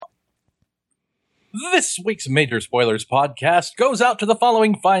This week's Major Spoilers podcast goes out to the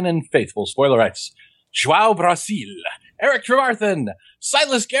following fine and faithful spoilerites. João Brasil, Eric Trevarthen,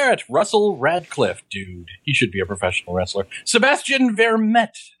 Silas Garrett, Russell Radcliffe, dude, he should be a professional wrestler, Sebastian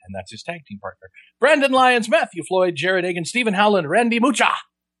Vermette, and that's his tag team partner, Brandon Lyons, Matthew Floyd, Jared Egan, Stephen Howland, Randy Mucha.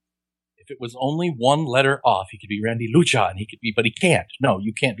 If it was only one letter off, he could be Randy Lucha, and he could be, but he can't. No,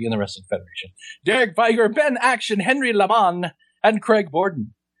 you can't be in the Wrestling Federation. Derek Viger, Ben Action, Henry Laman, and Craig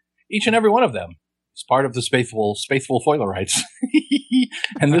Borden. Each and every one of them is part of the Spaithful Foilerites.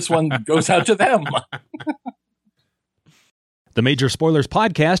 And this one goes out to them. The Major Spoilers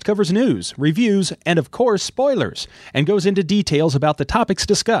podcast covers news, reviews, and of course spoilers, and goes into details about the topics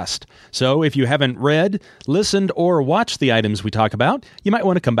discussed. So if you haven't read, listened, or watched the items we talk about, you might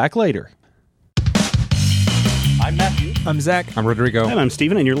want to come back later. I'm Matthew. I'm Zach. I'm Rodrigo. And I'm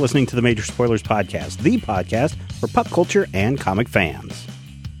Steven, and you're listening to the Major Spoilers podcast, the podcast for pop culture and comic fans.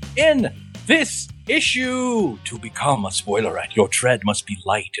 In this issue, to become a spoilerite, your tread must be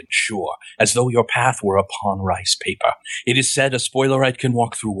light and sure, as though your path were upon rice paper. It is said a spoilerite can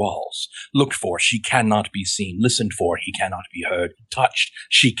walk through walls. Looked for, she cannot be seen. Listened for, he cannot be heard. Touched,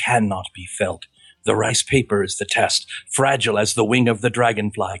 she cannot be felt. The rice paper is the test, fragile as the wing of the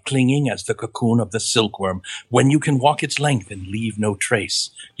dragonfly, clinging as the cocoon of the silkworm. When you can walk its length and leave no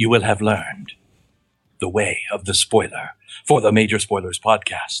trace, you will have learned the way of the spoiler. For the Major Spoilers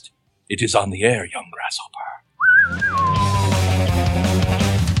podcast, it is on the air, young grasshopper.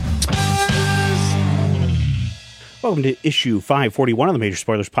 Welcome to issue 541 of the Major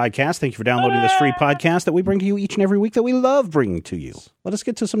Spoilers podcast. Thank you for downloading this free podcast that we bring to you each and every week that we love bringing to you. Let us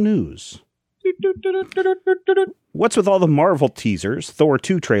get to some news. What's with all the Marvel teasers? Thor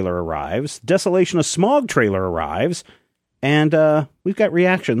 2 trailer arrives. Desolation of Smog trailer arrives. And we've got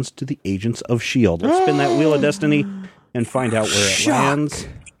reactions to the Agents of S.H.I.E.L.D. Let's spin that Wheel of Destiny and find out where it lands.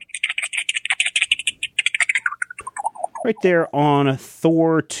 Right there on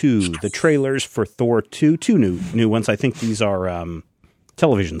Thor 2, the trailers for Thor 2, two new ones. I think these are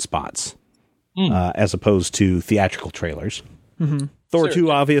television spots as opposed to theatrical trailers. Mm-hmm. Thor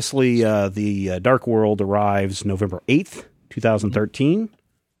 2, obviously, the Dark World arrives November 8th, 2013,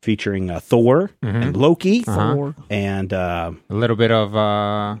 featuring Thor and Loki and a little bit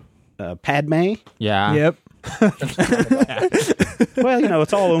of Padme. Yeah. Yep. Well, you know,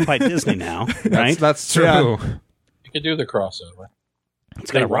 it's all owned by Disney now, right? That's true. Yeah. You could do the crossover. It's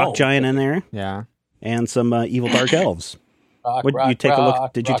got a rock giant in there Yeah. and some evil dark elves. Rock, What, you take a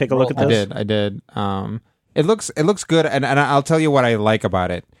look? Did you take a look at this? I did. It looks good, and I'll tell you what I like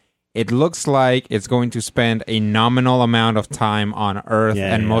about it. It looks like it's going to spend a nominal amount of time on Earth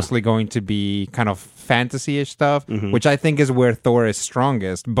and mostly going to be kind of fantasy-ish stuff, which I think is where Thor is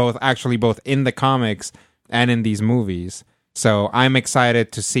strongest, both in the comics and in these movies. So I'm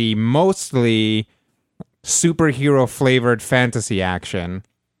excited to see mostly superhero-flavored fantasy action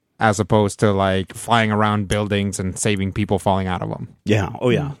as opposed to like flying around buildings and saving people falling out of them. Yeah. Oh,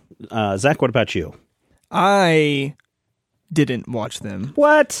 yeah. Zach, what about you? I didn't watch them.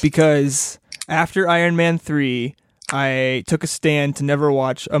 What? Because after Iron Man 3, I took a stand to never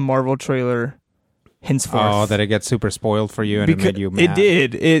watch a Marvel trailer henceforth. Oh, that it gets super spoiled for you and it made you mad.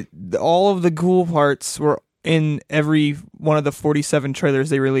 It did. All of the cool parts were in every one of the 47 trailers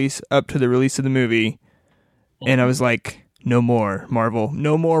they release up to the release of the movie. And I was like, no more, Marvel.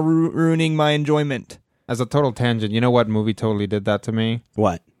 No more ruining my enjoyment. As a total tangent, you know what movie totally did that to me?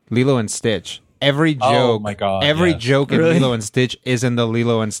 What? Lilo and Stitch. Every joke, oh my God, joke in Really? Lilo and Stitch is in the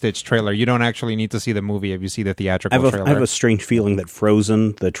Lilo and Stitch trailer. You don't actually need to see the movie if you see the theatrical trailer. I have a strange feeling that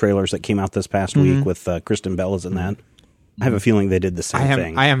Frozen, the trailers that came out this past week with Kristen Bell is in that. I have a feeling they did the same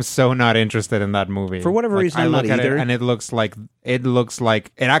thing. I am so not interested in that movie. For whatever reason, I I'm look not at either. it and it looks like it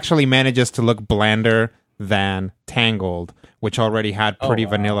actually manages to look blander than Tangled, which already had pretty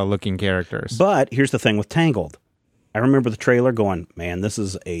vanilla looking characters. But here's the thing with Tangled. I remember the trailer going, man, this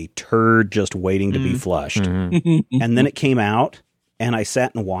is a turd just waiting to be flushed. And then it came out, and I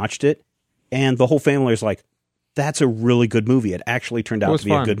sat and watched it, and the whole family was like, that's a really good movie. It actually turned out to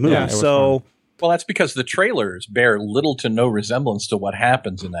be a good movie. Yeah, it was so, Well, that's because the trailers bear little to no resemblance to what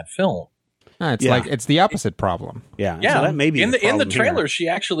happens in that film. It's like it's the opposite problem. yeah, Yeah, so that may be in the problem trailer, here. she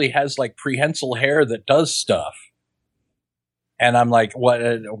actually has like prehensile hair that does stuff. And I'm like, what?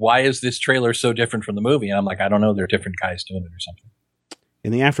 Why is this trailer so different from the movie? And I'm like, I don't know. They're different guys doing it or something.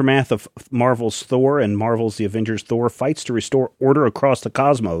 In the aftermath of Marvel's Thor and Marvel's The Avengers, Thor fights to restore order across the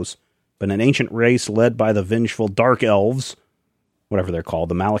cosmos, but an ancient race led by the vengeful Dark Elves, whatever they're called,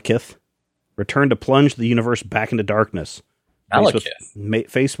 the Malekith, return to plunge the universe back into darkness. Malekith.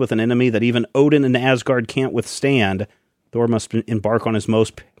 Faced with an enemy that even Odin and Asgard can't withstand, Thor must embark on his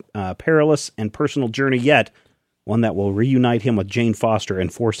most perilous and personal journey yet, one that will reunite him with Jane Foster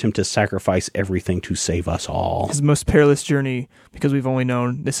and force him to sacrifice everything to save us all. His most perilous journey, because we've only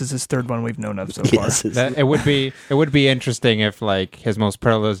known this is his third one we've known of so far. Yes, It would be interesting if like his most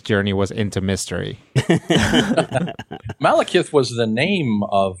perilous journey was into mystery. Malekith was the name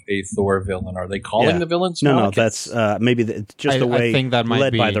of a Thor villain. Are they calling the villains No, Malekith? that's maybe just the way I think that might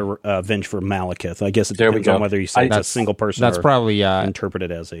led by be- the Avenge for Malekith. I guess it There we depends go. on whether you say it's a single person That's or probably interpret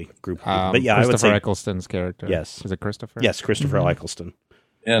it as a group of people. But yeah, I would Christopher say Eccleston's character. Yes. Is it Christopher? yes, Christopher Eccleston.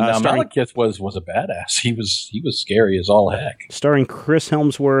 And starring- Malekith was a badass. He was scary as all heck. Starring Chris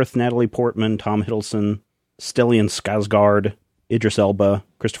Hemsworth, Natalie Portman, Tom Hiddleston, Stellan Skarsgård, Idris Elba,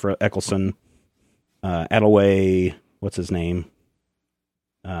 Christopher Eccleston, Attaway, what's his name?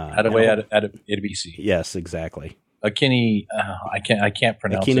 Attaway Adebisi. Yes, exactly. Kenny, I can't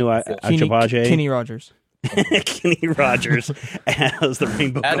pronounce Akinu it. Achabaje. Kenny Rogers. Kenny Rogers as the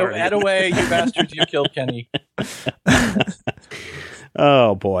Rainbow Guardian. Attaway, you bastards! You killed Kenny.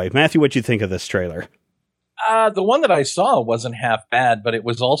 Oh boy, Matthew, what'd you think of this trailer? The one that I saw wasn't half bad, but it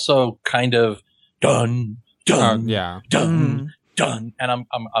was also kind of done, Yeah. done, and I'm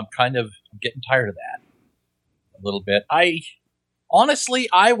kind of getting tired of that a little bit. I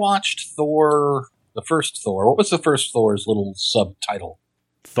watched Thor, the first Thor. What was the first Thor's little subtitle?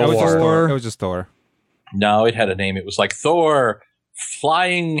 It was just Thor. Thor. It was just Thor. No, it had a name. It was like Thor,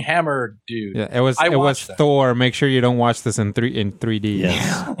 flying hammer dude. Yeah, it was I it was watched that. Thor. Make sure you don't watch this in 3D.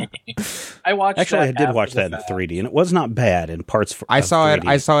 Yes. I watched. Actually, I that did after watch the that in fact. 3D, and it was not bad in parts. I saw it. 3D.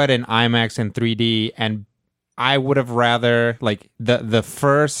 I saw it in IMAX in 3D, and I would have rather like the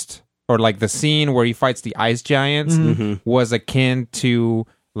first or like the scene where he fights the ice giants was akin to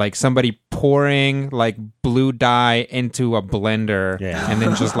like somebody pouring like blue dye into a blender Yeah. and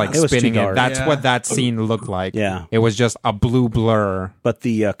then just like It was too spinning it. dark. That's Yeah. what that scene looked like. Yeah. It was just a blue blur. But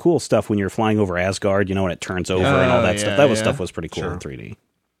the cool stuff when you're flying over Asgard, you know, when it turns over and all that stuff, that yeah. stuff was pretty cool in 3D.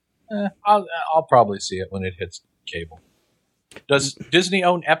 I'll probably see it when it hits cable. Does Disney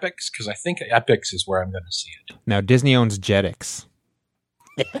own Epix? Because I think Epix is where I'm going to see it. Now Disney owns Jetix.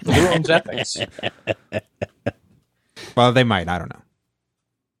 Who owns Epix? Well, they might. I don't know.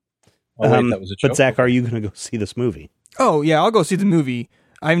 Oh, wait, that was a joke. But Zach, are you going to go see this movie? Oh, yeah, I'll go see the movie.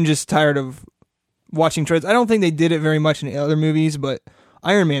 I'm just tired of watching trailers. I don't think they did it very much in other movies, but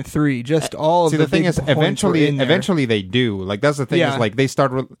Iron Man 3, just all of See, the the thing big is, points were in there. eventually they do. Like that's the thing Yeah. is like they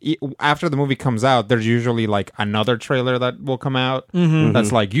start after the movie comes out. There's usually like another trailer that will come out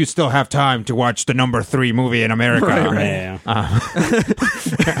that's like you still have time to watch the number 3 movie in America. Yeah.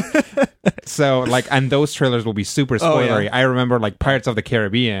 So like, and those trailers will be super spoilery. yeah. I remember like Pirates of the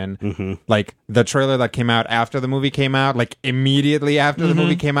Caribbean, like the trailer that came out after the movie came out, like immediately after the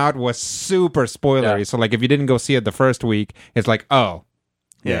movie came out was super spoilery. Yeah. So like if you didn't go see it the first week, it's like, oh,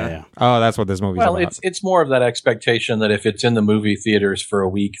 Yeah. that's what this movie's Well, about. it's more of that expectation that if it's in the movie theaters for a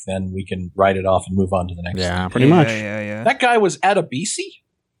week, then we can write it off and move on to the next Yeah, thing. Pretty much. Yeah. That guy was Adebisi?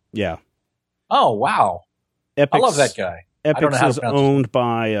 Yeah. Oh, wow. Epix, I love that guy. I don't know Epix how to is pronounce it. owned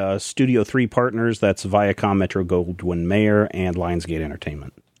by Studio 3 partners. That's Viacom, Metro Goldwyn Mayer, and Lionsgate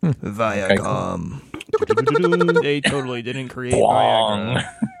Entertainment. Viacom. They totally didn't create Bong. Viacom.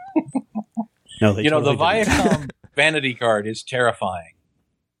 No, they The totally didn't. Viacom vanity card is terrifying.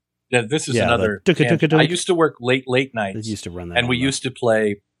 Yeah, this is Yeah, another. the tuk-tuk-tuk-tuk. I used to work late They nights, used to run that. and we on the- used to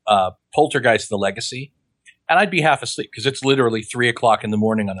play Poltergeist: The Legacy, and I'd be half asleep because it's literally 3:00 in the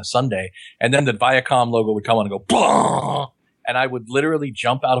morning on a Sunday, and then the Viacom logo would come on and go, "Bah!" And I would literally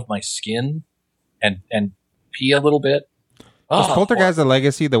jump out of my skin and pee a little bit. Is Oh, Poltergeist the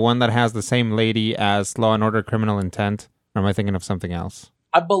Legacy the one that has the same lady as Law and Order Criminal Intent? Or am I thinking of something else?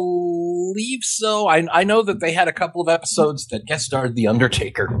 I believe so. I know that they had a couple of episodes that guest starred The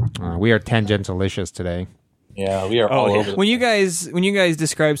Undertaker. We are tangentialicious today. Yeah, we are Oh, all yeah. over. When you guys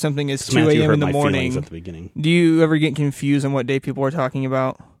describe something as 2 Matthew a.m. hurt in the my feelings morning, at the beginning. do you ever get confused on what day people are talking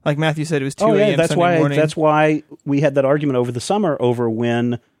about? Like Matthew said, it was 2 Oh a.m. yeah, that's Sunday why. morning. That's why we had that argument over the summer over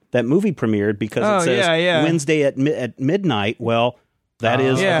when that movie premiered because Oh, it says yeah. Wednesday at midnight. Well, that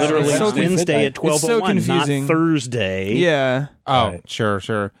is Yeah, literally it's so Wednesday at It's so 12:01, not confusing. Thursday. Yeah, Oh, Right.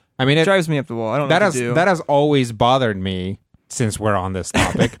 sure. I mean, it drives me up the wall. I don't know that what has to do. that has always bothered me since we're on this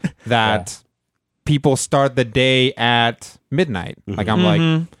topic that people start the day at midnight. Like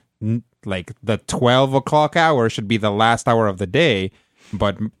I'm like the 12 o'clock hour should be the last hour of the day,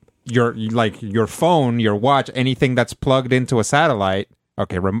 but your phone, your watch, anything that's plugged into a satellite,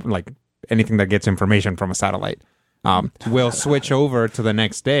 like anything that gets information from a satellite, will switch over to the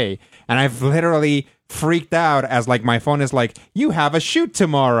next day. And I've literally freaked out as like my phone is like, you have a shoot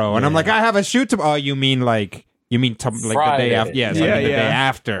tomorrow. And I'm like, I have a shoot tomorrow. Oh, you mean like You mean like the Friday. day after? Yes, Yeah, like the yeah. day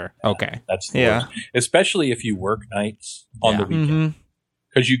after. Okay. That's the Yeah. worst. Especially if you work nights on the weekend. Mhm.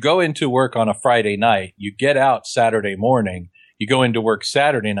 Because you go into work on a Friday night, you get out Saturday morning, you go into work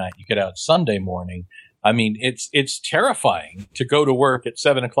Saturday night, you get out Sunday morning. I mean, it's terrifying to go to work at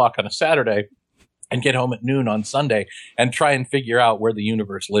 7:00 on a Saturday and get home at noon on Sunday and try and figure out where the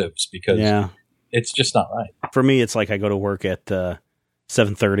universe lives, because it's just not right. For me, it's like I go to work at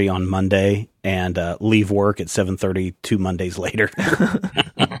 7:30 on Monday and leave work at 7:30 2 Mondays later.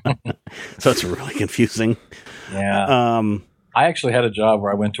 So it's really confusing. Yeah. I actually had a job where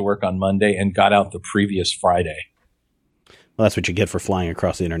I went to work on Monday and got out the previous Friday. Well, that's what you get for flying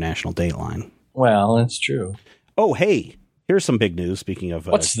across the international date line. Well, it's true. Oh, hey, here's some big news. Speaking of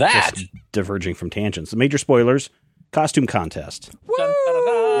What's that? just diverging from tangents, the Major Spoilers costume contest Dun, dun, dun,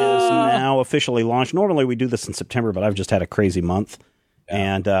 dun. is now officially launched. Normally we do this in September, but I've just had a crazy month.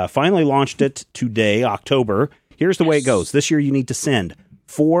 And finally launched it today, October. Here's the way it goes. This year you need to send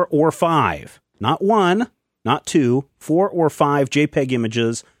 4 or 5, not 1, not 2, 4 or 5 JPEG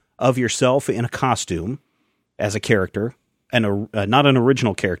images of yourself in a costume as a character. And not an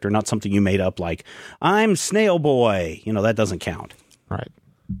original character, not something you made up like, I'm Snail Boy. You know, that doesn't count. Right.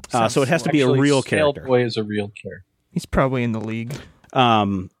 So it has to be a Actually, real Snail character. Boy is a real character. He's probably in the league.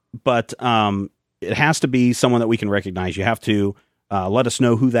 But it has to be someone that we can recognize. You have to let us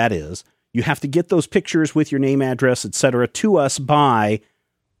know who that is. You have to get those pictures with your name, address, etc. to us by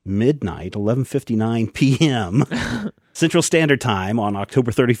midnight, 11:59 p.m. Central Standard Time on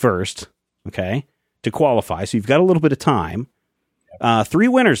October 31st, okay, to qualify. So you've got a little bit of time. 3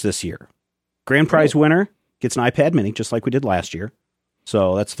 winners this year. Grand prize winner gets an iPad mini, just like we did last year.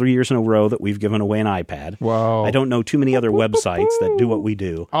 So that's 3 years in a row that we've given away an iPad. Whoa. I don't know too many other websites that do what we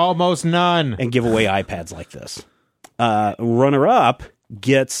do Almost none. and give away iPads like this. Runner-up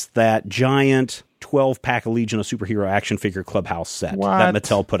gets that giant 12-pack Legion of Superhero action figure clubhouse set that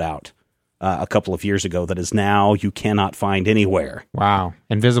Mattel put out a couple of years ago that is now you cannot find anywhere. Wow.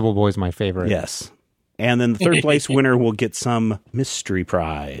 Invisible Boy's my favorite. Yes. And then the third place winner will get some mystery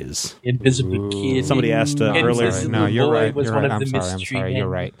prize. Invisible Kid. Somebody asked earlier. Invisible No, you're Boy right. was You're one right. of I'm the sorry. I'm mystery sorry. men. You're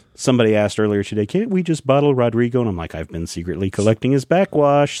right. Somebody asked earlier today, can't we just bottle Rodrigo? And I'm like, I've been secretly collecting his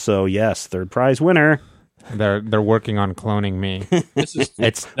backwash. So yes, third prize winner. They're working on cloning me. This is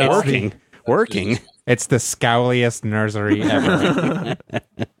It's Working. It's the scowliest nursery ever.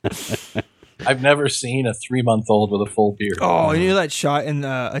 I've never seen a 3-month-old with a full beard. Oh, you know that shot in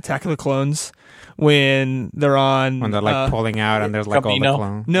Attack of the Clones when they're on When they're like pulling out and there's like all Camino? the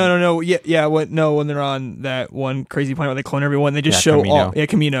clones. No. Yeah. When they're on that one crazy planet where they clone everyone, they just Yeah, show Camino.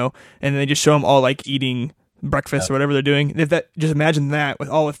 Camino, and they just show them all like eating breakfast or whatever they're doing. Just imagine that with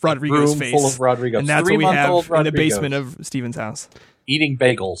Rodrigo's Room face, full of Rodrigo. and that's what we have 3-month-old in the Rodrigos. basement of Steven's house. Eating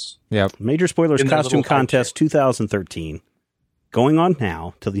bagels. Yep. Major Spoilers In their Costume little high Contest 2013. Going on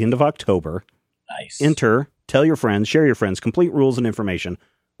now till the end of October. Nice. Enter, tell your friends, share your friends, complete rules and information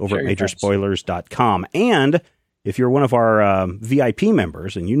over Share at your majorspoilers.com. And if you're one of our VIP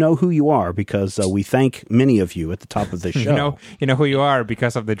members, and you know who you are because we thank many of you at the top of this show. You know who you are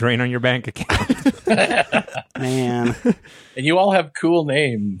because of the drain on your bank account. Man. And you all have cool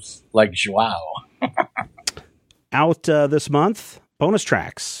names like Joao. Out this month, bonus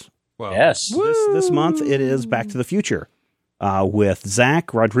tracks. Well, Yes. This month it is Back to the Future with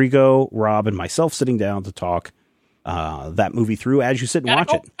Zach, Rodrigo, Rob, and myself sitting down to talk that movie through as you sit and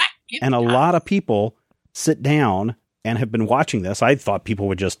watch it. And a lot of people sit down and have been watching this. I thought people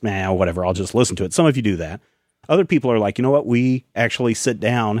would just, whatever, I'll just listen to it. Some of you do that. Other people are like, you know what? We actually sit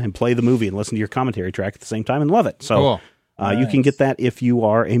down and play the movie and listen to your commentary track at the same time and love it. So Cool. you can get that if you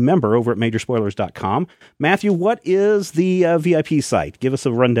are a member over at majorspoilers.com. Matthew, what is the VIP site? Give us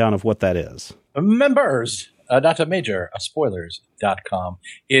a rundown of what that is. Members. Not a major, a spoilers.com.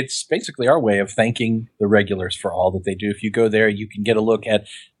 It's basically our way of thanking the regulars for all that they do. If you go there, you can get a look at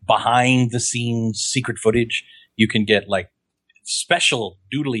behind the scenes secret footage. You can get like special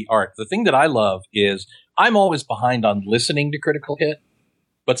doodly art. The thing that I love is I'm always behind on listening to Critical Hit.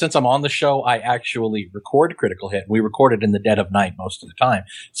 But since I'm on the show, I actually record Critical Hit. We record it in the dead of night most of the time.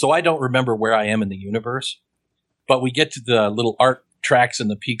 So I don't remember where I am in the universe. But we get to the little art tracks and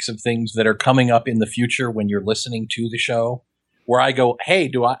the peaks of things that are coming up in the future when you're listening to the show, where I go,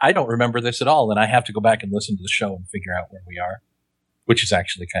 hey, I don't remember this at all. And I have to go back and listen to the show and figure out where we are, which is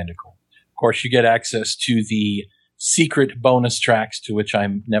actually kind of cool. Of course, you get access to the secret bonus tracks to which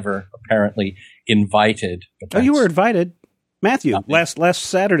I'm never apparently invited. But Oh, you that's- were invited. Matthew, last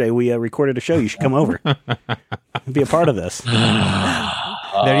Saturday we recorded a show. You should come over and be a part of this.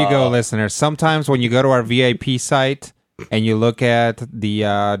 There you go, listeners. Sometimes when you go to our VIP site and you look at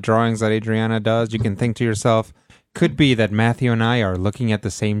the drawings that Adriana does, you can think to yourself, Could be that Matthew and I are looking at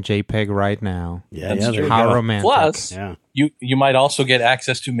the same JPEG right now. Yeah, That's there you How go. romantic. Plus, Yeah. you might also get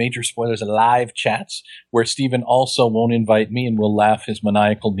access to Major Spoilers live chats where Steven also won't invite me and will laugh his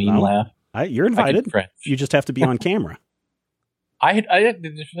maniacal mean No. laugh. You're invited. French. You just have to be on camera.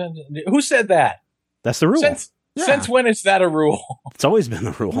 Who said that? That's the rule. Since when is that a rule? It's always been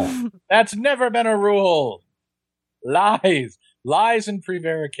the rule. That's never been a rule. Lies and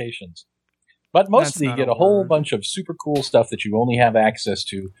prevarications. But mostly you not get a a whole word. bunch of super cool stuff that you only have access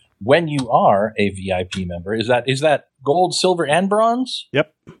to when you are a VIP member. Is that gold, silver, and bronze?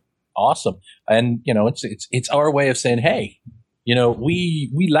 Yep. Awesome. And it's our way of saying, hey,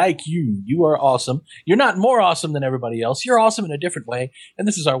 we like you. You are awesome. You're not more awesome than everybody else. You're awesome in a different way. And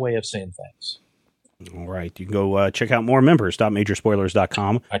this is our way of saying thanks. All right. You can go check out more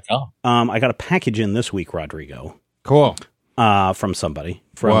members.majorspoilers.com. I got a package in this week, Rodrigo, Cool. from somebody,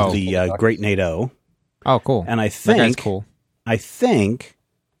 from Whoa. the Great NATO. Oh, cool. And I That guy's think, cool.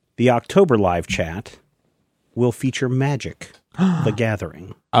 the October live chat will feature Magic, the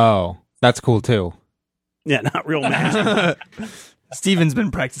Gathering. Oh, that's cool too. Yeah, not real magic. Steven's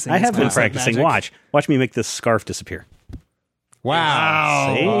been practicing. I his have been classic practicing. magic. Watch me make this scarf disappear.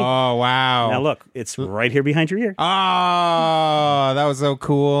 Wow. See? Oh, wow. Now look, it's right here behind your ear. Oh, that was so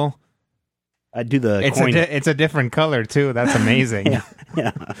cool. I do the It's coin. it's a different color too. That's amazing. Yeah.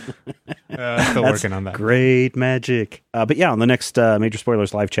 Still That's working on that. Great magic. But yeah, on the next Major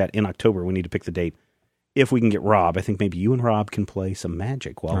Spoilers live chat in October, we need to pick the date. If we can get Rob, I think maybe you and Rob can play some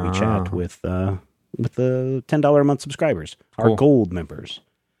Magic while we chat with the $10 a month subscribers, our Cool. gold members.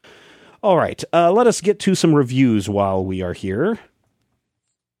 All right, let us get to some reviews while we are here.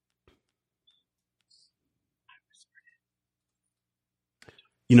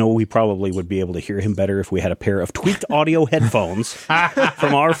 We probably would be able to hear him better if we had a pair of tweaked audio headphones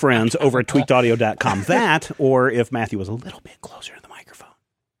from our friends over at tweakedaudio.com. That, or if Matthew was a little bit closer to the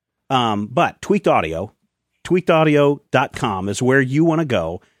microphone. But Tweaked Audio, tweakedaudio.com is where you want to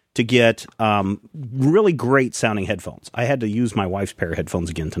go to get really great sounding headphones. I had to use my wife's pair of headphones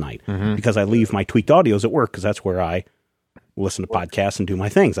again tonight because I leave my Tweaked Audios at work because that's where I listen to podcasts and do my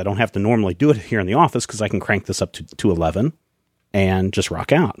things. I don't have to normally do it here in the office because I can crank this up to 11 and just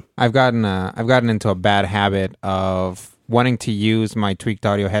rock out. I've gotten into a bad habit of wanting to use my tweaked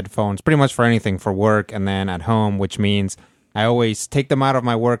audio headphones pretty much for anything, for work and then at home, which means I always take them out of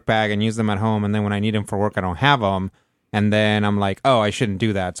my work bag and use them at home, and then when I need them for work, I don't have them, and then I'm like, oh, I shouldn't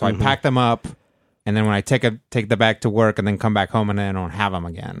do that. So I pack them up, and then when I take the bag to work and then come back home, and then I don't have them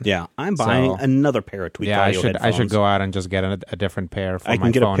again. Yeah, I'm buying another pair of Tweaked Audio headphones. I should go out and just get a different pair for I can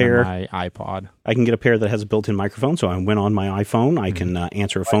my get a phone pair. and my iPod. I can get a pair that has a built-in microphone, so I went on my iPhone. I can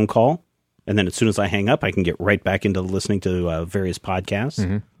answer a phone call, and then as soon as I hang up, I can get right back into listening to various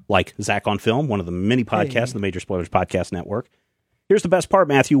podcasts, like Zach on Film, one of the many podcasts of the Major Spoilers Podcast Network. Here's the best part,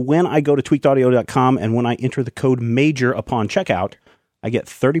 Matthew. When I go to tweakedaudio.com and when I enter the code MAJOR upon checkout, I get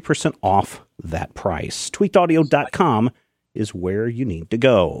 30% off that price. Tweakedaudio.com is where you need to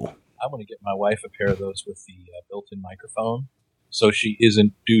go. I want to get my wife a pair of those with the built-in microphone, so she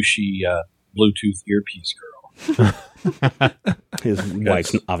isn't douchey Bluetooth earpiece girl. His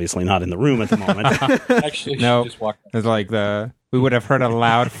wife's obviously not in the room at the moment. Actually, No. she just walked. It's like we would have heard a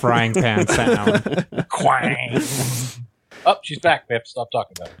loud frying pan sound. Quang. Oh, she's back, Pip. Stop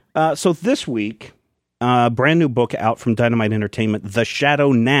talking about it. So this week, brand new book out from Dynamite Entertainment, The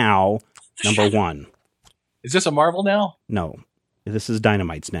Shadow Now, #1. Is this a Marvel now? No, this is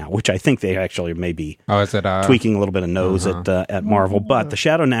Dynamite's Now, which I think they actually may be Oh, is it tweaking a little bit of nose at Marvel. But The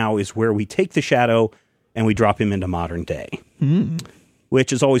Shadow Now is where we take the Shadow and we drop him into modern day,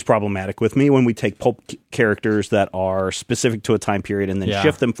 which is always problematic with me when we take pulp characters that are specific to a time period and then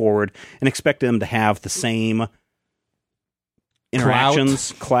shift them forward and expect them to have the same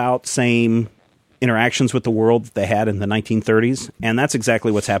clout, same interactions with the world that they had in the 1930s. And that's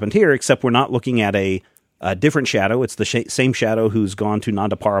exactly what's happened here, except we're not looking at a different Shadow. It's the same Shadow who's gone to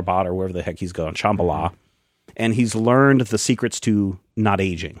Nanda Parbat or wherever the heck he's gone, Shambhala, and he's learned the secrets to not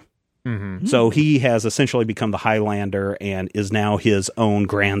aging. So he has essentially become the Highlander and is now his own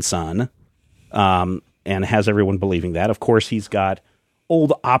grandson, and has everyone believing that. Of course, he's got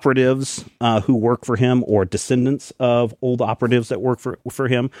old operatives who work for him, or descendants of old operatives that work for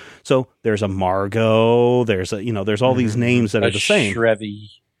him. So there's a Margot. There's all these names that are the same, Shrevy.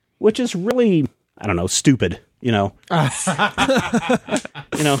 which is really, I don't know, stupid. Here's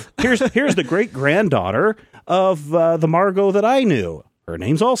the great granddaughter of the Margot that I knew. Her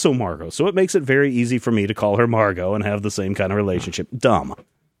name's also Margot, so it makes it very easy for me to call her Margot and have the same kind of relationship. Dumb,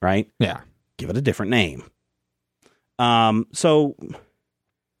 right? Yeah. Give it a different name. So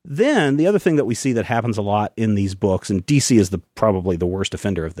Then the other thing that we see that happens a lot in these books, and DC is probably the worst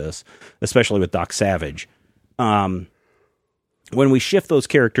offender of this, especially with Doc Savage. When we shift those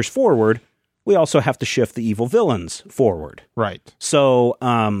characters forward, we also have to shift the evil villains forward. Right. So,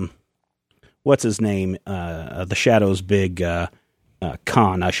 what's his name? The Shadow's big Khan,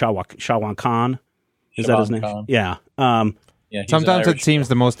 Shawan Khan. Is that his name? Khan. Yeah. Yeah, Sometimes it seems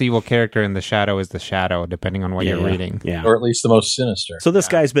the most evil character in the Shadow is the Shadow, depending on what you're reading. Yeah. or at least the most sinister. So this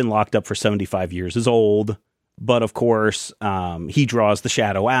guy's been locked up for 75 years, is old, but of course, he draws the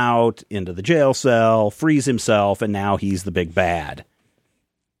Shadow out into the jail cell, frees himself, and now he's the big bad.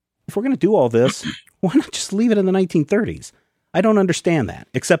 If we're going to do all this, why not just leave it in the 1930s? I don't understand that,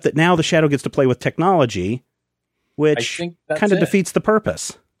 except that now the Shadow gets to play with technology, which kind of defeats the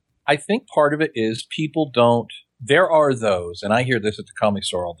purpose. I think part of it is people don't. There are those, and I hear this at the comic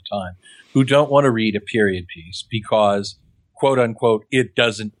store all the time, who don't want to read a period piece because, quote unquote, it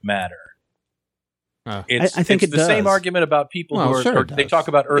doesn't matter. I think it's it the same does. argument about people who are. They talk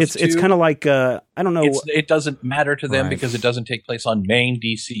about Earth 2. It's kind of like I don't know. It doesn't matter to them because it doesn't take place on main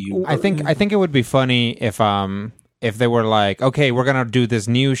DCU. I think it would be funny if they were like, okay, we're gonna do this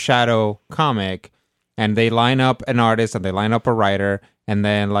new Shadow comic, and they line up an artist and they line up a writer. And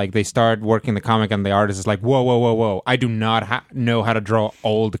then, like, they start working the comic, and the artist is like, whoa, I do not know how to draw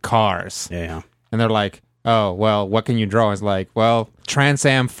old cars. Yeah. And they're like, oh, well, what can you draw? It's like, well, Trans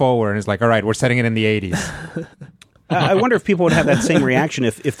Am forward. And it's like, all right, we're setting it in the 80s. I wonder if people would have that same reaction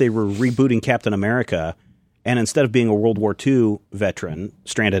if they were rebooting Captain America, and instead of being a World War II veteran,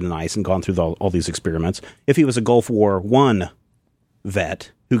 stranded in ice and gone through all these experiments, if he was a Gulf War I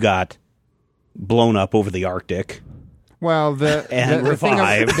vet who got blown up over the Arctic... Well, the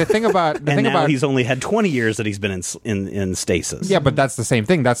thing about he's only had 20 years that he's been in stasis. Yeah, but that's the same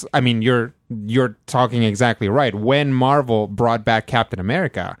thing. You're talking exactly right. When Marvel brought back Captain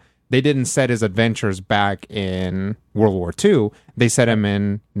America, they didn't set his adventures back in World War II. They set him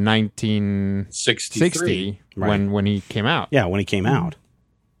in 1960 when he came out. Yeah, when he came out.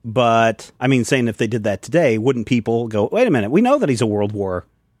 But I mean, saying if they did that today, wouldn't people go, "Wait a minute, we know that he's a World War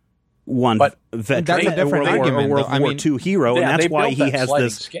I veteran, that's a different argument, World War II hero, and that's why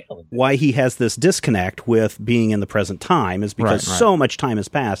he has this disconnect with being in the present time, is because so much time has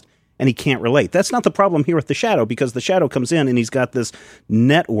passed and he can't relate. That's not the problem here with the Shadow, because the Shadow comes in and he's got this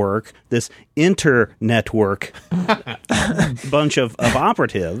network, this inter-network bunch of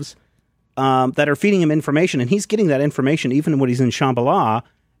operatives that are feeding him information, and he's getting that information even when he's in Shambhala,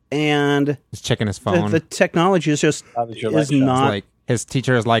 and he's checking his phone. The technology is just not. Like, his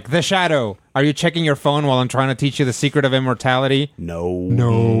teacher is like, the Shadow, are you checking your phone while I'm trying to teach you the secret of immortality? No.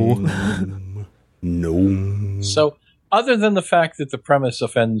 So, other than the fact that the premise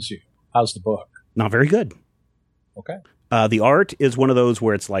offends you, how's the book? Not very good. Okay. The art is one of those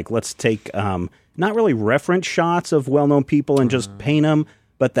where it's like, let's take not really reference shots of well-known people and just paint them,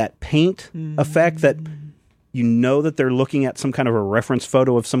 but that paint effect that you know that they're looking at some kind of a reference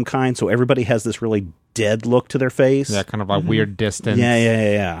photo of some kind, so everybody has this really dead look to their face. Yeah, kind of a weird distance.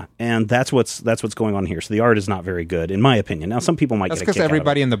 Yeah. And that's what's going on here. So the art is not very good, in my opinion. Now, some people might get a kick out of it. That's because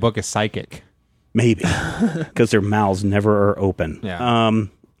everybody in the book is psychic. Maybe. Because their mouths never are open. Yeah.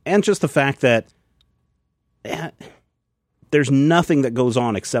 And just the fact that there's nothing that goes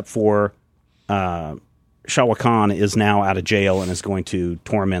on except for Shawwa Khan is now out of jail and is going to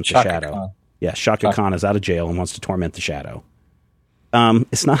torment the Shadow. Khan. Yeah, Shaka Khan is out of jail and wants to torment the Shadow.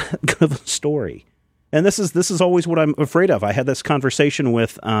 It's not good of a story. And this is always what I'm afraid of. I had this conversation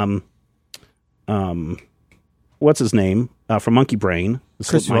with what's his name from Monkey Brain,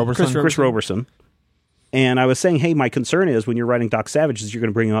 Chris Roberson. And I was saying, hey, my concern is when you're writing Doc Savage is you're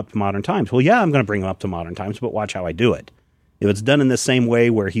going to bring him up to modern times. Well, yeah, I'm going to bring him up to modern times, but watch how I do it. If it's done in the same way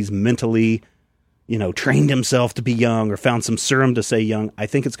where he's mentally, trained himself to be young or found some serum to say young, I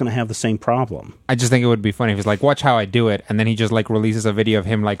think it's going to have the same problem. I just think it would be funny if he's like, watch how I do it, and then he just like releases a video of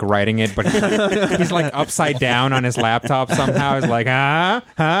him like writing it, but he's like upside down on his laptop somehow. He's like, there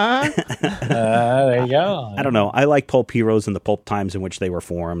you go. I don't know. I like pulp heroes and the pulp times in which they were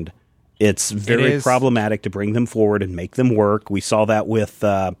formed. It's very problematic to bring them forward and make them work. We saw that with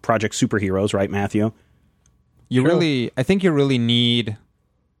Project Superheroes, right, Matthew? I think you really need...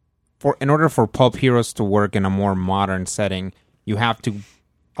 in order for pulp heroes to work in a more modern setting, a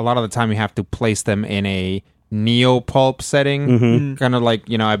lot of the time you have to place them in a neo-pulp setting. Mm-hmm. Kind of like,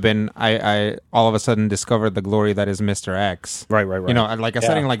 I all of a sudden discovered the glory that is Mr. X. Right. Like a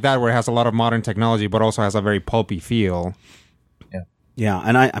setting like that where it has a lot of modern technology, but also has a very pulpy feel. Yeah,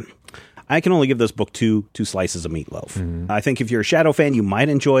 and I can only give this book two slices of meatloaf. Mm-hmm. I think if you're a Shadow fan, you might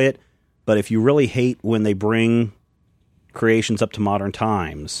enjoy it, but if you really hate when they bring creations up to modern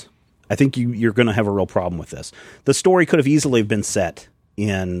times, I think you're going to have a real problem with this. The story could have easily been set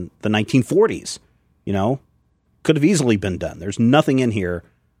in the 1940s, could have easily been done. There's nothing in here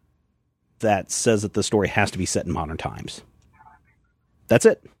that says that the story has to be set in modern times. That's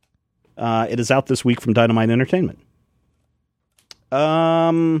it. It is out this week from Dynamite Entertainment.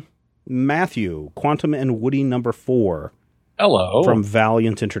 Matthew, Quantum and Woody number 4. Hello. From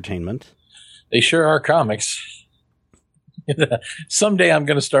Valiant Entertainment. They sure are comics. Someday I'm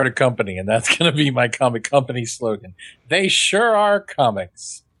going to start a company, and that's going to be my comic company slogan. They sure are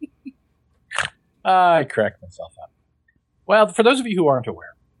comics. I cracked myself up. Well, for those of you who aren't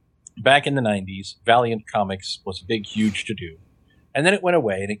aware, back in the 90s, Valiant Comics was a big, huge to-do. And then it went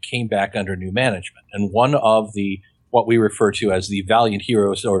away, and it came back under new management. And one of the, what we refer to as the Valiant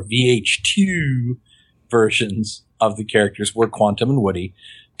Heroes, or VH2 versions of the characters, were Quantum and Woody,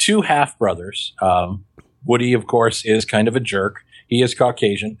 two half-brothers. Woody, of course, is kind of a jerk. He is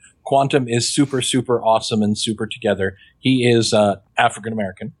Caucasian. Quantum is super, super awesome and super together. He is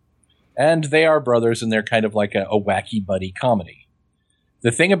African-American. And they are brothers, and they're kind of like a wacky buddy comedy.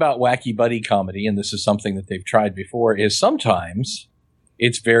 The thing about wacky buddy comedy, and this is something that they've tried before, is sometimes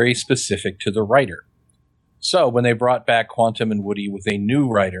it's very specific to the writer. So when they brought back Quantum and Woody with a new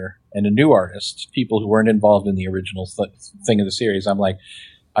writer and a new artist, people who weren't involved in the original thing of the series, I'm like,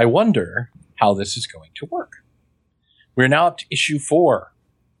 I wonder how this is going to work. We're now up to issue 4.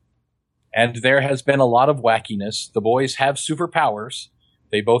 And there has been a lot of wackiness. The boys have superpowers.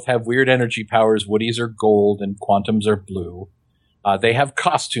 They both have weird energy powers. Woody's are gold and Quantum's are blue. They have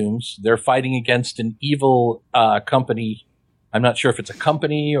costumes. They're fighting against an evil company. I'm not sure if it's a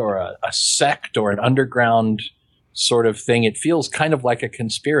company or a sect or an underground sort of thing. It feels kind of like a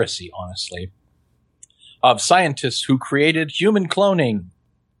conspiracy, honestly, of scientists who created human cloning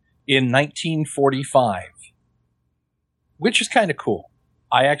in 1945, which is kind of cool.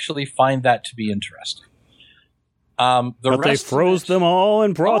 I actually find that to be interesting. But they froze them all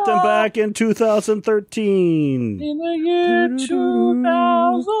and brought them back in 2013. In the year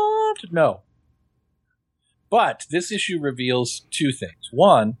 2000. No. But this issue reveals two things.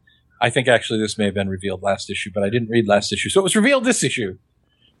 One, I think actually this may have been revealed last issue, but I didn't read last issue. So it was revealed this issue.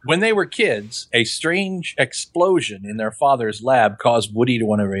 When they were kids, a strange explosion in their father's lab caused Woody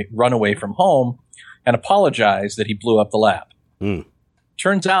to run away from home and apologize that he blew up the lab.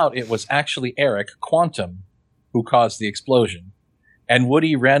 Turns out it was actually Eric, Quantum, who caused the explosion. And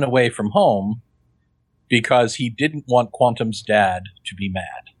Woody ran away from home because he didn't want Quantum's dad to be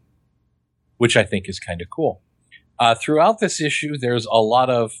mad, which I think is kind of cool. Throughout this issue, there's a lot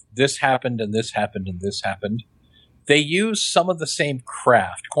of this happened and this happened and this happened. They use some of the same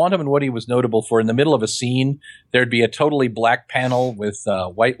craft. Quantum and Woody was notable for in the middle of a scene, there'd be a totally black panel with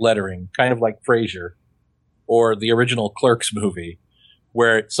white lettering, kind of like Frasier or the original Clerks movie,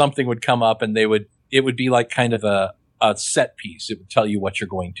 where something would come up and it would be like kind of a set piece. It would tell you what you're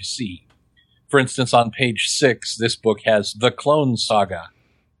going to see. For instance, on page 6, this book has The Clone Saga.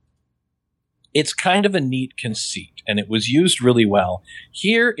 It's kind of a neat conceit, and it was used really well.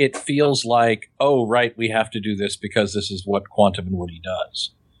 Here, it feels like, oh, right, we have to do this because this is what Quantum and Woody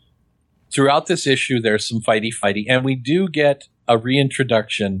does. Throughout this issue, there's some fighty, and we do get a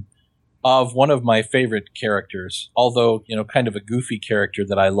reintroduction of one of my favorite characters, although, kind of a goofy character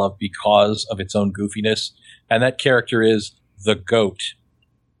that I love because of its own goofiness, and that character is the Goat.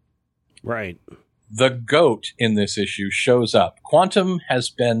 Right. The Goat in this issue shows up. Quantum has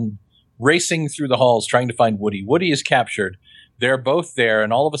been racing through the halls trying to find Woody. Woody is captured. They're both there,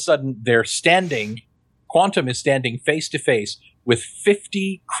 and all of a sudden they're standing. Quantum is standing face to face with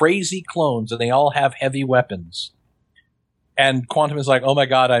 50 crazy clones, and they all have heavy weapons. And Quantum is like, oh my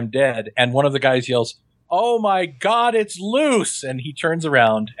God, I'm dead. And one of the guys yells, oh my God, it's loose. And he turns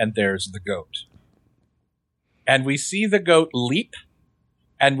around, and there's the Goat. And we see the Goat leap,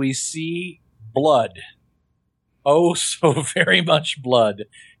 and we see blood. Oh, so very much blood.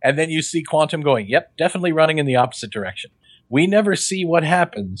 And then you see Quantum going, yep, definitely running in the opposite direction. We never see what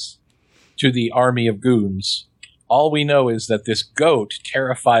happens to the army of goons. All we know is that this Goat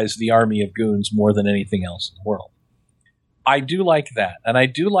terrifies the army of goons more than anything else in the world. I do like that. And I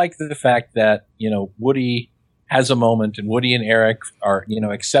do like the fact that, Woody has a moment, and Woody and Eric are,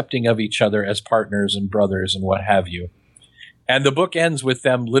 accepting of each other as partners and brothers and what have you. And the book ends with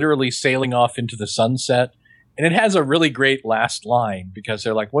them literally sailing off into the sunset. And it has a really great last line because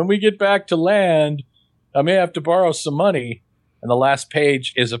they're like, when we get back to land, I may have to borrow some money. And the last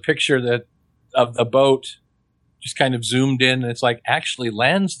page is a picture of the boat just kind of zoomed in. And it's like, actually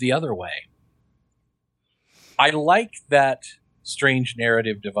lands the other way. I like that strange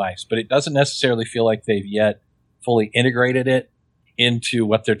narrative device, but it doesn't necessarily feel like they've yet fully integrated it into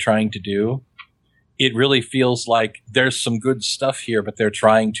what they're trying to do. It really feels like there's some good stuff here, but they're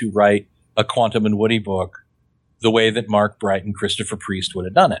trying to write a Quantum and Woody book the way that Mark Bright and Christopher Priest would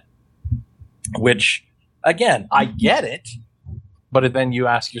have done it. Which, again, I get it, but then you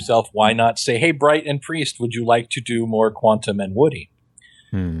ask yourself, why not say, hey, Bright and Priest, would you like to do more Quantum and Woody?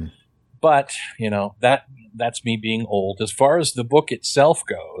 But, that's me being old. As far as the book itself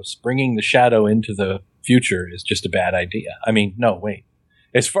goes, bringing the Shadow into the future is just a bad idea. I mean, no, wait.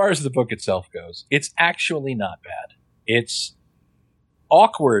 As far as the book itself goes, it's actually not bad. It's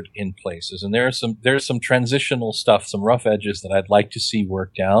awkward in places, and there's some transitional stuff, some rough edges that I'd like to see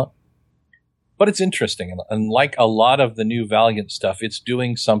worked out. But it's interesting, and like a lot of the new Valiant stuff, it's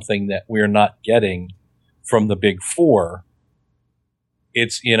doing something that we're not getting from the big four.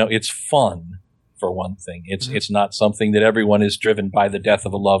 It's fun, for one thing. It's not something that everyone is driven by the death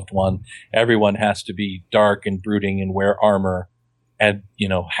of a loved one. Everyone has to be dark and brooding and wear armor and,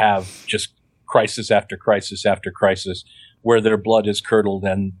 have just crisis after crisis after crisis where their blood is curdled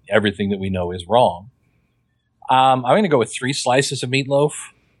and everything that we know is wrong. I'm going to go with 3 slices of meatloaf.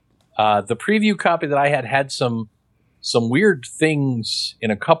 The preview copy that I had some weird things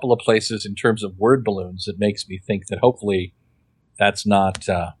in a couple of places in terms of word balloons that makes me think that hopefully that's not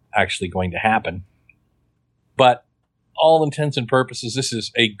actually going to happen. But all intents and purposes, this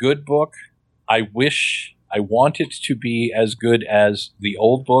is a good book. I want it to be as good as the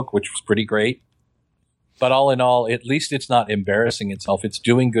old book, which was pretty great. But all in all, at least it's not embarrassing itself. It's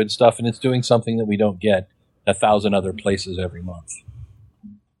doing good stuff, and it's doing something that we don't get 1,000 other places every month.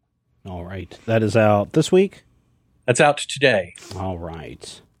 All right. That is out this week? That's out today. All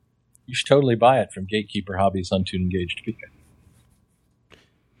right. You should totally buy it from Gatekeeper Hobbies Untuned Engaged Pika.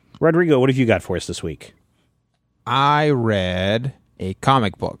 Rodrigo, what have you got for us this week? I read a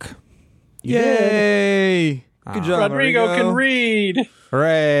comic book. Yay! Good job, Rodrigo can read.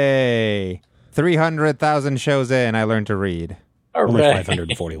 Hooray! 300,000 shows in, I learned to read. Only Hooray.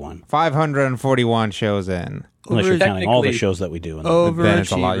 541. 541 shows in. Unless you're counting all the Technically- shows that we do. Then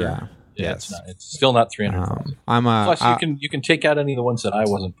it's a lot, Overachiever. yeah. Yeah, Yes. it's still not 300,000. Plus, you can take out any of the ones that I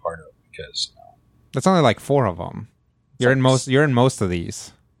wasn't part of because That's only like 4 of them. You're in most of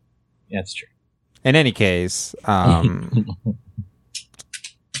these. yeah, it's true. In any case,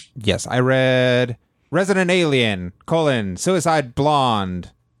 yes, I read Resident Alien: Suicide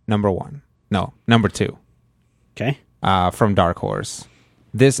Blonde number 2 Okay. from Dark Horse.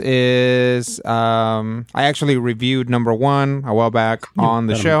 This is I actually reviewed number 1 a while back on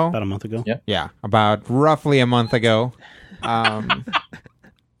the show. About a month ago. Yep. Yeah, about roughly a month ago.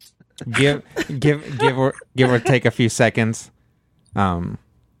 Give or take a few seconds.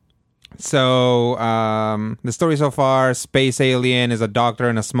 So the story so far: space alien is a doctor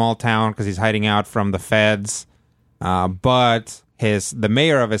in a small town because he's hiding out from the feds. But the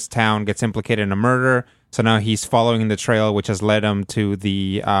mayor of his town gets implicated in a murder. So now he's following the trail, which has led him to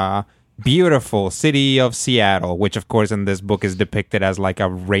the beautiful city of Seattle, which, of course, in this book is depicted as like a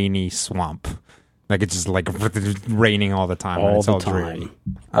rainy swamp. Like it's just like raining all the time. and All it's the all time.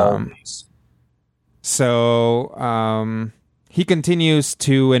 dreary. So he continues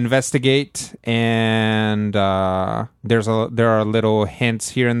to investigate, and there are little hints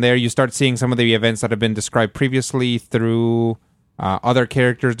here and there. You start seeing some of the events that have been described previously through other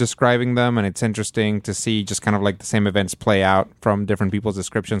characters describing them, and it's interesting to see just kind of like the same events play out from different people's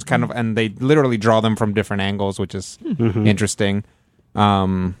descriptions, kind of, and they literally draw them from different angles, which is interesting.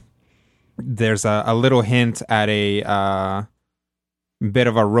 There's a little hint at a bit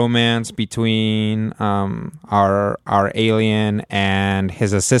of a romance between our alien and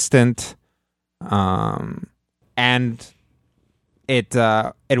his assistant, and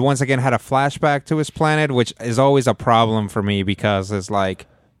it once again had a flashback to his planet, which is always a problem for me because it's like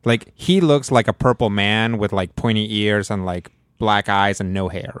he looks like a purple man with like pointy ears and like black eyes and no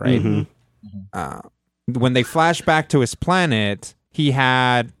hair, right? When they flash back to his planet, he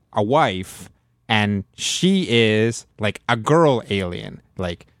had a wife, and she is like a girl alien.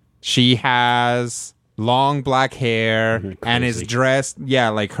 Like she has long black hair and is dressed,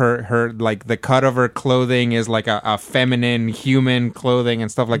 like her like the cut of her clothing is like a feminine human clothing and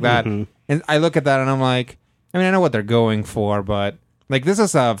stuff like that. And I look at that and I'm like, I mean, I know what they're going for, but like this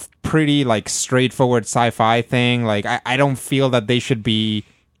is a pretty like straightforward sci-fi thing. Like I don't feel that they should be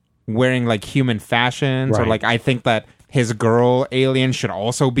wearing like human fashions, or like I think that his girl alien should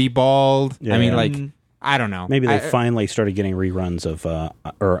also be bald. Yeah, I mean, yeah. like, I don't know. Maybe they finally started getting reruns of,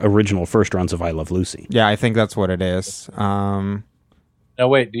 or original first runs of I Love Lucy. Yeah, I think that's what it is. Now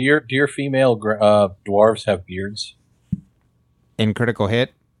wait, do your female dwarves have beards? In Critical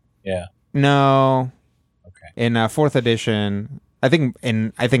Hit? Yeah. No. Okay. In 4th edition, I think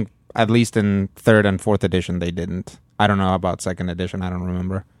at least in 3rd and 4th edition they didn't. I don't know about 2nd edition. I don't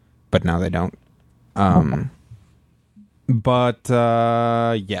remember, but now they don't. But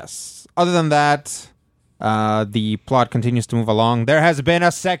yes. Other than that, the plot continues to move along. There has been a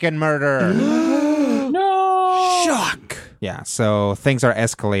 2nd murder. No! Shock. Yeah, so things are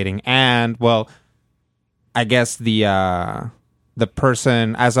escalating, and well, I guess the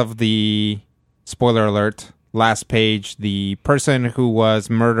person, as of the spoiler alert, last page, the person who was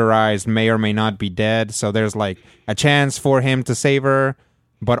murderized may or may not be dead. So there's like a chance for him to save her,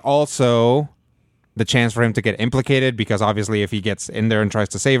 but also the chance for him to get implicated, because obviously if he gets in there and tries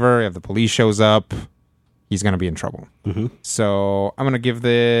to save her, if the police shows up, he's going to be in trouble. Mm-hmm. So I'm going to give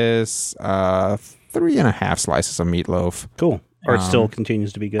this 3.5 slices of meatloaf. Cool. Art still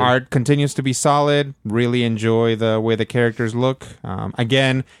continues to be good. Art continues to be solid. Really enjoy the way the characters look.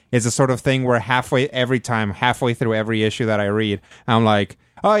 Again, it's a sort of thing where halfway through every issue that I read, I'm like,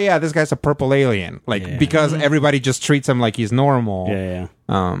 oh yeah, this guy's a purple alien. Like, because everybody just treats him like he's normal. Yeah.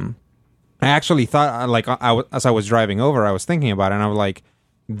 I actually thought, like, as I was driving over, I was thinking about it, and I was like,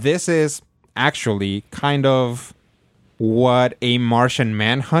 this is actually kind of what a Martian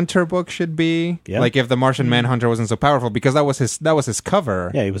Manhunter book should be. Yeah. Like, if the Martian Manhunter wasn't so powerful, because that was his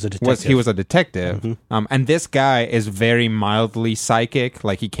cover. Yeah, he was a detective. He was a detective. And this guy is very mildly psychic.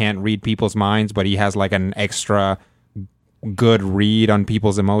 Like, he can't read people's minds, but he has like an extra good read on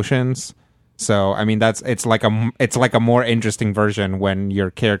people's emotions. So, I mean, it's like a more interesting version when your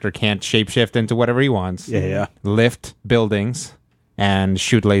character can't shapeshift into whatever he wants. Yeah. Lift buildings and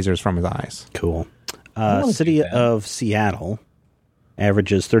shoot lasers from his eyes. Cool. City of Seattle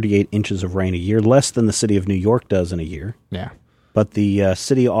averages 38 inches of rain a year, less than the city of New York does in a year. Yeah. But the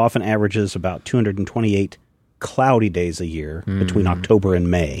city often averages about 228 cloudy days a year between October and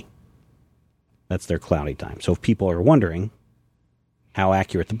May. That's their cloudy time. So if people are wondering how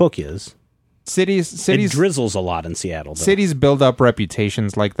accurate the book is, Cities it drizzles a lot in Seattle. Though. Cities build up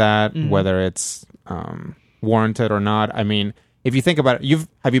reputations like that, whether it's warranted or not. I mean, if you think about it,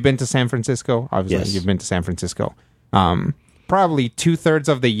 have you been to San Francisco? Obviously, Yes. You've been to San Francisco. Probably 2/3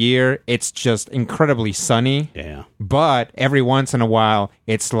 of the year, it's just incredibly sunny. Yeah. But every once in a while,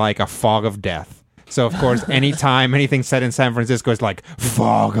 it's like a fog of death. So, of course, anytime anything's said in San Francisco, it's like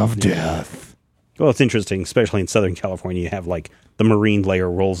fog of death. Well, it's interesting, especially in Southern California. You have like the marine layer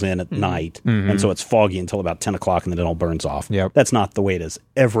rolls in at night, and so it's foggy until about 10 o'clock, and then it all burns off. Yep. That's not the way it is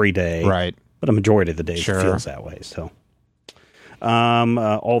every day, Right. But a majority of the days Sure. it feels that way. So,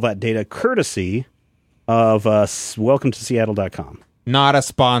 all that data courtesy of welcometoseattle.com. Not a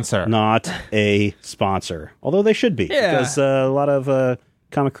sponsor. Not a sponsor, although they should be, because a lot of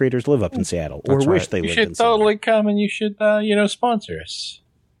comic creators live up in Seattle, or That's wish right. they You lived should in Seattle. totally come and you should, sponsor us.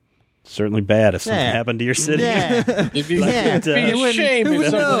 Certainly bad if something Yeah. happened to your city. Yeah. It'd be, Yeah. it'd be a shame who if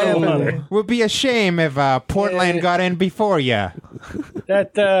would something know? happened. Would be a shame if Portland got in before you.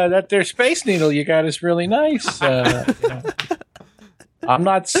 That their Space Needle you got is really nice. I'm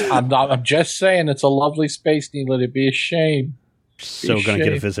just saying it's a lovely Space Needle. It'd be a shame. So going to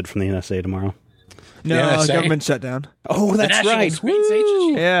get a visit from the NSA tomorrow. No, NSA. government shutdown. Oh, that's National right. Space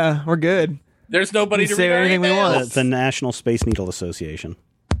Agency. Yeah, we're good. There's nobody We to say read our anything we emails. want. The National Space Needle Association.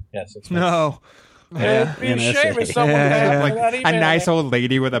 Yes, it's No. It'd be a shame if someone Yeah, had yeah. like that A email. nice old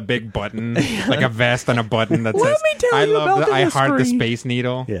lady with a big button, like a vest and a button that Let says, me tell I you love about the I heart the history." Space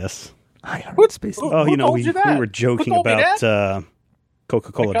Needle. Yes. I heard space. Oh, Who you know, told we you that? were joking Who told me about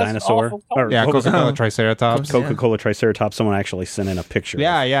Coca-Cola Because Dinosaur. awful Or Yeah, what was it? Coca-Cola Triceratops. Coca-Cola Triceratops. Someone actually sent in a picture.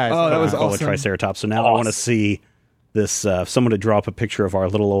 Yeah, yeah. Oh, that was Coca-Cola awesome. Triceratops. So now I want to see this. Someone to draw up a picture of our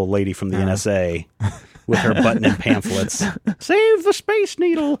little old lady from the NSA with her button and pamphlets. Save the Space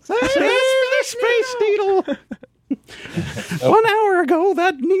Needle! Save the Space Needle! 1 hour ago,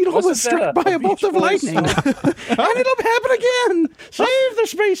 that needle Wasn't was that struck by a bolt Beach of Boys lightning, and it'll happen again. Save the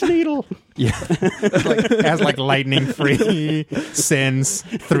Space Needle! Yeah. It has like lightning free since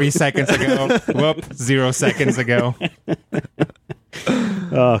 3 seconds ago. Whoop, 0 seconds ago.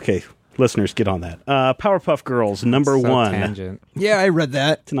 Okay, listeners, get on that. Powerpuff Girls number So 1. Tangent. Yeah, I read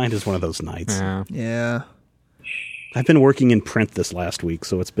that. Tonight is one of those nights. Yeah. Yeah. I've been working in print this last week,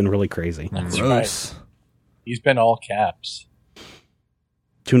 so it's been really crazy. That's Gross. right. He's been all caps.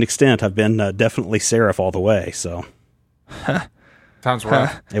 To an extent, I've been definitely serif all the way, so Sounds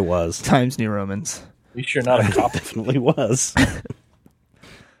rough. it was. Times New Romans. You sure not a cop? Definitely was. With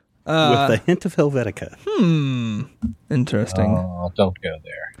a hint of Helvetica. Interesting. Oh, don't go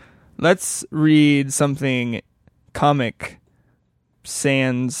there. Let's read something comic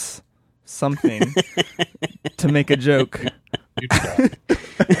sans something to make a joke. You try.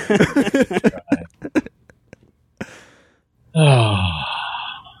 Yep,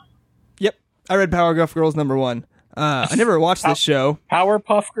 I read Powerpuff Girls #1. I never watched this show.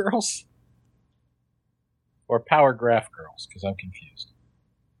 Powerpuff Girls? Or Power Graph Girls, because I'm confused.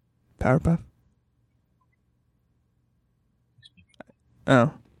 Powerpuff?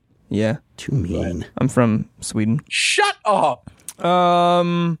 Oh, yeah. Too mean. I'm from Sweden. Shut up!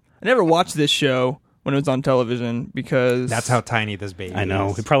 I never watched this show when it was on television because That's how tiny this baby I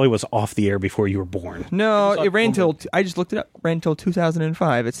know. is. It probably was off the air before you were born. No, It was it ran October. till I just looked it up. Ran till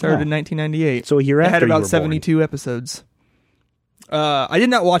 2005. It started Oh. in 1998. So a year it after had you about were 72 episodes. I did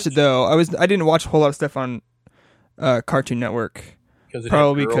not watch it though. I didn't watch a whole lot of stuff on Cartoon Network. Because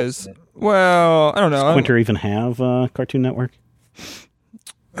Probably because well, I don't know. Winter even have Cartoon Network?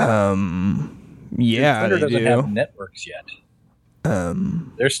 Yeah, Winter they doesn't have do. networks yet.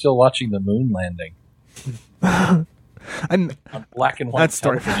 They're still watching the moon landing I'm on black and white. that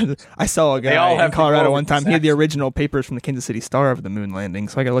story. television. I saw a They all guy have in to Colorado go one over time. He had the Saxon. original papers from the Kansas City Star of the moon landing,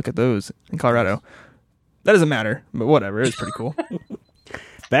 so I got to look at those in Colorado. That doesn't matter, but whatever. It was pretty cool.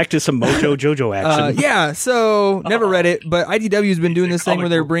 Back to some Mojo Jojo action. Yeah, so never read it, but IDW's been doing this thing where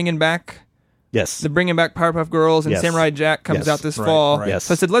they're comic book. bringing back Yes. Powerpuff Girls, and Yes. Samurai Jack comes Yes. out this Right, fall. right. Yes.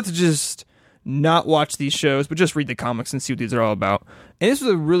 So I said, let's just not watch these shows, but just read the comics and see what these are all about. And this was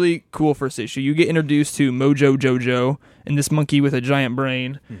a really cool first issue. You get introduced to Mojo Jojo and this monkey with a giant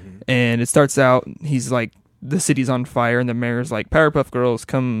brain, and it starts out, he's like, the city's on fire, and the mayor's like, Powerpuff Girls,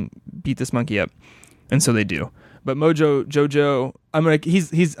 come beat this monkey up. And so they do. But Mojo Jojo, I'm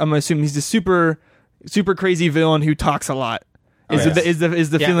gonna assume he's the super crazy villain who talks a lot. Is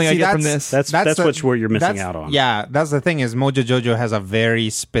the Yeah, feeling I see, get from that's- this? That's the- what's where you're missing that's- out on. Yeah, that's the thing is Mojo Jojo has a very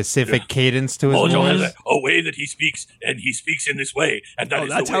specific cadence to his Mojo voice. has a way that he speaks, and he speaks in this way, and that Oh, is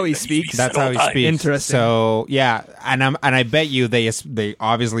that's the way how he that speaks? That's at how all he times. speaks. Interesting. So yeah, and I bet you they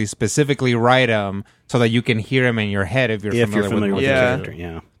obviously specifically write him so that you can hear him in your head if you're If familiar, you're familiar with with the Yeah. character,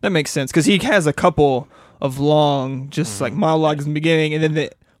 yeah. That makes sense because he has a couple of long, just like monologues in the beginning, and then the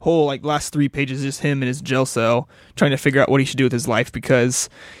whole like last 3 pages is just him in his jail cell trying to figure out what he should do with his life because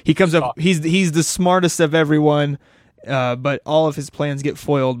he comes up. He's the smartest of everyone, but all of his plans get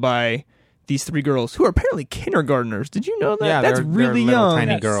foiled by these 3 girls who are apparently kindergartners. Did you know that? Yeah, That's they're really little young.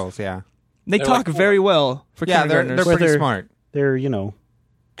 tiny Yes. girls. Yeah, They They're talk like very well for yeah, they're kindergartners. pretty they're- smart. They're,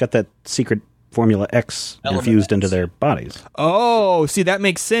 got that secret Formula X Element infused X. into their bodies. Oh, see, that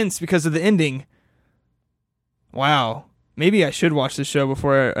makes sense because of the ending. Wow. Maybe I should watch this show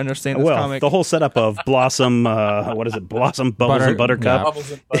before I understand this Well, comic. the whole setup of Blossom, what is it? Blossom, Bubbles, and Buttercup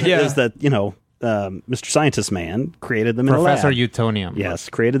Bubbles and butter. Yeah. is that, Mr. Scientist Man created them in Professor a lab. Utonium. Yes,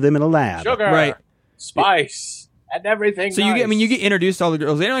 created them in a lab. Sugar, Right. spice, and everything. So you nice. get introduced to all the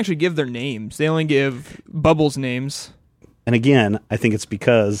girls. They don't actually give their names. They only give Bubbles names. And again, I think it's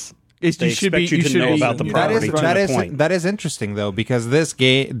because It's, they expect you to know about the property to That the is point. that is interesting though because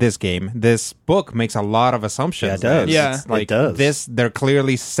this book makes a lot of assumptions. Yeah, it does. Yeah. It's like It does. This they're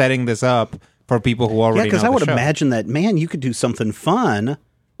clearly setting this up for people who already Yeah, because know I the would show. imagine that, man, you could do something fun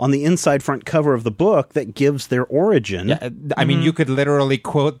on the inside front cover of the book that gives their origin. Yeah, I mean, you could literally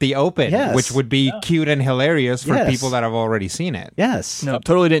quote the open, Yes. which would be cute and hilarious for Yes. people that have already seen it. Yes. No,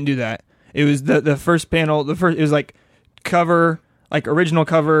 totally didn't do that. It was the first panel. It was like cover, like original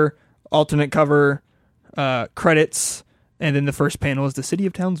cover, alternate cover, credits, and then the first panel is the city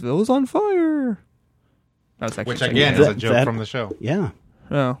of Townsville is on fire. That was actually Which again is a joke That- from the show. Yeah.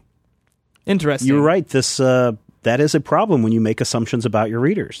 oh, interesting. You're right. This that is a problem when you make assumptions about your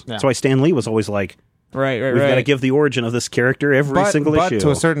readers. Yeah. That's why Stan Lee was always like, Right. we've got to give the origin of this character every single but issue.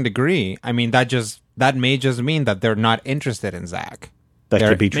 to a certain degree, I mean, that may just mean that they're not interested in Zach. that They're-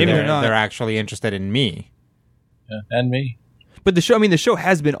 could be true. maybe they're not. They're actually interested in me. Yeah, and me. But the show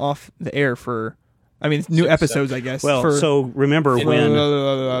has been off the air for, new 6, episodes, I guess. Well, for so remember when,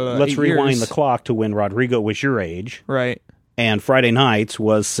 let's 8 rewind years. the clock to when Rodrigo was your age, Right. and Friday nights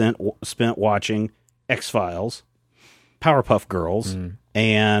was spent watching X-Files, Powerpuff Girls,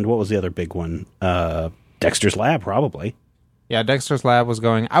 and what was the other big one? Dexter's Lab, probably. Yeah, Dexter's Lab was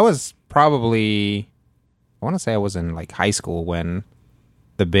going. I was probably, I want to say I was in like high school when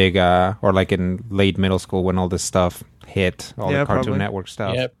the big, or like in late middle school when all this stuff hit, all Yeah, the Cartoon probably. Network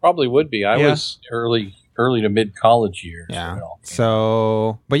stuff. Yeah, it probably would be. I Yeah. was early to mid college years. when Yeah. it all came.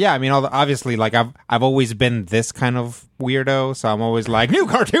 So, but yeah, I mean, obviously, like I've always been this kind of weirdo, so I'm always like, new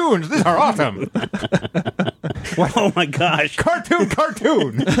cartoons, these are awesome. Oh my gosh! cartoon.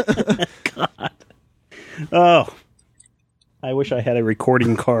 Oh, I wish I had a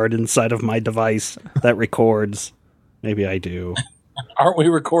recording card inside of my device that records. Maybe I do. Aren't we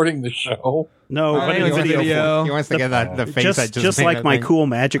recording the show? No, I but think in it's a video. video. He wants to get the face I Just just made, like I my think. cool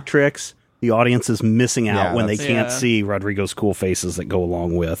magic tricks. the audience is missing out Yeah, when they that's- can't Yeah. see Rodrigo's cool faces that go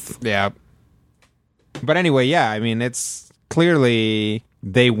along with. Yeah. But anyway, yeah, I mean, it's clearly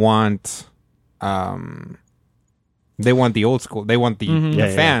they want the old school. They want the Yeah,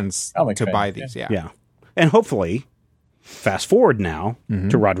 yeah. fans Comic to fans, buy yeah. these. Yeah. Yeah. And hopefully, fast forward now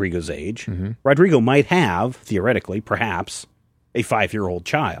to Rodrigo's age, Rodrigo might have, theoretically, perhaps, a 5-year-old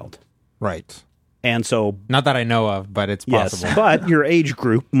child. Right. And so, Not that I know of, but it's yes, possible. but your age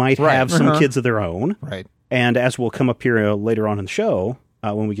group might Right. have some kids of their own. Right. And as will come up here later on in the show,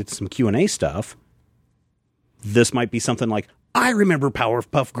 when we get to some Q&A stuff, this might be something like, I remember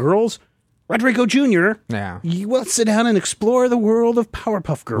Powerpuff Girls. Rodrigo Jr., Yeah. let's sit down and explore the world of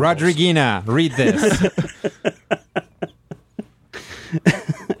Powerpuff Girls. Rodriguina, read this.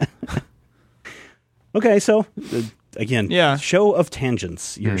 Okay, so, again, Yeah. show of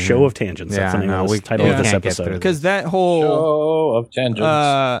tangents. Your show of tangents. That's Yeah, the name no, of we this title of this can't get through episode. this. Because that whole Show of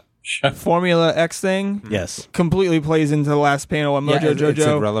tangents. Formula X thing Yes. completely plays into the last panel when Yeah, Mojo it's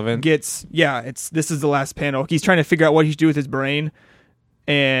Jojo irrelevant. gets this is the last panel. He's trying to figure out what he should do with his brain,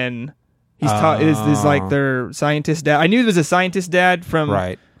 and he's taught is like their scientist dad. I knew there was a scientist dad from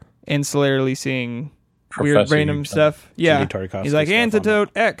Right. ancilarily seeing weird Professor random Newton. stuff. Yeah, Cindy Tartakovsky he's like stuff on antidote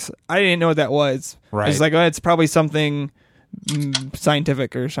X. I didn't know what that was. Right. It's like it's probably something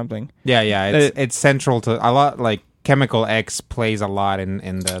scientific or something. Yeah, it's central to a lot. Like Chemical X plays a lot in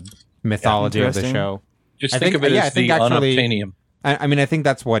the mythology of the Interesting. show. Just I think think- of it yeah, I as the think actually- unobtainium. I mean, I think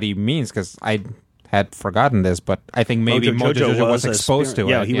that's what he means because I had forgotten this, but I think maybe Mojo Jojo was a exposed to it.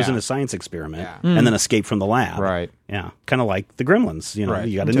 Yeah, he was in a science experiment Yeah. and then escaped from the lab. Right. Yeah, kind of like the Gremlins. You know, Right.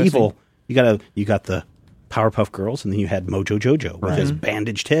 you got an Interesting. evil. You got the Powerpuff Girls, and then you had Mojo Jojo with his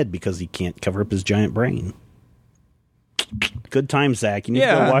bandaged head because he can't cover up his giant brain. Good time, Zach. You need to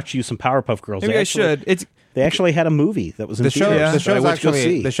Yeah. go watch you some Powerpuff Girls. Maybe They I actually- should. It's They actually had a movie that was in The show, theaters. the that I show's went to go actually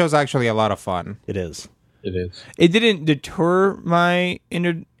see. the show's actually a lot of fun. It is. It is. it didn't deter my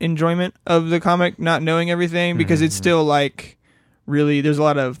enjoyment of the comic, not knowing everything, because it's still like really. There's a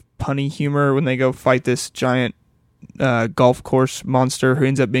lot of punny humor when they go fight this giant golf course monster who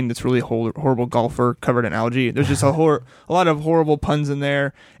ends up being this really horrible golfer covered in algae. There's just a lot of horrible puns in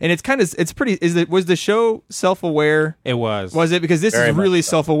there, and it's pretty. Was the show self-aware? It was. Was it because this Very is much really so.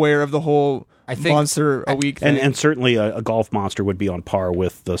 self-aware of the whole I think- monster a week thing? And certainly a golf monster would be on par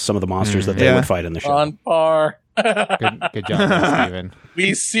with some of the monsters that they Yeah. would fight in the show. On par. Good job, there, Steven.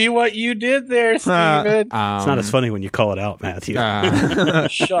 We see what you did there, Steven. It's not as funny when you call it out, Matthew.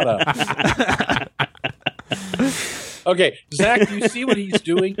 Shut up. Okay, Zach, do you see what he's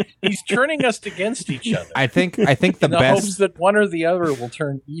doing? He's turning us against each other. I think the In the hopes best that one or the other will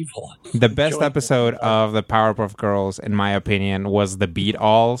turn evil. episode of the Powerpuff Girls, in my opinion, was the Beat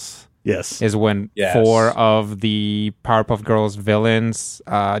Alls. Yes. Is when Yes. 4 of the Powerpuff Girls villains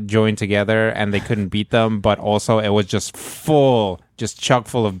joined together and they couldn't beat them, but also it was just chock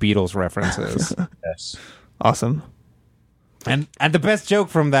full of Beatles references. Yes. Awesome. and the best joke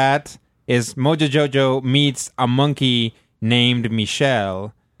from that is Mojo Jojo meets a monkey named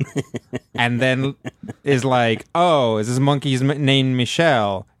Michelle, and then is like, "Oh, is this monkey's named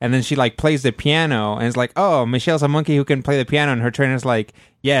Michelle?" And then she like plays the piano, and it's like, "Oh, Michelle's a monkey who can play the piano." And her trainer's like,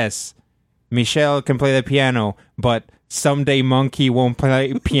 "Yes, Michelle can play the piano, but someday monkey won't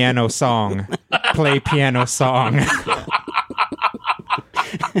play piano song. Play piano song."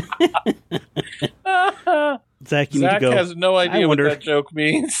 Zach, you need to Zach go. has no idea what wonder- that joke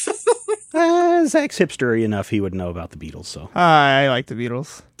means. Zach's hipstery enough; he would know about the Beatles. So, I like the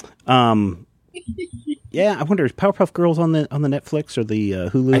Beatles. yeah, I wonder is Powerpuff Girls on the Netflix or the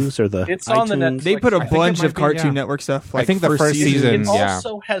Hulu's or the It's on the iTunes? Netflix. They put a I think it bunch might of be, Cartoon yeah. Network stuff. I Like think the first season- It yeah.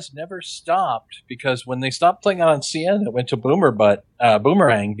 also has never stopped because when they stopped playing it on CNN, it went to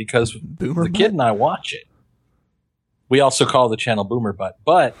Boomerang because the kid and I watch it. We also call the channel Boomer Butt,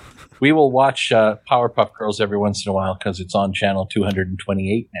 but we will watch Powerpuff Girls every once in a while because it's on channel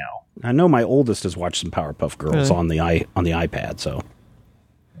 228 now. I know my oldest has watched some Powerpuff Girls on the iPad. So,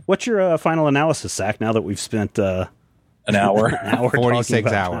 what's your final analysis, Zach? Now that we've spent An hour. an hour 46 talking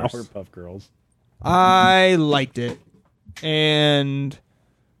about hours. Powerpuff Girls. I liked it, and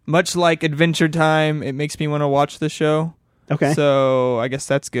much like Adventure Time, it makes me want to watch the show. Okay. So I guess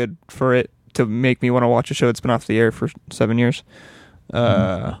that's good for it to make me want to watch a show that's been off the air for 7 years.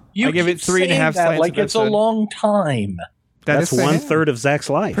 I give it 3.5 saying that slants like of it's a episode. long time. That's That's 1/3 of Zach's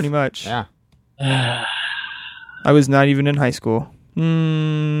life. pretty much. Yeah. I was not even in high school.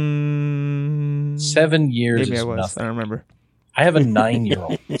 7 years Maybe is I was. I nothing. don't remember. I have a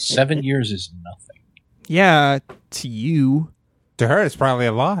 9-year-old. 7 years is nothing. Yeah, to you. To her, it's probably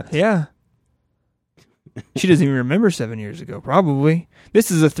a lot. Yeah. She doesn't even remember 7 years ago, probably.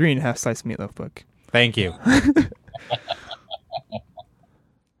 This is a 3.5 slice meatloaf book. Thank you.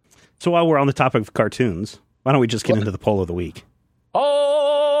 So while we're on the topic of cartoons, why don't we just get into the poll of the week?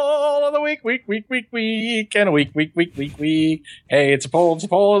 Poll of the week, and a week. Hey, it's a poll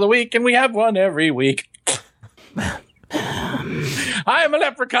of the week, and we have one every week. I'm a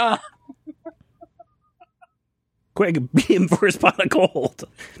leprechaun. Quick, beat him for his pot of gold.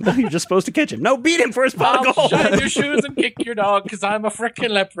 No, you're just supposed to catch him. No, beat him for his pot of I'll gold. shine your shoes and kick your dog because I'm a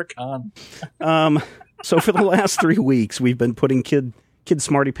frickin' leprechaun. So for the last 3 weeks, we've been putting Kid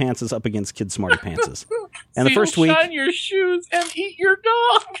Smarty Pantses up against Kid Smarty Pantses. And the first week, shine your shoes and eat your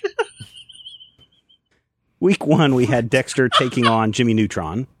dog. week 1, we had Dexter taking on Jimmy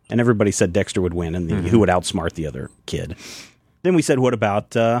Neutron, and everybody said Dexter would win and who would outsmart the other kid. Then we said, what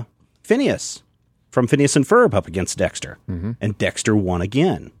about Phineas from Phineas and Ferb up against Dexter? And Dexter won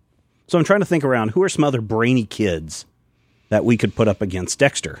again. So I'm trying to think around who are some other brainy kids that we could put up against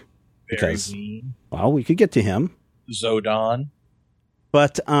Dexter. Because, well, we could get to him. Zodon.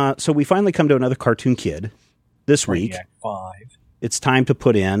 But so we finally come to another cartoon kid this week. Brainiac 5. It's time to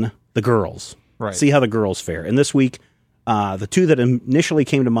put in the girls. Right. See how the girls fare. And this week, the two that initially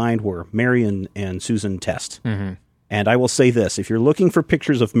came to mind were Mary and Susan Test. And I will say this. If you're looking for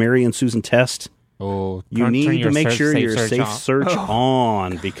pictures of Mary and Susan Test, you need to make sure your safe search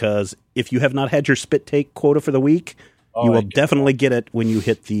on. Because if you have not had your spit take quota for the week, you will definitely get it when you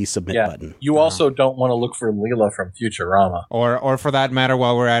hit the submit button. You also don't want to look for Leela from Futurama. Or for that matter,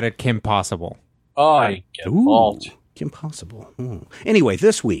 while we're at it, Kim Possible. Oh, I get vault. Impossible. Anyway,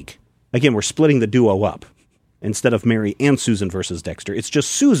 this week, again, we're splitting the duo up. Instead of Mary and Susan versus Dexter, it's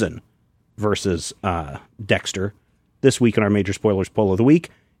just Susan versus Dexter this week in our Major Spoilers poll of the week.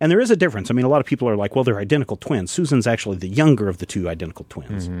 And there is a difference. I mean, a lot of people are like, well, they're identical twins. Susan's actually the younger of the two identical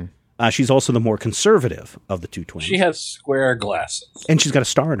twins. She's also the more conservative of the two twins. She has square glasses. And she's got a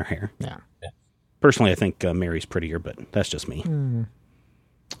star in her hair. Yeah. Personally, I think Mary's prettier, but that's just me.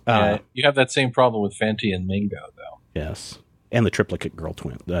 You have that same problem with Fenty and Mingo, though. Yes. And the triplicate girl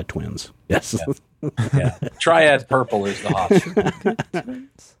twins. Yes. Yeah. Triad Purple is the hot.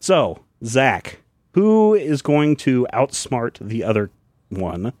 So, Zach, who is going to outsmart the other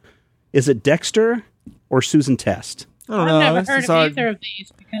one? Is it Dexter or Susan Test? I don't know. I've never This heard is of hard. either of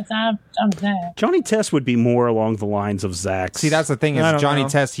these because I'm Zach. Johnny Test would be more along the lines of Zach's. See, that's the thing I is don't Johnny know.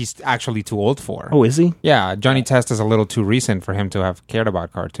 Test, he's actually too old for. Oh, is he? Yeah, Johnny Test is a little too recent for him to have cared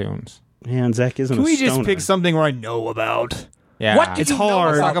about cartoons. Man, Zach isn't Can a we just stoner. pick something where I know about? Yeah. What did It's you know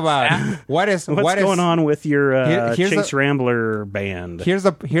hard. Let's talk about What's what is going on with your here's Chase Rambler band? Here's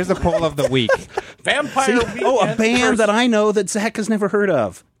the poll of the week. Vampire Weekend. A band that I know that Zach has never heard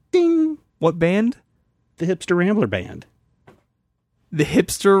of. Ding! What band? The Hipster Rambler Band. The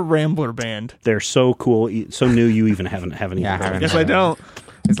Hipster Rambler Band. They're so cool, so new. You even haven't even Yeah, I heard of haven't them. Yes, I don't.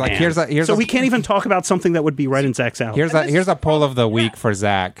 It's like here's So a, we can't even talk about something that would be right in Zach's alley. here's a poll of the week for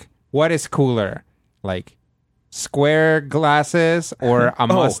Zach. What is cooler, like square glasses or a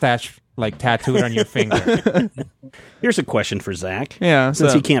mustache like tattooed on your finger? Here's a question for Zach. Yeah,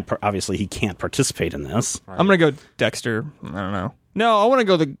 Since so- he can't, obviously he can't participate in this. I'm gonna go Dexter. I don't know. No, I want to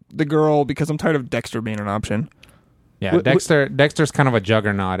go the girl because I'm tired of Dexter being an option. Yeah, Dexter's kind of a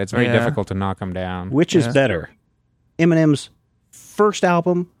juggernaut. It's very Yeah. difficult to knock him down. Which is better, Eminem's first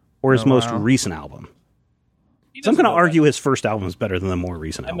album or his most recent album? So I'm going to argue his first album is better than the more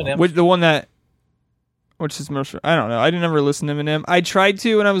recent album. Eminem. Which the one that, which is most? I don't know. I didn't ever listen to Eminem. I tried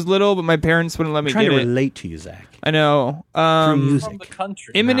to when I was little, but my parents wouldn't let me I'm trying get to it. relate to you, Zach. I know. Through music. From the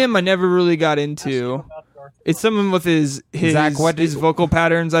country. Eminem, I never really got into. It's something with his Zach, what his did- vocal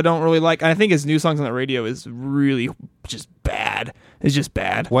patterns I don't really like. I think his new songs on the radio is really just bad. It's just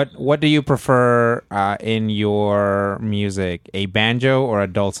bad. What do you prefer in your music? A banjo or a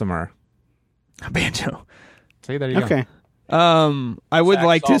dulcimer? Banjo. See, there you go. Okay. I would Zach's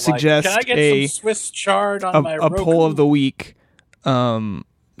like all to suggest can I get a some Swiss chard on my a poll of the week.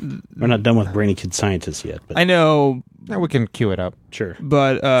 We're not done with Brainy Kid Scientists yet, but I know, Yeah, we can cue it up. sure.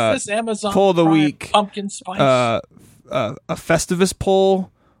 but This Amazon poll of the Prime week, pumpkin spice. a Festivus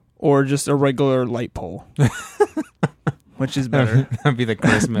poll or just a regular light poll, which is better? That'd be the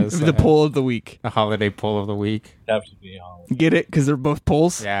Christmas, The poll of the week. the holiday poll of the week. Have to be on. Get it? Because they're both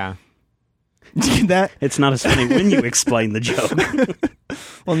polls. Yeah. Did you get that? It's not as funny when you explain the joke.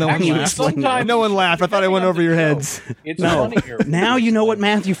 Well, no one Actually, laughed. sometimes No one laughed. I thought I went over your No. heads. It's No. funnier. Now you know what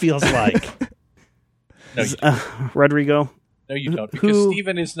Matthew feels like. No, you, Rodrigo, no, you don't. Because who-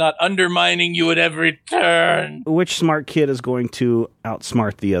 Steven is not undermining you at every turn. which smart kid is going to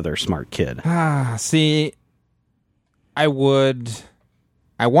outsmart the other smart kid? See, I want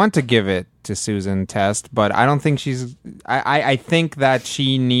to give it to Susan Test, but I don't think she's. I think that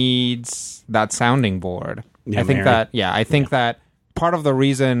she needs that sounding board. Yeah, I think Mary. that. Yeah, I think that part of the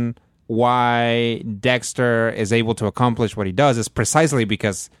reason why Dexter is able to accomplish what he does is precisely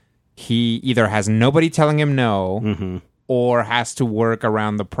because he either has nobody telling him no, or has to work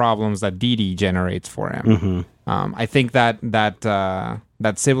around the problems that Dee Dee generates for him. I think that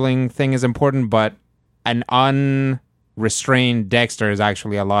sibling thing is important, but an unrestrained Dexter is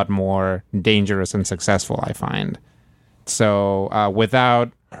actually a lot more dangerous and successful, I find. So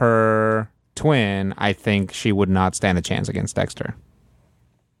without her twin, I think she would not stand a chance against Dexter.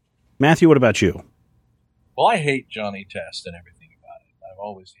 Matthew, what about you? Well, I hate Johnny Test and everything about it. I've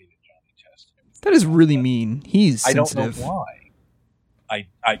always hated Johnny Test. That is really mean. He's I don't sensitive. know why.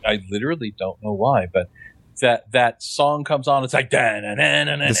 I literally don't know why, but that song comes on, it's like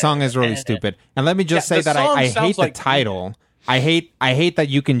The song is really stupid. And let me just say the that song I sounds hate the like- title. I hate that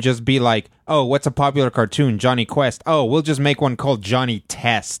you can just be like, oh, what's a popular cartoon? Johnny Quest. Oh, we'll just make one called Johnny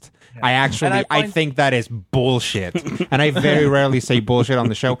Test. I think that is bullshit. And I very rarely say bullshit on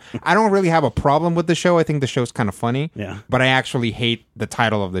the show. I don't really have a problem with the show. I think the show's kind of funny. Yeah. But I actually hate the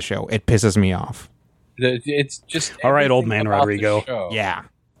title of the show. It pisses me off. It's just All right, old everything man about the Rodrigo. show. Yeah.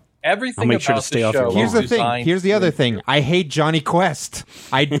 Everything I'll make sure to about stay the off your show lawn. Here's the is thing. designed Here's the to other thing. I hate Johnny Quest.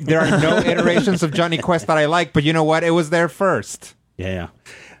 There are no iterations of Johnny Quest that I like, but you know what? It was there first. Yeah.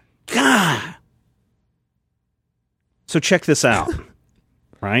 God. So check this out.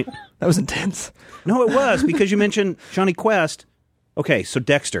 Right? That was intense. No, it was because you mentioned Johnny Quest. Okay, so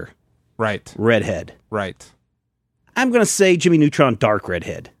Dexter, Right. redhead. Right. I'm going to say Jimmy Neutron, dark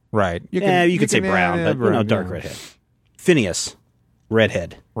redhead. Right. You could say brown, but dark redhead. Phineas,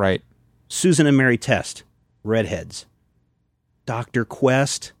 redhead. Right. Susan and Mary Test, redheads. Dr.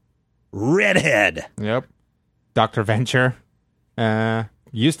 Quest, redhead. Yep. Dr. Venture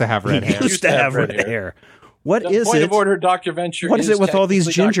used to have red hair. Used to have red hair. What is Point it? of order, Dr. Venture. What is it with all these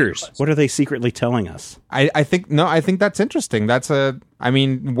technically Dr. gingers? Quest. What are they secretly telling us? I think that's interesting.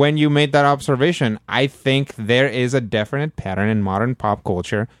 When you made that observation, I think there is a definite pattern in modern pop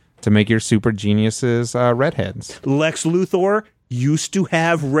culture to make your super geniuses redheads. Lex Luthor used to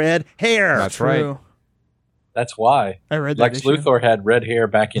have red hair. That's right. True. That's why. I read that Lex issue. Luthor had red hair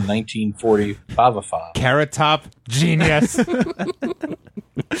back in 1945. Carrot Top, genius.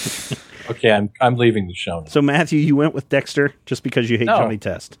 Okay, I'm leaving the show now. So, Matthew, you went with Dexter just because you hate No. Johnny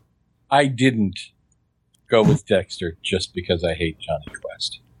Test. I didn't go with Dexter just because I hate Johnny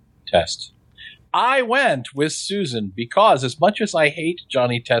Test. I went with Susan because as much as I hate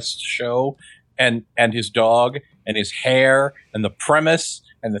Johnny Test's show and his dog and his hair and the premise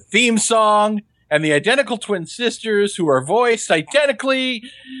and the theme song and the identical twin sisters who are voiced identically,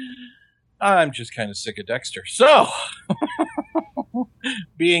 I'm just kind of sick of Dexter. So,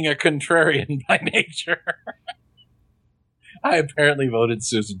 being a contrarian by nature, I apparently voted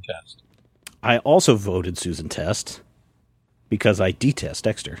Susan Test. I also voted Susan Test because I detest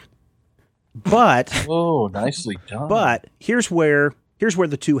Dexter. But Oh, nicely done. but here's where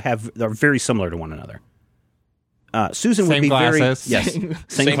the two are very similar to one another. Susan would Same be glasses. very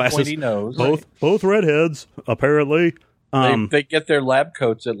same glasses. pointy nose. Both redheads apparently. They get their lab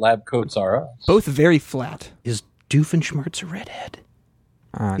coats at Lab Coats R Us. Both very flat. Is Doofenshmirtz a redhead?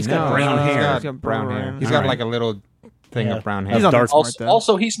 He's got brown hair. He's got brown hair. He's All got right. like a little thing Yeah. of brown He's hair. not dark- that smart, though.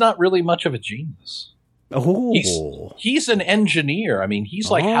 Also, he's not really much of a genius. Oh, He's an engineer. I mean,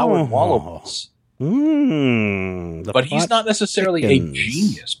 he's like Oh. Howard Wolowitz. The But he's plot not necessarily thickens. a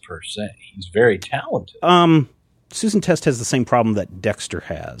genius per se. He's very talented. Susan Test has the same problem that Dexter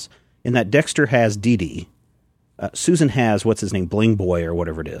has. In that Dexter has Dee Dee. Susan has, what's his name, Bling Boy or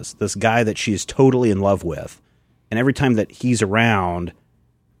whatever it is. This guy that she's totally in love with. And every time that he's around,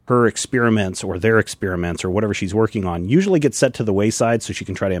 her experiments or their experiments or whatever she's working on usually get set to the wayside so she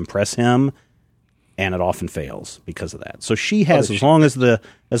can try to impress him. And it often fails because of that. So she has, she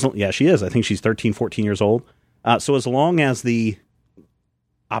is. I think she's 13, 14 years old. So as long as the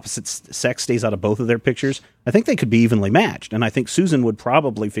opposite sex stays out of both of their pictures, I think they could be evenly matched. And I think Susan would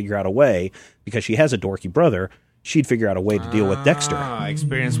probably figure out a way, because she has a dorky brother, she'd figure out a way to deal with Dexter.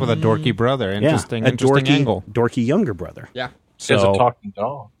 Experience with a dorky brother. Interesting, a interesting dorky, angle. dorky younger brother. Yeah. He has So- a talking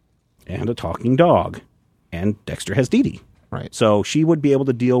dog. And a talking dog. And Dexter has Dee Dee. Right. So she would be able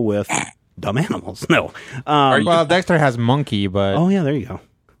to deal with dumb animals. No. Well, Dexter has monkey, but Oh, yeah, there you go.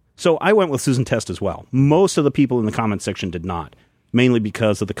 So I went with Susan Test as well. Most of the people in the comment section did not, mainly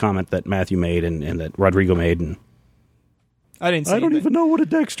because of the comment that Matthew made and that Rodrigo made. And I didn't see anything. know what a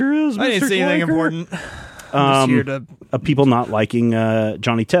Dexter is. I didn't Mr. see anything Schleicher. important. I'm just here to. People not liking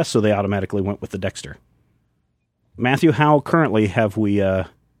Johnny Test, so they automatically went with the Dexter. Matthew, how currently have we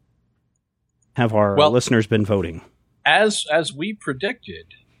have our listeners been voting? As we predicted,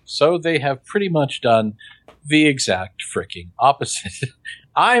 so they have pretty much done the exact freaking opposite.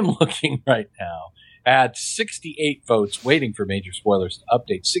 I'm looking right now at 68 votes waiting for Major Spoilers to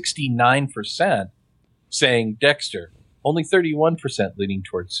update. 69% saying Dexter. Only 31% leaning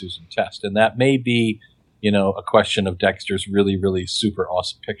towards Susan Test. And that may be, a question of Dexter's really, really super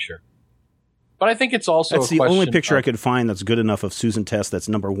awesome picture. But I think it's also that's the only picture I could find that's good enough of Susan Test that's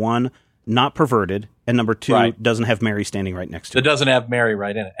number one, not perverted, and number two, doesn't have Mary standing right next to it. It doesn't have Mary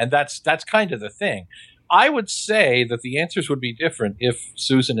right in it. And that's kind of the thing. I would say that the answers would be different if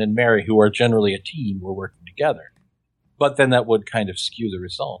Susan and Mary, who are generally a team, were working together. But then that would kind of skew the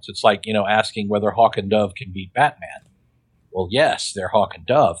results. It's like, asking whether Hawk and Dove can beat Batman. Well, yes, they're Hawk and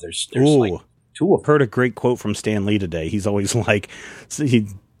Dove. There's like two of them. Heard a great quote from Stan Lee today. He's always like,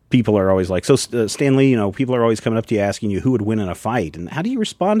 people are always like, so Stan Lee, people are always coming up to you asking you who would win in a fight. And how do you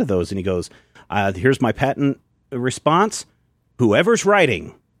respond to those? And he goes, here's my patent response. Whoever's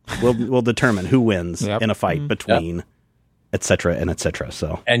writing will determine who wins in a fight between et cetera and et cetera.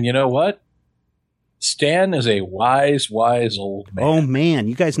 So, and you know what? Stan is a wise old man. Oh, man.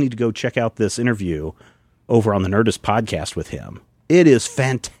 You guys need to go check out this interview over on the Nerdist podcast with him. It is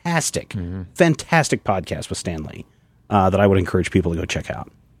fantastic. Fantastic podcast with Stan Lee that I would encourage people to go check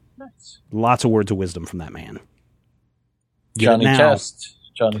out. Nice. Lots of words of wisdom from that man. Johnny Test.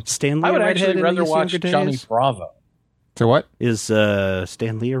 Stan Lee. I would actually rather watch Johnny Bravo. So what? Is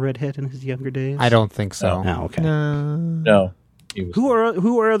Stan Lee a redhead in his younger days? I don't think so. Oh, okay. No. Who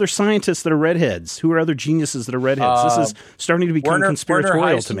are other scientists that are redheads? Who are other geniuses that are redheads? This is starting to become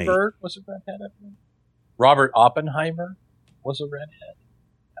conspiratorial to me. Was a redhead. Robert Oppenheimer was a redhead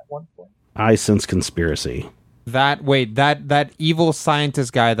at one point. I sense conspiracy. That evil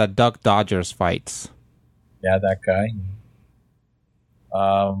scientist guy that Duck Dodgers fights. Yeah, that guy.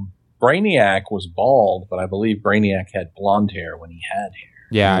 Brainiac was bald, but I believe Brainiac had blonde hair when he had hair.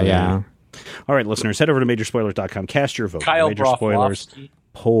 Yeah. All right, listeners, head over to Majorspoilers.com. Cast your vote. Kyle Major Spoilers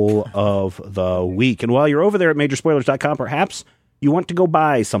poll of the week. And while you're over there at Majorspoilers.com, perhaps you want to go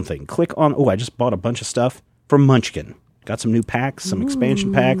buy something. Click on, I just bought a bunch of stuff from Munchkin. Got some new packs, some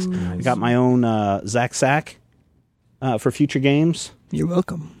expansion packs. Nice. I got my own Zack Sack for future games. You're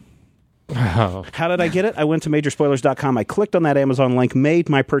welcome. Oh. How did I get it? I went to Majorspoilers.com. I clicked on that Amazon link, made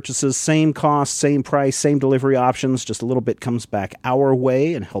my purchases, same cost, same price, same delivery options. Just a little bit comes back our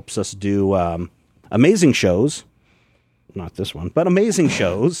way and helps us do amazing shows. Not this one, but amazing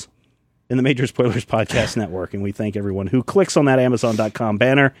shows in the Major Spoilers Podcast Network. And we thank everyone who clicks on that Amazon.com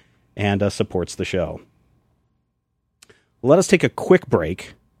banner and supports the show. Let us take a quick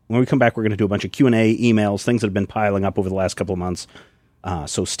break. When we come back, we're going to do a bunch of Q&A, emails, things that have been piling up over the last couple of months.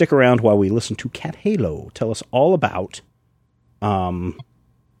 So stick around while we listen to Cat Halo tell us all about,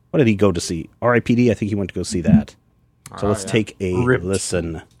 what did he go to see? R.I.P.D., I think he went to go see that. So let's take a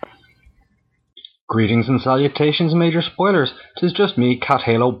listen. Greetings and salutations, Major Spoilers. 'Tis just me, Cat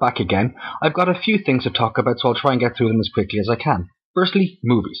Halo, back again. I've got a few things to talk about, so I'll try and get through them as quickly as I can. Firstly,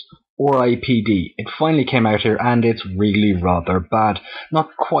 movies. R.I.P.D. It finally came out here, and it's really rather bad. Not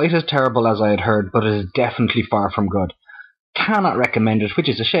quite as terrible as I had heard, but it is definitely far from good. Cannot recommend it, which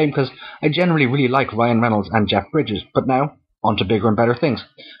is a shame because I generally really like Ryan Reynolds and Jeff Bridges. But now, on to bigger and better things.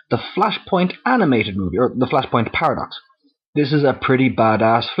 The Flashpoint animated movie, or The Flashpoint Paradox. This is a pretty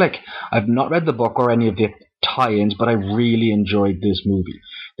badass flick. I've not read the book or any of the tie-ins, but I really enjoyed this movie.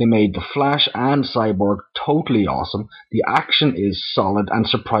 They made The Flash and Cyborg totally awesome. The action is solid and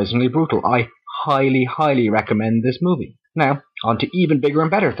surprisingly brutal. I highly, highly recommend this movie. Now, on to even bigger and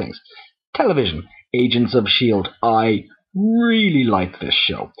better things. Television. Agents of S.H.I.E.L.D. I really like this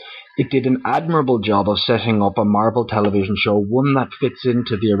show. It did an admirable job of setting up a Marvel television show, one that fits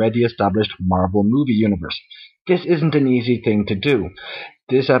into the already established Marvel movie universe. This isn't an easy thing to do.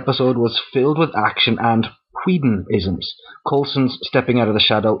 This episode was filled with action and Whedon-isms. Coulson's stepping out of the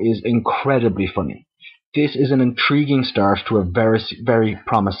shadow is incredibly funny. This is an intriguing start to a very, very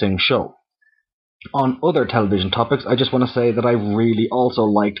promising show. On other television topics, I just want to say that I really also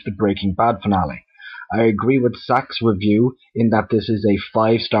liked the Breaking Bad finale. I agree with Zach's review in that this is a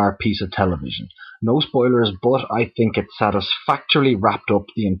 5-star piece of television. No spoilers, but I think it satisfactorily wrapped up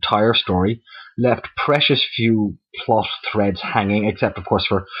the entire story, left precious few plot threads hanging, except of course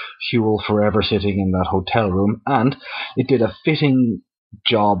for Huel forever sitting in that hotel room, and it did a fitting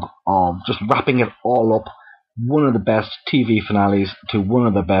job of just wrapping it all up. One of the best TV finales to one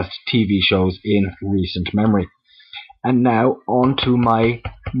of the best TV shows in recent memory. And now on to my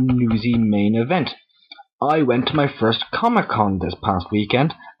newsy main event. I went to my first Comic-Con this past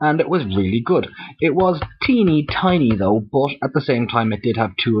weekend, and it was really good. It was teeny tiny though, but at the same time it did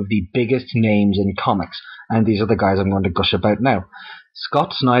have two of the biggest names in comics, and these are the guys I'm going to gush about now.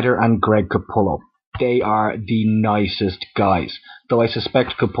 Scott Snyder and Greg Capullo. They are the nicest guys, though I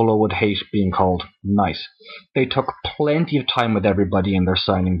suspect Capullo would hate being called nice. They took plenty of time with everybody in their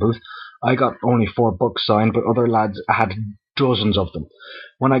signing booth. I got only 4 books signed, but other lads had dozens of them.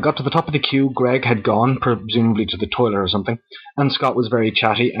 When I got to the top of the queue, Greg had gone, presumably to the toilet or something, and Scott was very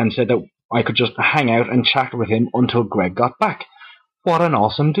chatty and said that I could just hang out and chat with him until Greg got back. What an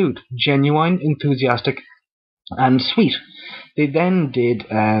awesome dude. Genuine, enthusiastic, and sweet. They then did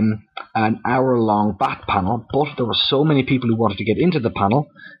an hour-long bat panel, but there were so many people who wanted to get into the panel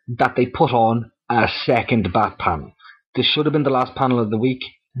that they put on a second bat panel. This should have been the last panel of the week,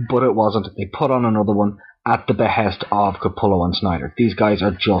 but it wasn't. They put on another one at the behest of Capullo and Snyder. These guys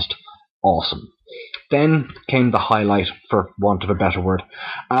are just awesome. Then came the highlight, for want of a better word.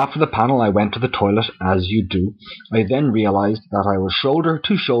 After the panel, I went to the toilet, as you do. I then realized that I was shoulder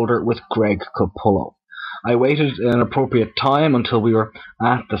to shoulder with Greg Capullo. I waited an appropriate time until we were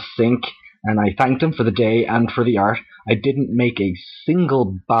at the sink, and I thanked him for the day and for the art. I didn't make a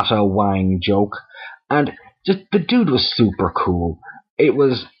single Bata Wang joke, and just the dude was super cool. It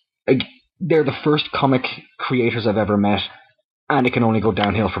was, they're the first comic creators I've ever met, and it can only go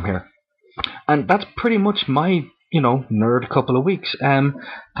downhill from here. And that's pretty much my, nerd couple of weeks.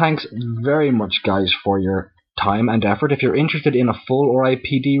 Thanks very much, guys, for your time and effort. If you're interested in a full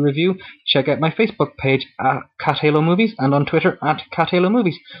RIPD review, check out my Facebook page at Cat Halo Movies and on Twitter at Cat Halo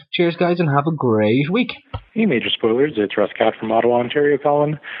Movies. Cheers, guys, and have a great week. Hey, Major Spoilers. It's Russ Cat from Ottawa, Ontario,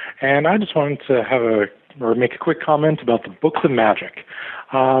 calling, and I just wanted to make a quick comment about the Books of Magic.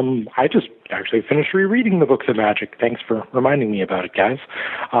 I just actually finished rereading the Books of Magic. Thanks for reminding me about it, guys.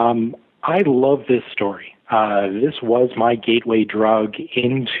 I love this story. This was my gateway drug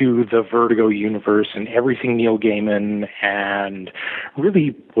into the Vertigo universe and everything Neil Gaiman, and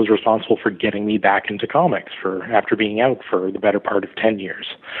really was responsible for getting me back into comics after being out for the better part of 10 years.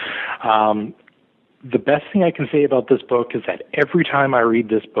 The best thing I can say about this book is that every time I read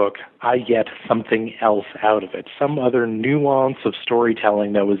this book, I get something else out of it, some other nuance of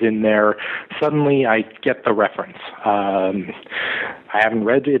storytelling that was in there. Suddenly, I get the reference. I haven't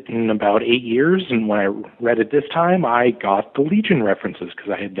read it in about 8 years, and when I read it this time, I got the Legion references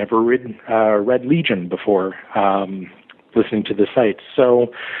because I had never read Legion before listening to the site.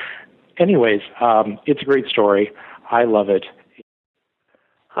 So, anyways, it's a great story. I love it.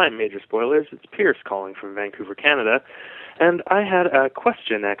 Hi, Major Spoilers. It's Pierce calling from Vancouver, Canada. And I had a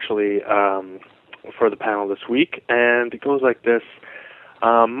question, actually, for the panel this week, and it goes like this.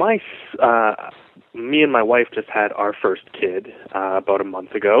 Me and my wife just had our first kid about a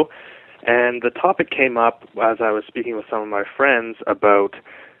month ago, and the topic came up as I was speaking with some of my friends about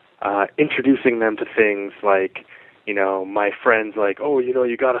introducing them to things like, my friends like,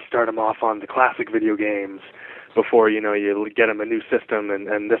 you got to start them off on the classic video games before, you get them a new system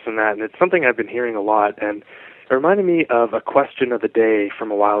and this and that. And it's something I've been hearing a lot. And it reminded me of a question of the day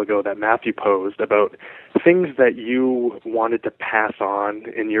from a while ago that Matthew posed about things that you wanted to pass on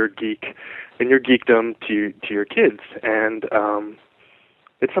in your geekdom to your kids. And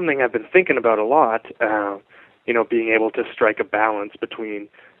it's something I've been thinking about a lot, being able to strike a balance between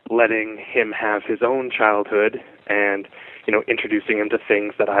letting him have his own childhood and, introducing him to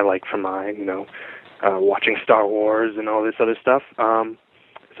things that I like from mine, watching Star Wars and all this other stuff.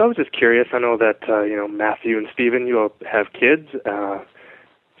 So I was just curious. I know that, Matthew and Stephen, you all have kids.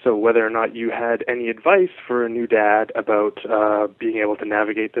 So whether or not you had any advice for a new dad about being able to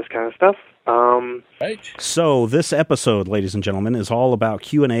navigate this kind of stuff. Right. So this episode, ladies and gentlemen, is all about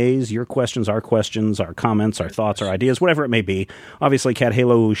Q&As, your questions, our comments, our thoughts, our ideas, whatever it may be. Obviously, Cat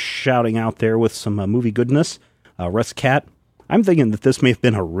Halo shouting out there with some movie goodness. Russ Cat, I'm thinking that this may have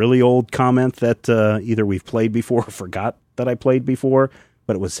been a really old comment that either we've played before or forgot that I played before,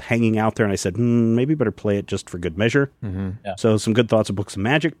 but it was hanging out there, and I said, maybe better play it just for good measure. Mm-hmm. Yeah. So some good thoughts of Books of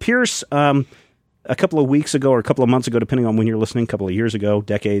Magic. Pierce, a couple of weeks ago or a couple of months ago, depending on when you're listening, a couple of years ago,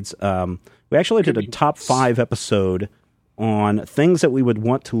 decades, we actually did a top 5 episode on things that we would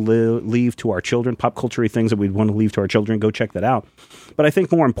want to leave to our children, pop culture things that we'd want to leave to our children. Go check that out. But I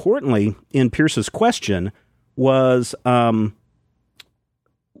think more importantly, in Pierce's question was,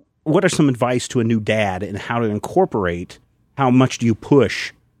 what are some advice to a new dad and how to incorporate, how much do you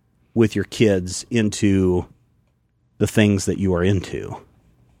push with your kids into the things that you are into?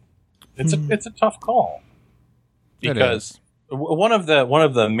 It's a tough call, because one of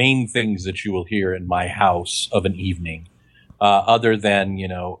the main things that you will hear in my house of an evening, other than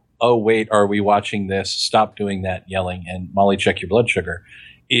oh, wait, are we watching this? Stop doing that yelling. And Molly, check your blood sugar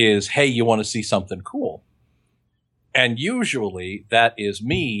is, hey, you want to see something cool. And usually that is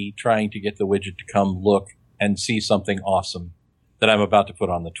me trying to get the widget to come look and see something awesome that I'm about to put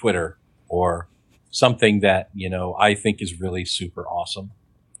on the Twitter or something that, I think is really super awesome.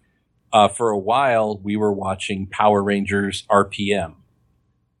 For a while, we were watching Power Rangers RPM.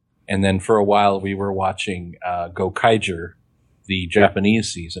 And then for a while, we were watching Gokaiger, the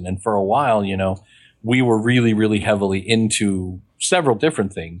Japanese season. And for a while, we were really, really heavily into several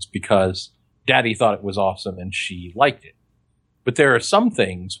different things because Daddy thought it was awesome and she liked it. But there are some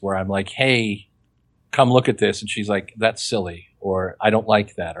things where I'm like, hey, come look at this. And she's like, that's silly, or I don't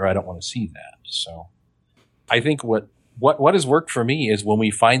like that, or I don't want to see that. So I think what has worked for me is when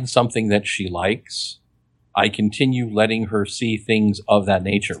we find something that she likes, I continue letting her see things of that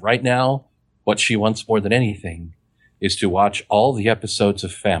nature. Right now, what she wants more than anything is to watch all the episodes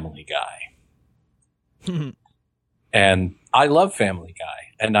of Family Guy. And I love Family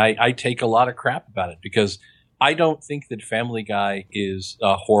Guy, and I take a lot of crap about it because I don't think that Family Guy is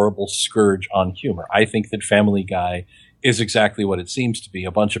a horrible scourge on humor. I think that Family Guy is exactly what it seems to be,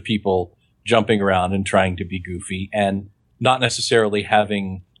 a bunch of people jumping around and trying to be goofy and not necessarily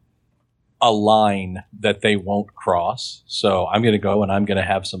having a line that they won't cross. So I'm going to go and I'm going to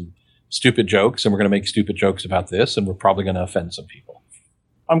have some stupid jokes, and we're going to make stupid jokes about this, and we're probably going to offend some people.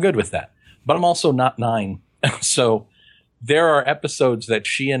 I'm good with that. But I'm also not 9. So there are episodes that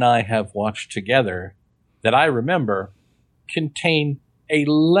she and I have watched together that I remember contain a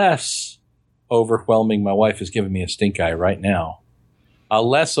less overwhelming, my wife is giving me a stink eye right now, a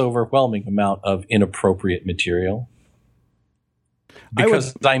less overwhelming amount of inappropriate material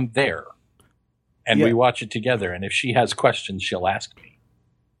because I'm there and we watch it together. And if she has questions, she'll ask me.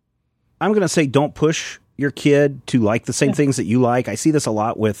 I'm going to say don't push your kid to like the same things that you like. I see this a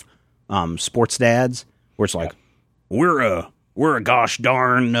lot with sports dads where it's like, we're a gosh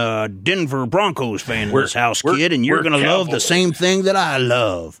darn Denver Broncos fan in this house, kid, and you're going to love the same thing that I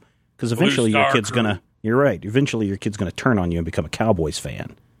love. Because eventually your kid's going to, you're right, eventually your kid's going to turn on you and become a Cowboys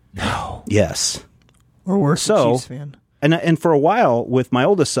fan. No. Yes. Or worse, a Chiefs fan. And for a while with my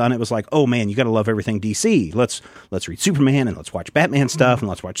oldest son, it was like, oh man, you got to love everything DC. Let's read Superman and let's watch Batman stuff and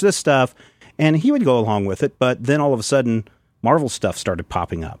let's watch this stuff. And he would go along with it, but then all of a sudden Marvel stuff started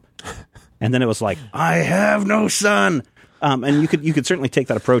popping up. And then it was like, I have no son. And you could certainly take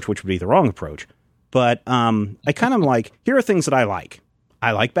that approach, which would be the wrong approach. But I kind of like, here are things that I like.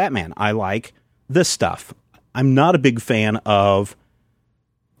 I like Batman. I like this stuff. I'm not a big fan of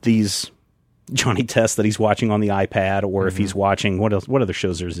these Johnny Test that he's watching on the iPad, or if he's watching, what other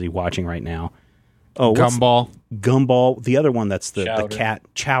shows is he watching right now? Oh, Gumball. The other one that's the cat,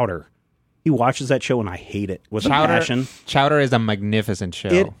 Chowder. He watches that show and I hate it with a passion. Chowder is a magnificent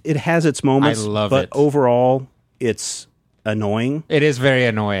show. It has its moments. I love but it. Overall, it's annoying. It is very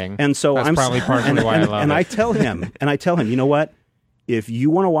annoying. And so that's probably partially why I love it. And I tell him, you know what? If you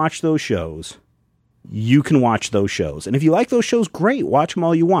want to watch those shows, you can watch those shows. And if you like those shows, great. Watch them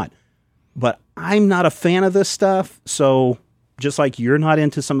all you want. But I'm not a fan of this stuff. So just like you're not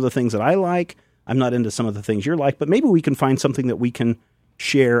into some of the things that I like, I'm not into some of the things you're like, but maybe we can find something that we can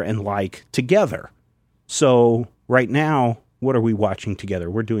share and like together. So right now, what are we watching together?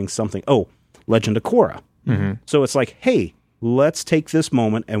 We're doing something. Oh, Legend of Korra. Mm-hmm. So it's like, hey, let's take this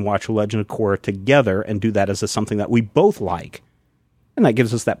moment and watch Legend of Korra together and do that as something that we both like. And that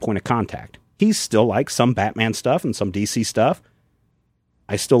gives us that point of contact. He still likes some Batman stuff and some DC stuff.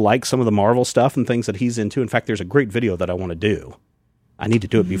 I still like some of the Marvel stuff and things that he's into. In fact, there's a great video that I want to do. I need to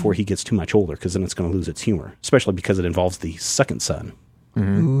do it before he gets too much older, because then it's going to lose its humor, especially because it involves the second son.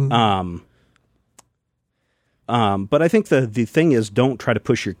 Mm-hmm. But I think the thing is, don't try to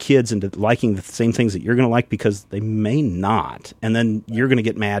push your kids into liking the same things that you're going to like, because they may not. And then you're going to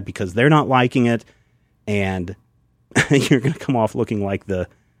get mad because they're not liking it, and you're going to come off looking like the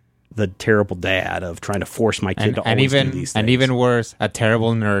terrible dad of trying to force my kid to always do these things. And even worse, a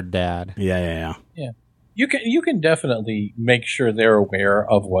terrible nerd dad. Yeah. You can definitely make sure they're aware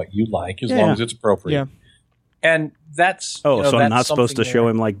of what you like, as long as it's appropriate. Yeah. And that's... so I'm not supposed to show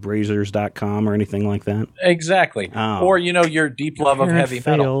him like Brazers.com or anything like that? Exactly. Oh. Or, your deep love of heavy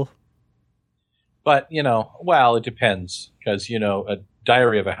metal. But, it depends, because, a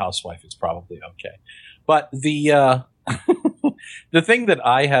Diary of a Housewife is probably okay. But the the thing that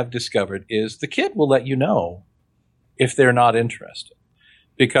I have discovered is the kid will let you know if they're not interested.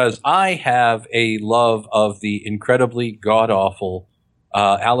 Because I have a love of the incredibly god-awful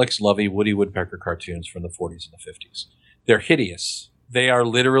Alex Lovey Woody Woodpecker cartoons from the 40s and the 50s. They're hideous. They are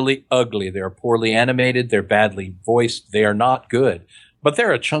literally ugly. They are poorly animated. They're badly voiced. They are not good. but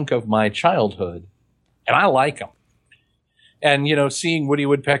they're a chunk of my childhood, and I like them. And, seeing Woody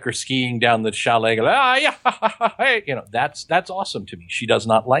Woodpecker skiing down the chalet, hey, that's awesome to me. She does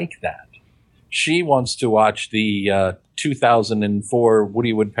not like that. She wants to watch the 2004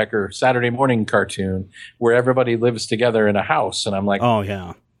 Woody Woodpecker Saturday morning cartoon where everybody lives together in a house. And I'm like, oh,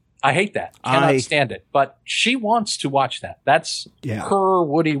 yeah. I hate that. Cannot stand it. But she wants to watch that. That's her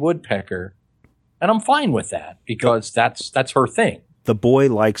Woody Woodpecker. And I'm fine with that because that's her thing. The boy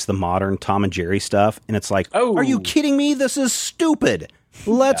likes the modern Tom and Jerry stuff, and it's like, are you kidding me? This is stupid.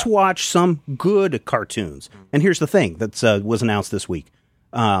 Let's watch some good cartoons. And here's the thing that was announced this week.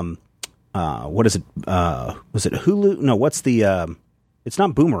 What is it? Was it Hulu? No, what's the... it's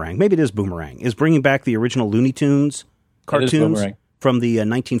not Boomerang. Maybe it is Boomerang. Is bringing back the original Looney Tunes cartoons from the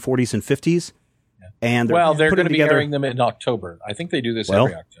 1940s and 50s. Yeah. And they're going to be airing them in October. I think they do this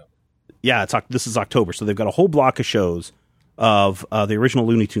every October. Yeah, this is October, so they've got a whole block of shows of the original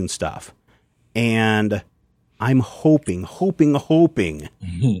Looney Tunes stuff. And I'm hoping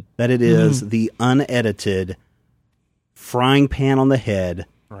that it is the unedited frying pan on the head,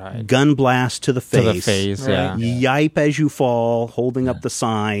 gun blast to the face, yipe as you fall, holding up the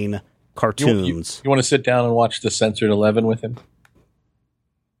sign, cartoons. You want to sit down and watch the censored 11 with him?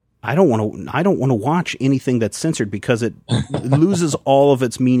 I don't want to watch anything that's censored because it loses all of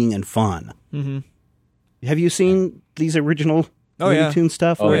its meaning and fun. Mm-hmm. Have you seen these original Looney Tunes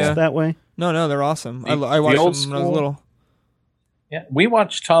stuff where it's that way? No, they're awesome. I watched them when I was little. Yeah, we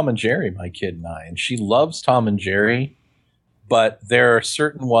watched Tom and Jerry, my kid and I, and she loves Tom and Jerry, but there are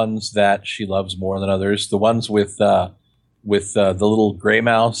certain ones that she loves more than others. The ones with the little gray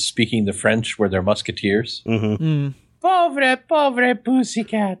mouse speaking the French where they're musketeers. Mm-hmm. Pauvre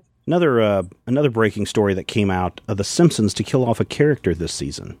pussycat. Another breaking story that came out of The Simpsons to kill off a character this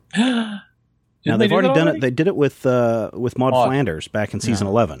season. Now they've already done it. They did it with Maud Flanders back in season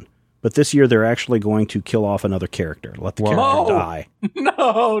 11, but this year they're actually going to kill off another character. Let the character die.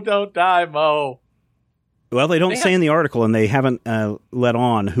 No, don't die, Mo. Well, they don't say in the article, and they haven't let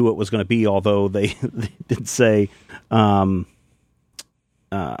on who it was going to be. Although they did say, "I'll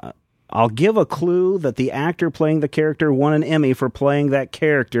give a clue that the actor playing the character won an Emmy for playing that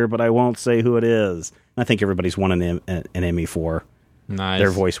character, but I won't say who it is." I think everybody's won an Emmy for their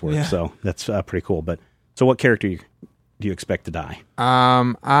voice work, so that's pretty cool. But so, what character do you expect to die?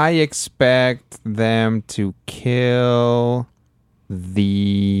 I expect them to kill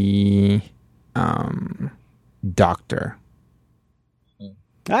the doctor.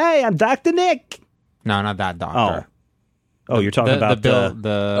 Hey, I'm Dr. Nick. No, not that doctor. Oh, you're talking about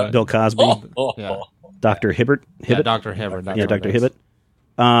Bill Cosby? Dr. Hibbert? Yeah, Dr. Hibbert. Dr. Hibbert.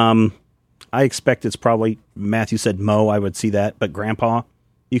 I expect it's probably, Matthew said Mo, I would see that, but Grandpa,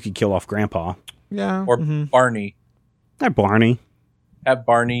 you could kill off Grandpa. Yeah. Or Barney. Not Barney. Have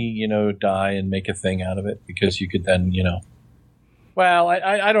Barney, die and make a thing out of it, because you could then, Well,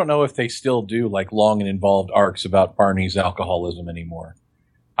 I don't know if they still do, like, long and involved arcs about Barney's alcoholism anymore.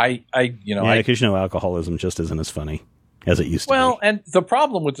 Because alcoholism just isn't as funny as it used to be. Well, and the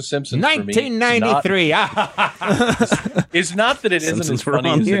problem with The Simpsons 1993 is not that it isn't as funny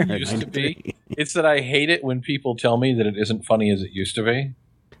as it used to be. It's that I hate it when people tell me that it isn't funny as it used to be.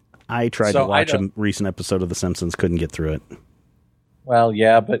 I tried to watch a recent episode of The Simpsons, couldn't get through it. Well,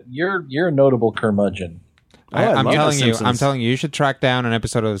 yeah, but you're a notable curmudgeon. I'm telling you, you should track down an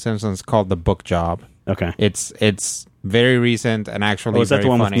episode of The Simpsons called The Book Job. Okay. It's very recent and actually is that very the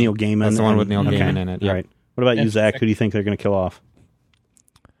one funny. with Neil Gaiman? That's the one with Neil Gaiman in it. Yeah. Right. What about you, Zach? Who do you think they're going to kill off?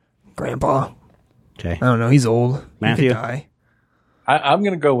 Grandpa. Okay. I don't know. He's old. Matthew? He could die. I'm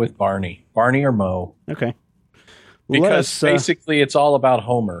going to go with Barney. Barney or Mo. Okay. Because basically it's all about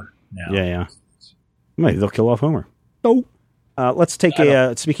Homer now. Yeah. Maybe they'll kill off Homer. Oh. Let's take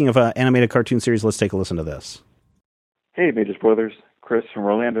speaking of animated cartoon series, let's take a listen to this. Hey, Major Spoilers. Chris from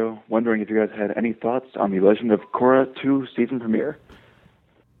Orlando. Wondering if you guys had any thoughts on the Legend of Korra 2 season premiere.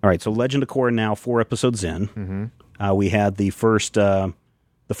 All right, so Legend of Korra now 4 episodes in. Mm-hmm. We had the first arc,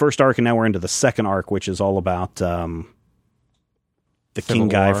 and now we're into the second arc, which is all about the Civil king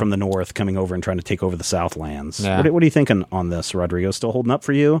guy War from the north coming over and trying to take over the Southlands. Yeah. What are you thinking on this, Rodrigo? Still holding up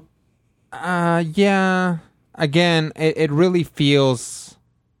for you? Yeah. Again, it really feels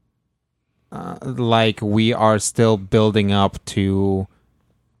like we are still building up to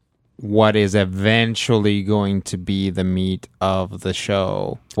what is eventually going to be the meat of the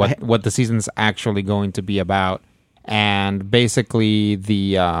show, what the season's actually going to be about. And basically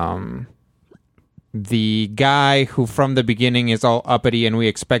the guy who from the beginning is all uppity and we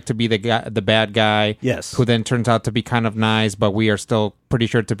expect to be the bad guy, yes, who then turns out to be kind of nice, but we are still pretty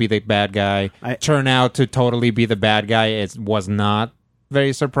sure to be the bad guy, turn out to totally be the bad guy. It was not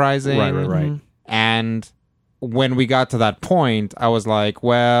very surprising. Right. And when we got to that point, I was like,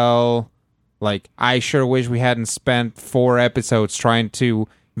 well, like, I sure wish we hadn't spent 4 episodes trying to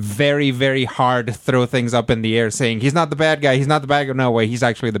very, very hard throw things up in the air saying, he's not the bad guy, he's not the bad guy. No way, he's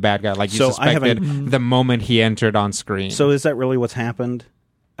actually the bad guy. Like, you suspected the moment he entered on screen. So is that really what's happened?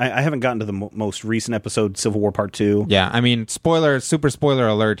 I haven't gotten to the most recent episode, Civil War Part 2. Yeah, I mean, super spoiler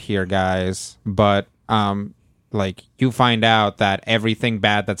alert here, guys. But, like, you find out that everything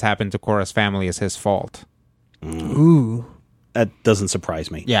bad that's happened to Korra's family is his fault. Ooh. That doesn't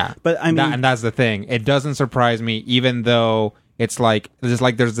surprise me. Yeah. But I mean... and that's the thing. It doesn't surprise me, even though it's like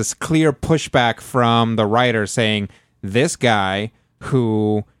there's this clear pushback from the writer saying, this guy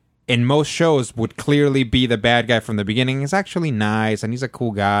who... in most shows would clearly be the bad guy from the beginning is actually nice and he's a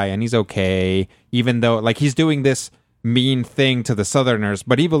cool guy and he's okay, even though like he's doing this mean thing to the Southerners,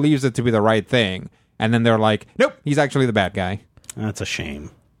 but he believes it to be the right thing. And then they're like, nope, he's actually the bad guy. That's a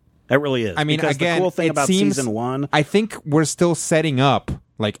shame. That really is. I mean, because again, the cool thing it about seems, season 1, I think we're still setting up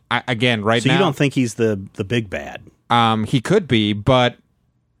like again right so now. You don't think he's the big bad? He could be, but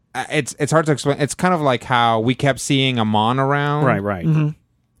it's hard to explain. It's kind of like how we kept seeing Amon around, right. Mm-hmm.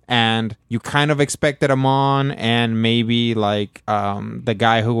 And you kind of expected Amon and maybe like the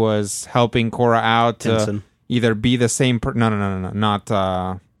guy who was helping Korra out to either be the same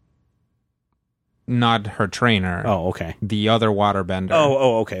No, not her trainer. Oh, okay. The other waterbender.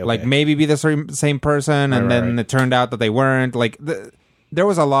 Okay. Like maybe be the same person, and then it turned out that they weren't. Like there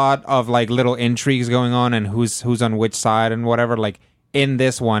was a lot of like little intrigues going on, and who's on which side and whatever. Like in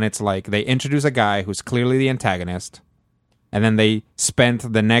this one, it's like they introduce a guy who's clearly the antagonist. And then they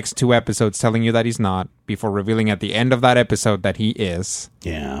spent the next 2 episodes telling you that he's not, before revealing at the end of that episode that he is.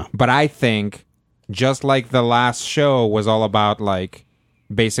 Yeah. But I think, just like the last show was all about, like,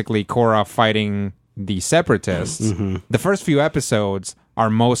 basically Korra fighting the Separatists, the first few episodes are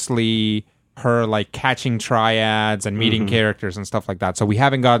mostly her, like, catching triads and meeting characters and stuff like that. So we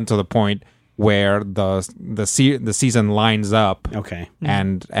haven't gotten to the point where the season lines up, okay,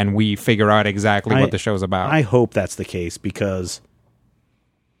 and we figure out exactly what the show's about. I hope that's the case because,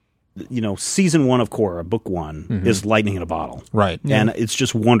 you know, season 1 of Korra, book 1, is lightning in a bottle, right? And it's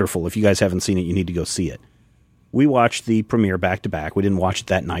just wonderful. If you guys haven't seen it, you need to go see it. We watched the premiere back to back. We didn't watch it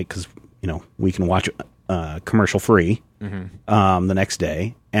that night because we can watch it commercial free the next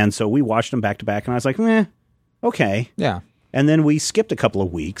day, and so we watched them back to back. And I was like, okay, yeah. And then we skipped a couple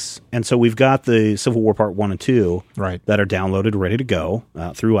of weeks, and so we've got the Civil War Part 1 and 2 that are downloaded, ready to go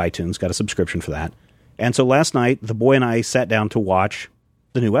through iTunes. Got a subscription for that. And so last night, the boy and I sat down to watch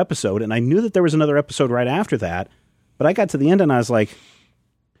the new episode, and I knew that there was another episode right after that, but I got to the end, and I was like,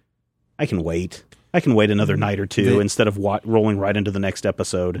 I can wait. I can wait another night or two instead of rolling right into the next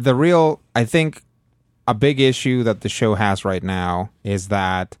episode. I think, a big issue that the show has right now is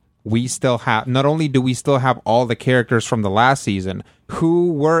that we still have, not only do we still have all the characters from the last season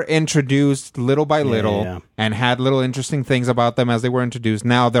who were introduced little by little and had little interesting things about them as they were introduced.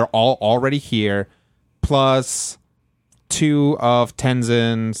 Now they're all already here, plus 2 of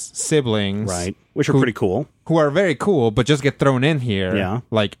Tenzin's siblings. Right, which are pretty cool. Who are very cool, but just get thrown in here,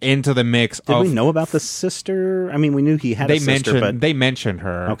 like into the mix. Did we know about the sister? I mean, we knew he had a sister, but they mentioned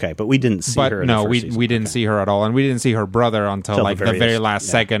her. Okay, but we didn't see her. No, we didn't see her at all, and we didn't see her brother until like the very last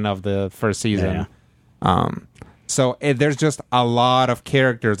second of the first season. So there's just a lot of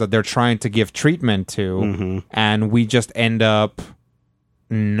characters that they're trying to give treatment to, and we just end up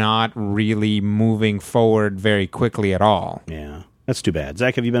not really moving forward very quickly at all. Yeah, that's too bad.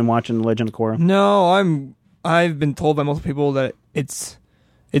 Zach, have you been watching Legend of Korra? No, I've been told by multiple people that it's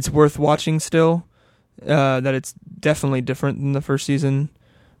worth watching still. That it's definitely different than the first season,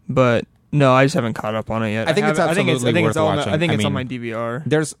 but no, I just haven't caught up on it yet. I think it's absolutely worth watching. I think it's on my DVR.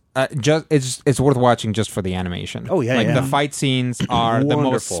 There's it's worth watching just for the animation. Oh yeah, the fight scenes are the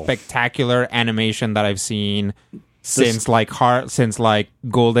most spectacular animation that I've seen since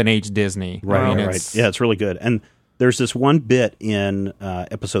Golden Age Disney. Right. Yeah, it's really good. And there's this one bit in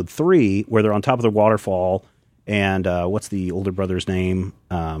episode 3 where they're on top of the waterfall, and what's the older brother's name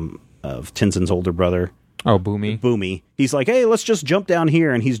of Tenzin's older brother? Oh, Boomy. Boomy. He's like, hey, let's just jump down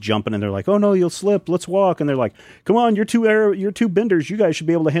here, and he's jumping, and they're like, oh no, you'll slip. Let's walk. And they're like, come on, you're two benders. You guys should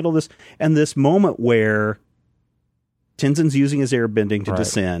be able to handle this. And this moment where Tenzin's using his air bending to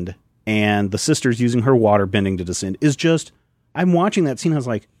descend, and the sister's using her water bending to descend is just. I'm watching that scene. I was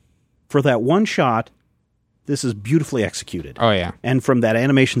like, for that one shot. This is beautifully executed. Oh, yeah. And from that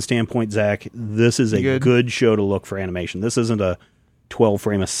animation standpoint, Zach, this is a good show to look for animation. This isn't a 12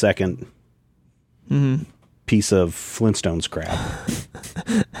 frame a second piece of Flintstones crap.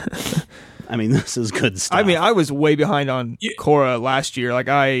 I mean, this is good stuff. I mean, I was way behind on Korra last year. Like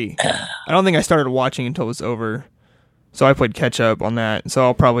I don't think I started watching until it was over. So I played catch up on that. So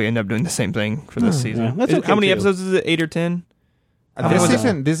I'll probably end up doing the same thing for this season. Yeah, that's okay how many too. episodes is it? 8 or 10?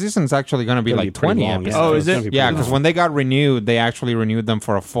 This season's actually going to be like 20 long, episodes. yeah. Oh, is it? Yeah, because when they got renewed, they actually renewed them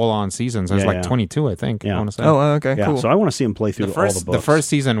for a full-on season. So it's like 22, I think. Yeah. I want to say. Oh, okay, Yeah, cool. so I want to see him play through all the books. The first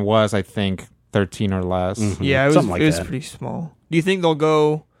season was, I think, 13 or less. Yeah, it was, Something like it was that. pretty small. Do you think they'll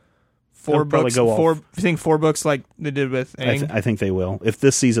go four They'll probably books? go all- You think 4 books like they did with Aang? I think they will. If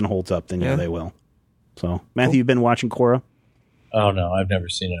this season holds up, then yeah, they will. So, Matthew, you've been watching Korra? Oh, no, I've never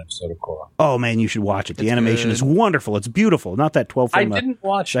seen an episode of Korra. Oh, man, you should watch it. The animation is wonderful. It's beautiful. Not that 12 I frame. didn't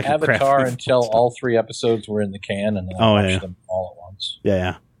watch second Avatar graphic until stuff. all 3 episodes were in the can, and then I watched them all at once.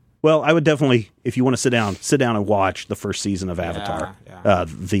 Yeah. Well, I would definitely, if you want to sit down and watch the first season of Avatar,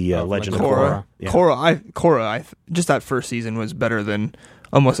 the Legend of Korra. Yeah. Korra, just that first season was better than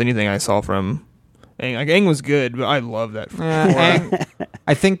almost anything I saw from Aang. Like, Aang was good, but I love that. Aang,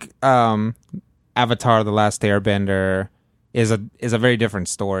 I think Avatar: The Last Airbender is a very different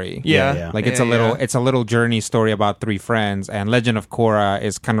story. Yeah. Like it's a little journey story about 3 friends, and Legend of Korra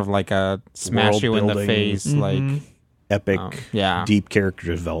is kind of like a smash World you in the building. face, like Epic, deep character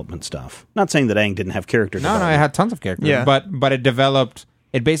development stuff. Not saying that Aang didn't have character development. No, it had tons of characters. Yeah. But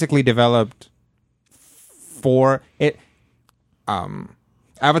it basically developed for it.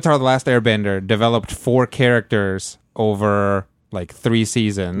 Avatar: The Last Airbender developed 4 characters over like 3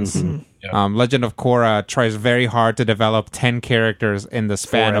 seasons. Mm-hmm. Legend of Korra tries very hard to develop 10 characters in the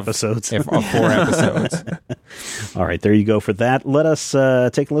span 4 of episodes. of 4 episodes. All right, there you go for that. Let us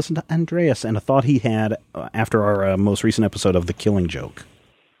take a listen to Andreas and a thought he had after our most recent episode of The Killing Joke.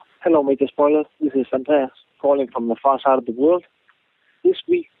 Hello, Major Spoilers. This is Andreas calling from the far side of the world. This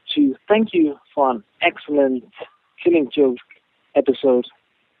week to thank you for an excellent Killing Joke episode.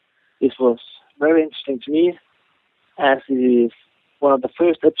 This was very interesting to me, as it is one of the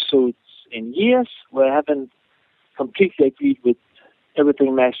first episodes in years where I haven't completely agreed with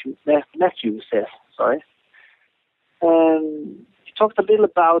everything Matthew says. Sorry. You talked a little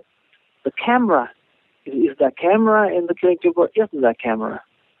about the camera. Is there a camera in the Killing Joke or isn't there a camera?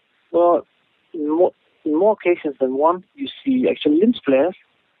 Well, in more occasions than one, you see actually lens flares,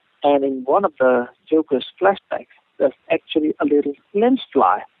 and in one of the Joker's flashbacks, there's actually a little lens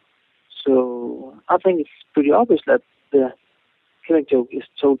fly. So I think it's pretty obvious that the Killing Joke is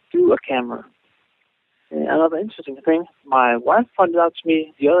told through a camera. Another interesting thing my wife pointed out to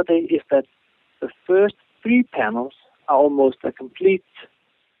me the other day is that the first 3 panels are almost a complete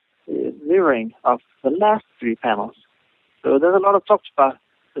mirroring of the last 3 panels. So there's a lot of talk about.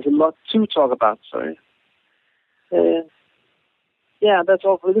 There's a lot to talk about. Sorry. Yeah, that's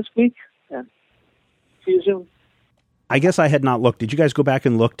all for this week. And see you soon. I guess I had not looked. Did you guys go back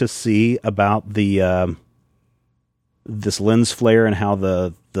and look to see about the this lens flare and how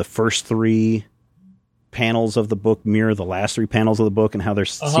the first 3 panels of the book mirror the last 3 panels of the book, and how there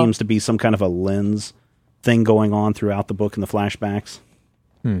seems to be some kind of a lens thing going on throughout the book in the flashbacks?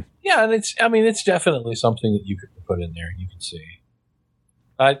 Yeah, and it's definitely something that you could put in there. You can see.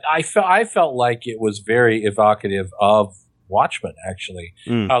 I felt like it was very evocative of Watchmen. Actually,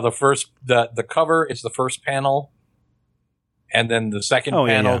 how the cover is the first panel, and then the second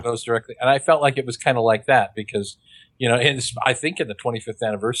panel goes directly. And I felt like it was kind of like that because, I think in the 25th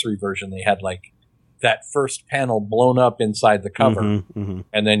anniversary version they had like that first panel blown up inside the cover, and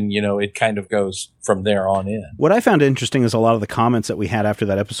then it kind of goes from there on in. What I found interesting is a lot of the comments that we had after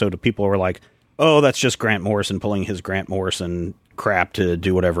that episode of people were like, "Oh, that's just Grant Morrison pulling his Grant Morrison crap to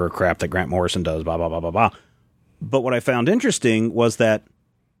do whatever crap that Grant Morrison does." Blah blah blah blah blah. But what I found interesting was that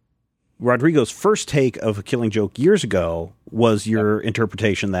Rodrigo's first take of A Killing Joke years ago was your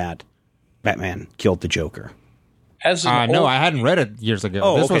interpretation that Batman killed the Joker. No, I hadn't read it years ago.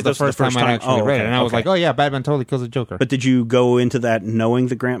 Oh, this okay, was the first time I actually read it, and I was like, "Oh yeah, Batman totally kills the Joker." But did you go into that knowing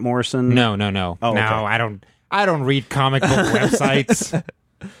the Grant Morrison? No. Oh, okay. No, I don't read comic book websites.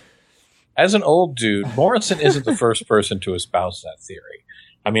 As an old dude, Morrison isn't the first person to espouse that theory.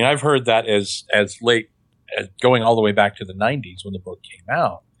 I mean, I've heard that as late as going all the way back to the 90s when the book came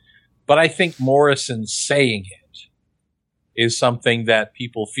out. But I think Morrison saying it is something that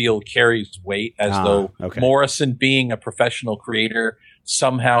people feel carries weight, as though Morrison, being a professional creator,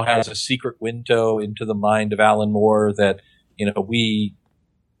 somehow has a secret window into the mind of Alan Moore that, we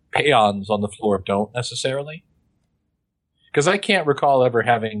peons on the floor don't necessarily. Because I can't recall ever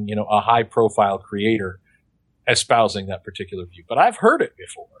having, a high-profile creator espousing that particular view. But I've heard it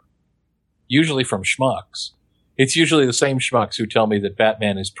before, usually from schmucks. It's usually the same schmucks who tell me that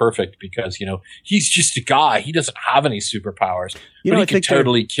Batman is perfect because, he's just a guy. He doesn't have any superpowers. But he can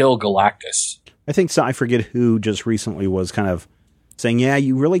totally kill Galactus. I think so. I forget who just recently was kind of saying, yeah,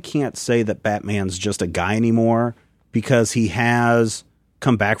 you really can't say that Batman's just a guy anymore because he has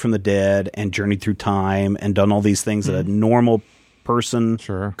come back from the dead and journeyed through time and done all these things that a normal person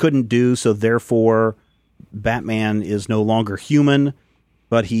couldn't do. So therefore, Batman is no longer human,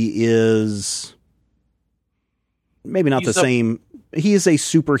 but he is maybe not the same. He is a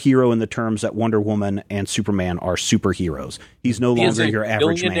superhero in the terms that Wonder Woman and Superman are superheroes. He's no longer your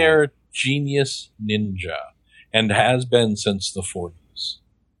average man. Billionaire genius ninja, and has been since the 40s.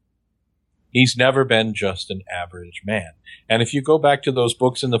 He's never been just an average man. And if you go back to those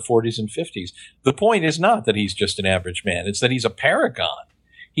books in the 40s and 50s, the point is not that he's just an average man. It's that he's a paragon.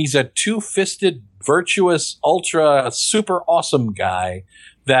 He's a two-fisted, virtuous, ultra, super awesome guy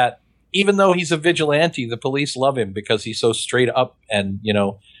that even though he's a vigilante, the police love him because he's so straight up and,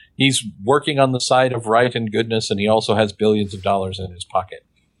 he's working on the side of right and goodness, and he also has billions of dollars in his pocket.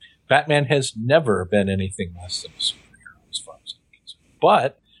 Batman has never been anything less than a superhero as far as I'm concerned.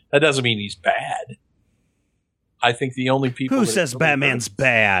 But that doesn't mean he's bad. I think the only people who says Batman's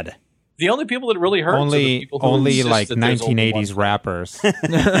bad? The only people that really hurt are the people who only like 1980s rappers.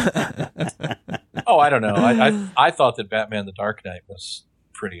 Oh, I don't know. I thought that Batman: The Dark Knight was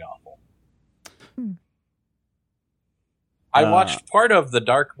pretty awful. I watched part of the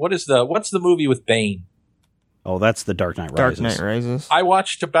Dark. What's the movie with Bane? Oh, that's The Dark Knight Rises. Dark Knight Rises. I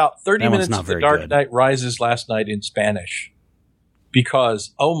watched about 30 minutes of The Dark Knight Rises last night in Spanish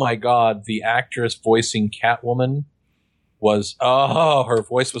because, oh my God, the actress voicing Catwoman her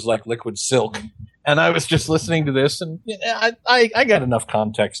voice was like liquid silk. And I was just listening to this, and I got enough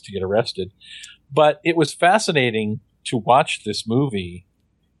context to get arrested. But it was fascinating to watch this movie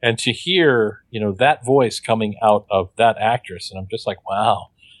and to hear, that voice coming out of that actress. And I'm just like, wow.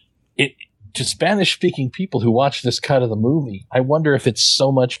 To Spanish-speaking people who watch this cut of the movie, I wonder if it's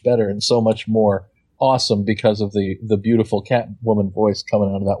so much better and so much more awesome because of the beautiful Catwoman voice coming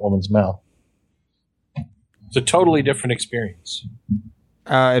out of that woman's mouth. It's a totally different experience.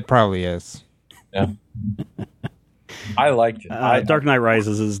 It probably is. Yeah. I liked it. Dark Knight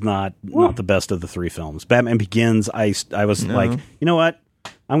Rises is not the best of the three films. Batman Begins, I was like, you know what?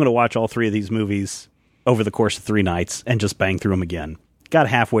 I'm going to watch all three of these movies over the course of 3 nights and just bang through them again. Got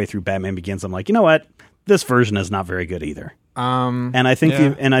halfway through Batman Begins, I'm like, you know what? This version is not very good either. And I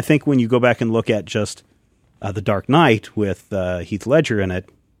think when you go back and look at just The Dark Knight with Heath Ledger in it,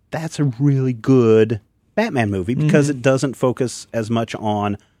 that's a really good Batman movie because it doesn't focus as much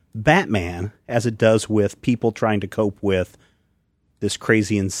on Batman as it does with people trying to cope with this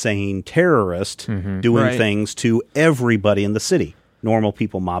crazy, insane terrorist doing things to everybody in the city. Normal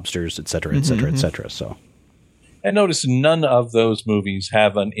people, mobsters, et cetera, et cetera, et cetera. So. And notice none of those movies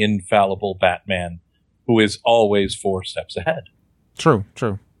have an infallible Batman who is always 4 steps ahead. True.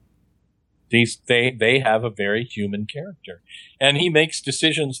 They have a very human character. And he makes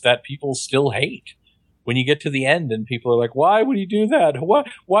decisions that people still hate. When you get to the end and people are like, why would he do that?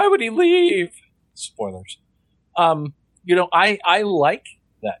 Why would he leave? Spoilers. I like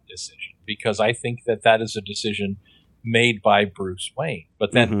that decision because I think that is a decision made by Bruce Wayne.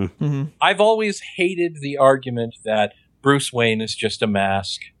 But then I've always hated the argument that Bruce Wayne is just a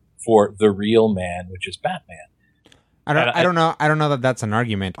mask for the real man, which is Batman. I don't know that that's an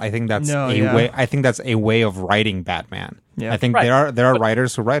argument. I think that's way. I think that's a way of writing Batman. Yeah. I think there are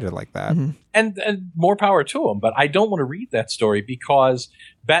writers who write it like that, and more power to them. But I don't want to read that story because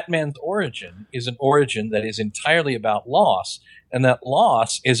Batman's origin is an origin that is entirely about loss, and that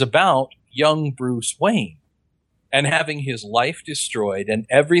loss is about young Bruce Wayne and having his life destroyed and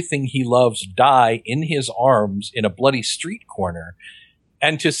everything he loves die in his arms in a bloody street corner,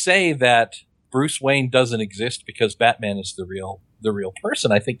 and to say that Bruce Wayne doesn't exist because Batman is the real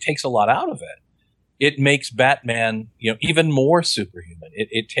person, I think takes a lot out of it. It makes Batman, even more superhuman.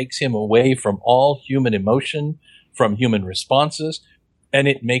 It takes him away from all human emotion, from human responses, and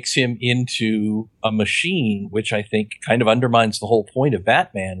it makes him into a machine, which I think kind of undermines the whole point of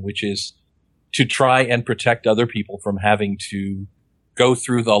Batman, which is to try and protect other people from having to go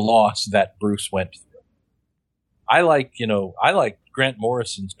through the loss that Bruce went through. I like Grant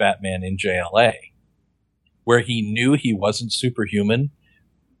Morrison's Batman in JLA, where he knew he wasn't superhuman,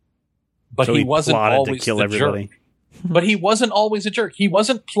 but so he wasn't always to kill the everybody. Jerk. But he wasn't always a jerk. He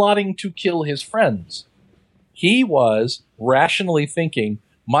wasn't plotting to kill his friends. He was rationally thinking,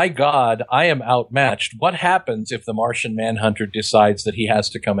 my God, I am outmatched. What happens if the Martian Manhunter decides that he has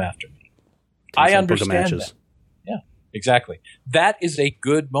to come after me? I understand that. Yeah. Exactly. That is a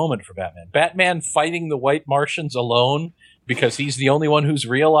good moment for Batman. Batman fighting the White Martians alone because he's the only one who's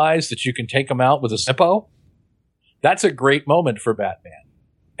realized that you can take him out with a Zippo. That's a great moment for Batman.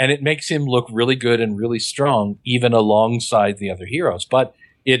 And it makes him look really good and really strong, even alongside the other heroes. But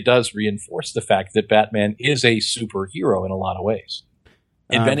it does reinforce the fact that Batman is a superhero in a lot of ways.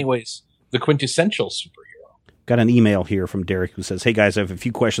 In many ways, the quintessential superhero. Got an email here from Derek who says, "Hey guys, I have a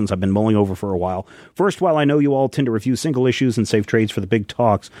few questions I've been mulling over for a while. First, while I know you all tend to review single issues and save trades for the big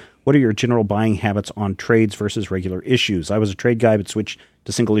talks, what are your general buying habits on trades versus regular issues? I was a trade guy but switched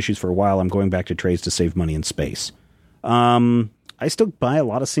to single issues for a while. I'm going back to trades to save money and space." I still buy a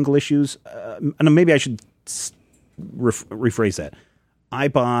lot of single issues. And maybe I should rephrase that. I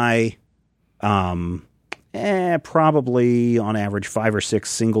buy probably on average 5 or 6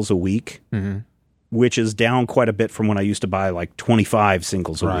 singles a week, which is down quite a bit from when I used to buy like 25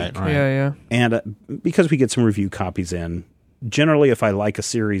 singles a week. Right. Yeah. And because we get some review copies in, generally if I like a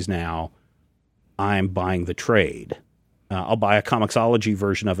series now, I'm buying the trade. I'll buy a Comixology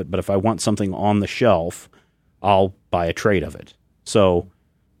version of it, but if I want something on the shelf, I'll buy a trade of it. So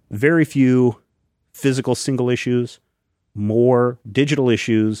very few physical single issues, more digital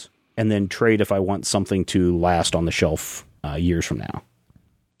issues, and then trade if I want something to last on the shelf years from now.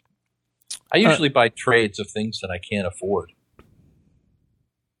 I usually buy trades of things that I can't afford.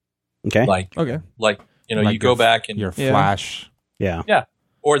 Okay. Like you go back and your Flash. Yeah. Yeah.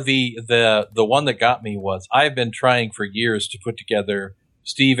 Or the one that got me was I've been trying for years to put together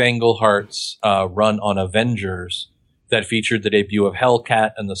Steve Englehart's run on Avengers that featured the debut of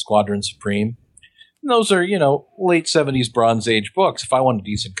Hellcat and the Squadron Supreme. And those are, late 70s Bronze Age books. If I want a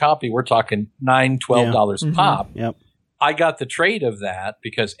decent copy, we're talking $9, $12 a pop. Yep. I got the trade of that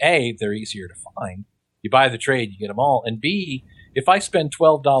because A, they're easier to find. You buy the trade, you get them all. And B, if I spend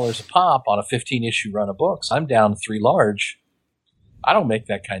 $12 a pop on a 15-issue run of books, I'm down 3 large. I don't make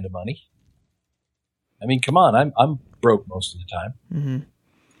that kind of money. I mean, come on, I'm broke most of the time. Mm-hmm.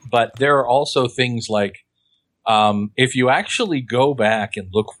 But there are also things like if you actually go back and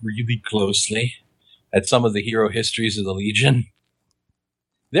look really closely at some of the hero histories of the Legion,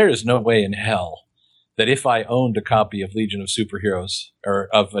 there is no way in hell that if I owned a copy of Legion of Superheroes or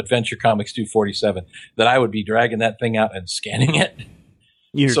of Adventure Comics 247, that I would be dragging that thing out and scanning it.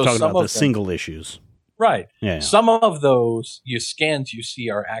 You're talking about the single issues. Right. Yeah. Some of those scans you see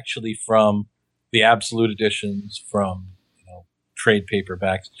are actually from the Absolute editions, from trade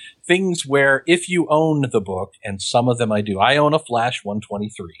paperbacks, things where if you own the book, and some of them I do. I own a Flash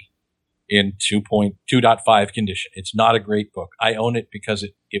 123 in 2.2.5 condition. It's not a great book. I own it because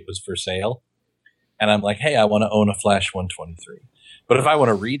it was for sale. And I'm like, hey, I want to own a Flash 123. But if I want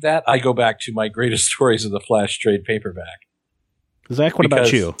to read that, I go back to my greatest stories of the Flash trade paperback. Zach, what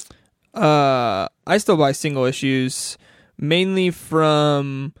about you? I still buy single issues, mainly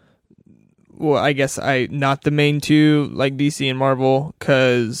from, I guess not the main two, like DC and Marvel,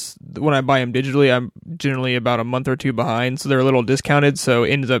 because when I buy them digitally, I'm generally about a month or two behind, so they're a little discounted, so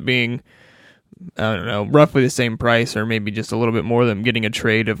it ends up being, I don't know, roughly the same price, or maybe just a little bit more than getting a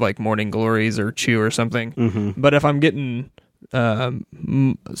trade of like Morning Glories or Chew or something. Mm-hmm. But if I'm getting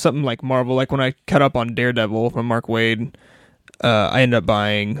something like Marvel, like when I cut up on Daredevil from Mark Waid, I end up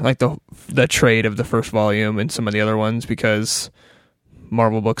buying like the trade of the first volume and some of the other ones because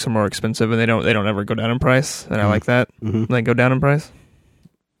Marvel books are more expensive and they don't ever go down in price, and I like that. Mm-hmm. They go down in price.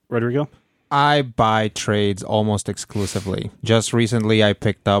 Rodrigo? I buy trades almost exclusively. Just recently, I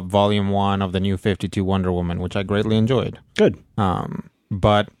picked up Volume 1 of the New 52 Wonder Woman, which I greatly enjoyed. Good.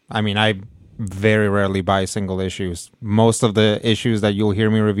 But, I mean, I very rarely buy single issues. Most of the issues that you'll hear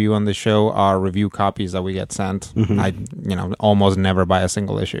me review on the show are review copies that we get sent. Mm-hmm. I, almost never buy a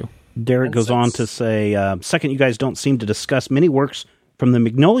single issue. Derek goes on to say, second, you guys don't seem to discuss many works from the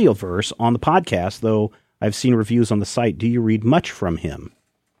Magnolia-verse on the podcast, though I've seen reviews on the site. Do you read much from him?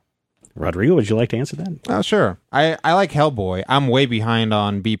 Rodrigo, would you like to answer that? Oh, sure. I like Hellboy. I'm way behind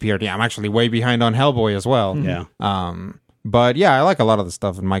on BPRD. I'm actually way behind on Hellboy as well. Yeah. But yeah, I like a lot of the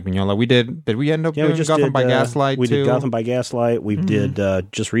stuff in Mike Mignola. Did we end up doing Gotham by Gaslight we too? did Gotham by Gaslight. We did,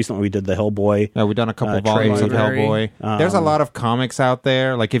 just recently we did the Hellboy. Yeah, we've done a couple volumes of Hellboy. There's a lot of comics out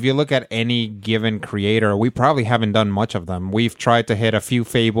there. Like if you look at any given creator, we probably haven't done much of them. We've tried to hit a few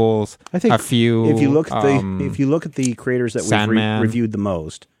Fables, I think a few. If you look at the creators that we've reviewed the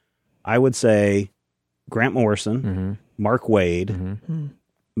most, I would say Grant Morrison, Mark Waid,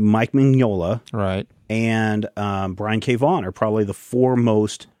 Mike Mignola, right, and Brian K. Vaughan are probably the 4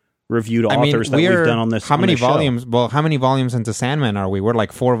 most reviewed authors that we've done on this. How many show. volumes? Well, how many volumes into Sandman are we? We're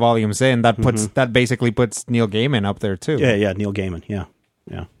like 4 volumes in. That puts that basically puts Neil Gaiman up there too. Yeah, Neil Gaiman. Yeah.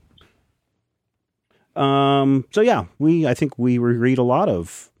 So yeah, I think we read a lot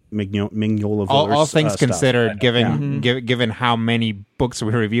of Mignola. All things stuff. considered, given how many books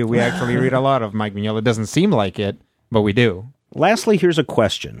we review, we actually read a lot of Mike Mignola. It doesn't seem like it, but we do. Lastly, here's a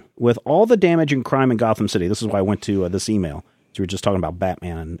question. With all the damage and crime in Gotham City, this is why I went to this email. So we were just talking about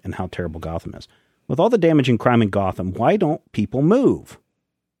Batman and how terrible Gotham is. With all the damage and crime in Gotham, why don't people move?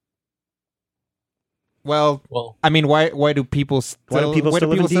 Well, I mean, why do people still live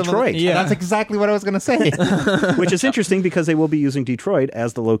in Detroit? Yeah, that's exactly what I was going to say. Which is interesting because they will be using Detroit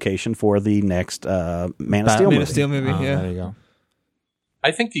as the location for the next Man of Steel movie. Man of Steel movie, yeah. There you go.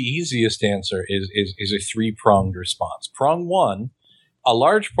 I think the easiest answer is a three-pronged response. Prong one, a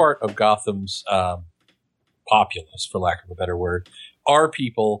large part of Gotham's populace, for lack of a better word, are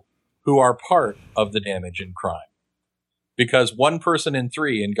people who are part of the damage and crime. Because 1 person in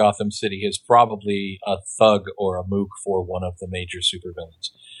 3 in Gotham City is probably a thug or a mook for one of the major supervillains.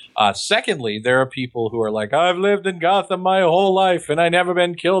 Secondly, there are people who are like, I've lived in Gotham my whole life and I never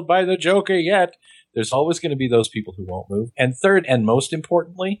been killed by the Joker yet. There's always going to be those people who won't move. And third, and most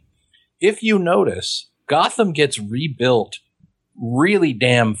importantly, if you notice, Gotham gets rebuilt really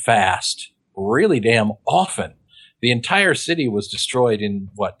damn fast, really damn often. The entire city was destroyed in,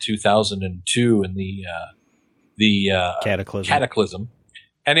 2002 in the Cataclysm.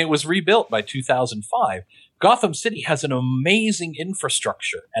 And it was rebuilt by 2005. Gotham City has an amazing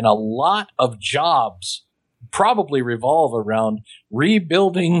infrastructure and a lot of jobs probably revolve around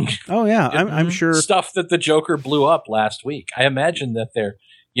rebuilding. Oh yeah, I'm sure stuff that the Joker blew up last week. I imagine that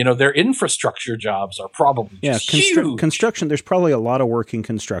their infrastructure jobs are probably huge. Construction. There's probably a lot of work in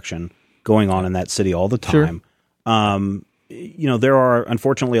construction going on in that city all the time. Sure. There are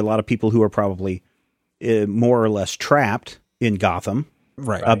unfortunately a lot of people who are probably more or less trapped in Gotham.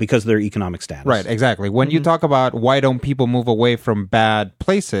 Right. Because of their economic status. Right, exactly. When you talk about why don't people move away from bad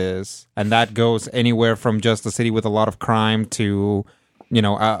places, and that goes anywhere from just a city with a lot of crime to,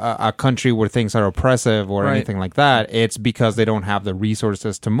 a country where things are oppressive or anything like that, it's because they don't have the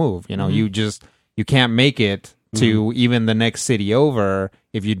resources to move. You can't make it to even the next city over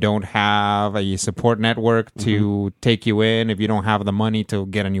if you don't have a support network to take you in, if you don't have the money to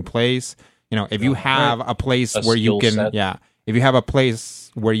get a new place. If you have a place where you can, if you have a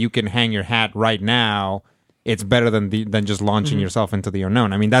place where you can hang your hat right now, it's better than just launching yourself into the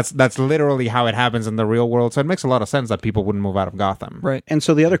unknown. I mean, that's literally how it happens in the real world. So it makes a lot of sense that people wouldn't move out of Gotham. Right. And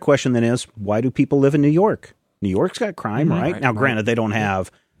so the other question then is, why do people live in New York? New York's got crime, right? Now, granted, they don't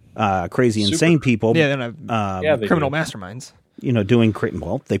have crazy, insane people. Yeah, they don't have criminal masterminds. Doing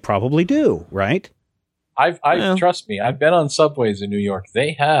well, they probably do, right? Trust me, I've been on subways in New York.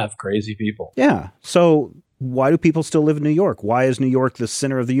 They have crazy people. Yeah. So why do people still live in New York? Why is New York the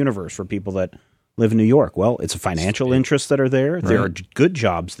center of the universe for people that live in New York? Well, it's financial interests that are there. Right. There are good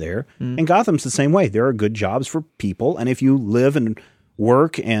jobs there. And Gotham's the same way. There are good jobs for people. And if you live and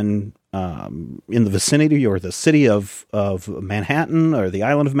work in the vicinity or the city of Manhattan or the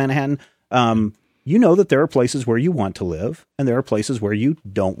island of Manhattan, you know that there are places where you want to live and there are places where you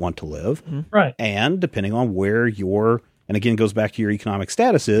don't want to live. Right. And depending on where and again, goes back to your economic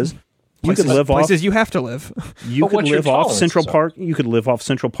status is, you could live places off, you have to live. You could live off Central Park. You could live off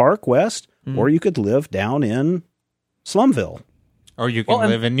Central Park West, or you could live down in Slumville. Or you can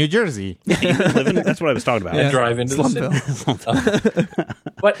live in New Jersey. That's what I was talking about. And drive into the city.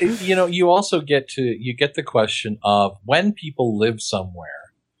 But you also get the question of when people live somewhere.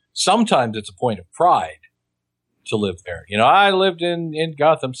 Sometimes it's a point of pride to live there. I lived in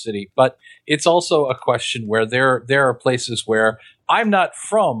Gotham City, but it's also a question where there are places where I'm not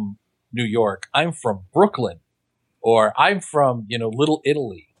from New York, I'm from Brooklyn, or I'm from, Little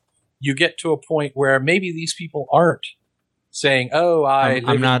Italy. You get to a point where maybe these people aren't saying, "Oh,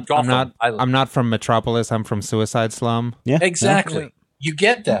 I'm not from Metropolis. I'm from Suicide Slum." Yeah, exactly. Yeah. You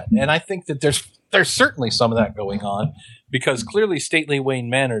get that, and I think that there's certainly some of that going on because clearly Stately Wayne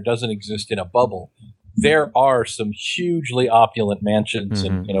Manor doesn't exist in a bubble. There are some hugely opulent mansions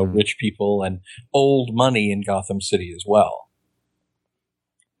and rich people and old money in Gotham City as well.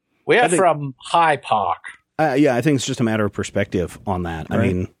 We're from Hyde Park. Yeah, I think it's just a matter of perspective on that. Right. I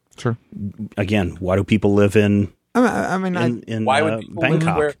mean, sure. Again, why do people live in? In why would people Bangkok?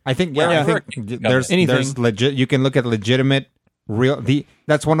 live where? I think there's legit. You can look at legitimate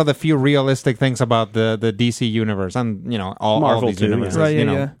that's one of the few realistic things about the DC universe and all these universes.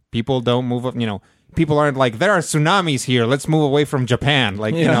 Right, people don't move up. People aren't like there are tsunamis here. Let's move away from Japan.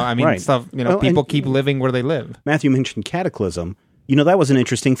 Stuff. People keep living where they live. Matthew mentioned Cataclysm. That was an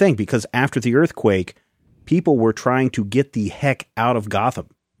interesting thing because after the earthquake, people were trying to get the heck out of Gotham,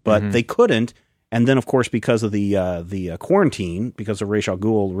 but they couldn't. And then, of course, because of the quarantine, because of Ra's al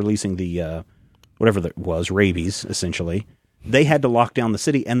Ghul releasing the whatever that was, rabies, essentially, they had to lock down the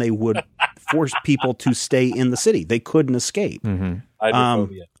city, and they would force people to stay in the city. They couldn't escape.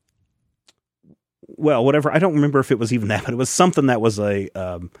 Hydrophobia. Well, whatever. I don't remember if it was even that, but it was something that was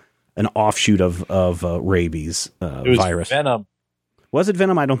an offshoot of rabies It was virus. venom. Was it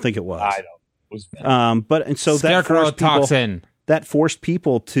venom? I don't think it was. I don't. It was venom. And so Scarecrow toxin. That forced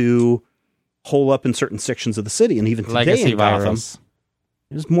people to hole up in certain sections of the city, and even today Legacy in Gotham, virus.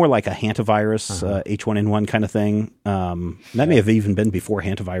 it was more like a hantavirus, H1N1 kind of thing. That may have even been before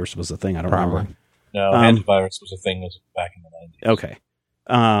hantavirus was a thing. I don't remember. No, antivirus was a thing back in the 90s. Okay.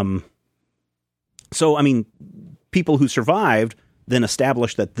 So, I mean, people who survived then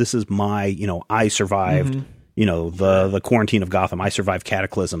established that this is my, I survived, the quarantine of Gotham. I survived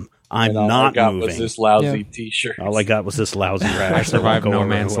Cataclysm. I'm all not I got moving. was this lousy T-shirt. All I got was this lousy rag. I survived No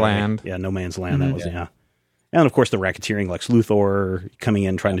Man's Land. Yeah, No Man's Land. That was, And, of course, the racketeering Lex Luthor coming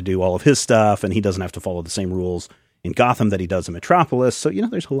in, trying to do all of his stuff, and he doesn't have to follow the same rules in Gotham that he does in Metropolis. So,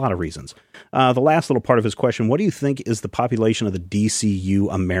 there's a lot of reasons. The last little part of his question, what do you think is the population of the DCU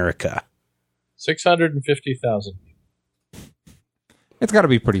America? 650,000. It's got to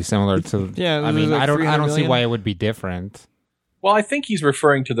be pretty similar to. Yeah, I mean, like I don't 300 see million. why it would be different. Well, I think he's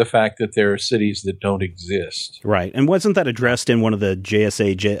referring to the fact that there are cities that don't exist. Right. And wasn't that addressed in one of the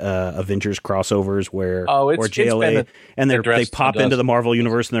JSA Avengers crossovers where or JLA and they pop into the Marvel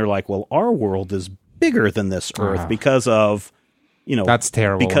universe and they're like, well, our world is bigger than this Earth because of that's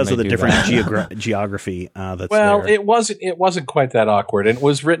terrible because of the different geography that's well, there. it wasn't quite that awkward, and it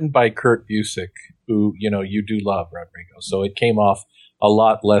was written by Kurt Busiek, who you do love, Rodrigo. So it came off a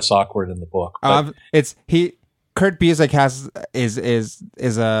lot less awkward in the book. But Kurt Busiek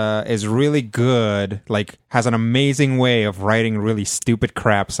is really good. Like, has an amazing way of writing really stupid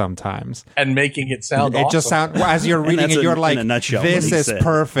crap sometimes and making it sound. It just sounds as you're reading it, you're like, in a nutshell, "This is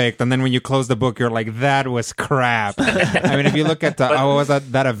perfect," and then when you close the book, you're like, "That was crap." I mean, if you look at what was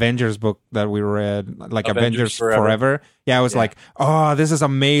that Avengers book that we read, like Avengers Forever? Yeah, I was like, "Oh, this is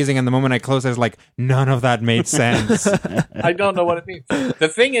amazing," and the moment I closed, I was like, "None of that made sense." I don't know what it means. The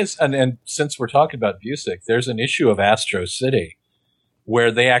thing is, and since we're talking about Busiek, there's an issue of Astro City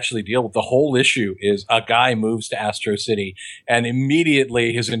where they actually deal with the whole issue is a guy moves to Astro City and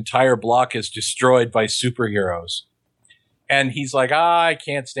immediately his entire block is destroyed by superheroes. And he's like, I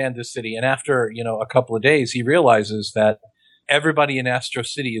can't stand this city. And after, a couple of days, he realizes that everybody in Astro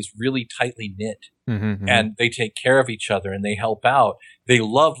City is really tightly knit and they take care of each other and they help out. They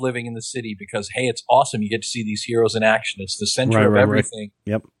love living in the city because, hey, it's awesome. You get to see these heroes in action. It's the center of everything.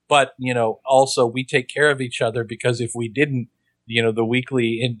 Right. Yep. But, also we take care of each other because if we didn't, the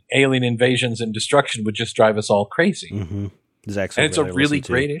weekly alien invasions and destruction would just drive us all crazy. Mm-hmm. And it's a really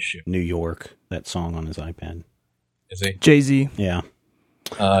great issue. New York, that song on his iPad. Is he? Jay-Z. Yeah.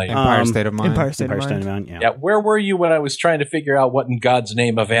 Empire State of Mind. Empire State of Mind. Yeah. Yeah. Where were you when I was trying to figure out what in God's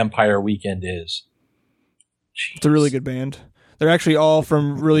name a Vampire Weekend is? Jeez. It's a really good band. They're actually all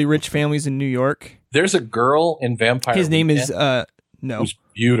from really rich families in New York. There's a girl in Vampire His name Weekend is, no. who's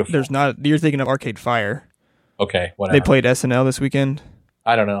beautiful. There's not. You're thinking of Arcade Fire. Okay, whatever. They played SNL this weekend.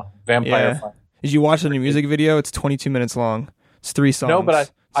 I don't know. Vampire Fire. Did you watch the new music video? It's 22 minutes long. It's 3 songs. No, but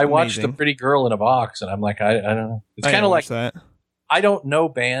I watched amazing. The Pretty Girl in a Box, and I'm like, I don't know. It's kind of like that. I don't know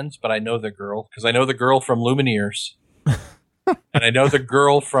bands, but I know the girl because I know the girl from Lumineers, and I know the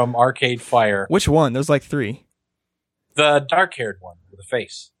girl from Arcade Fire. Which one? There's like 3. The dark-haired one with a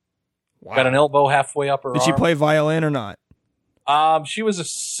face. Wow. Got an elbow halfway up her Did arm. she play violin or not? She was a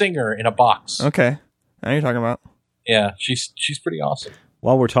singer in a box. Okay. I know you're talking about. Yeah, she's pretty awesome.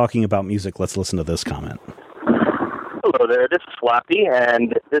 While we're talking about music, let's listen to this comment. Hello there, this is Slappy,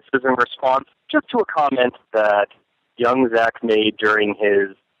 and this is in response just to a comment that young Zach made during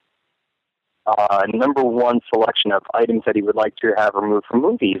his number one selection of items that he would like to have removed from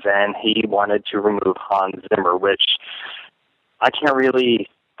movies, and he wanted to remove Hans Zimmer, which I can't really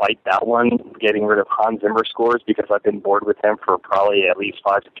fight that one, getting rid of Hans Zimmer scores, because I've been bored with him for probably at least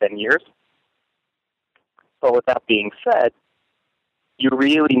 5 to 10 years. But with that being said, you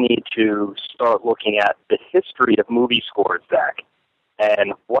really need to start looking at the history of movie scores, Zach,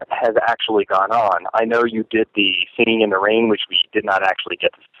 and what has actually gone on. I know you did the Singing in the Rain, which we did not actually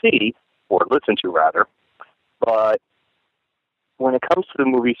get to see, or listen to, rather. But when it comes to the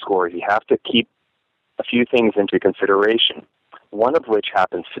movie scores, you have to keep a few things into consideration. One of which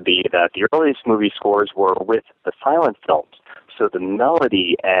happens to be that the earliest movie scores were with the silent films. So the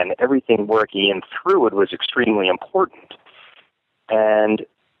melody and everything working in through it was extremely important. And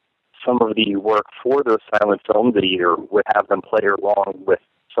some of the work for those silent films, that either would have them play along with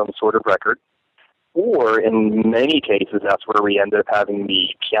some sort of record, Or in many cases, that's where we ended up having the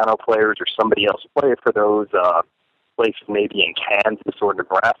piano players or somebody else play for those places, maybe in Kansas or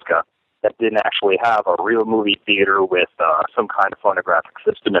Nebraska, that didn't actually have a real movie theater with some kind of phonographic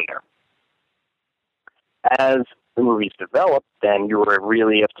system in there. As the movies developed, then you were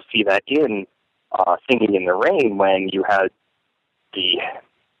really able to see that in Singing in the Rain, when you had the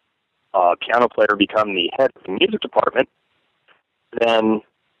piano player become the head of the music department. Then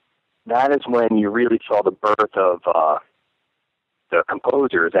that is when you really saw the birth of the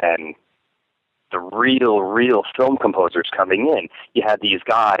composers and the real film composers coming in. You had these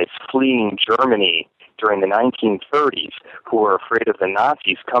guys fleeing Germany during the 1930s who were afraid of the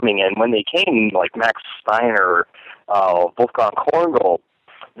Nazis coming in. When they came, like Max Steiner, Wolfgang Korngold,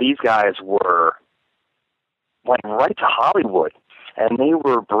 these guys went right to Hollywood, and they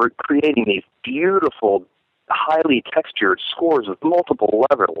were creating these beautiful, highly textured scores with multiple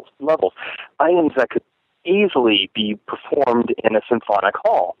levels, items that could easily be performed in a symphonic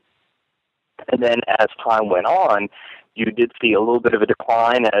hall. And then as time went on, you did see a little bit of a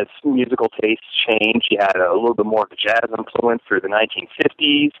decline as musical tastes changed. You had a little bit more of a jazz influence through the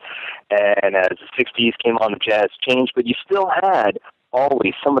 1950s, and as the 60s came on, the jazz changed, but you still had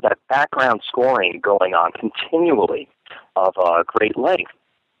always some of that background scoring going on continually of great length.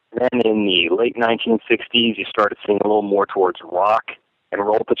 Then in the late 1960s, you started seeing a little more towards rock and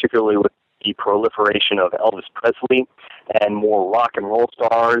roll, particularly with the proliferation of Elvis Presley and more rock and roll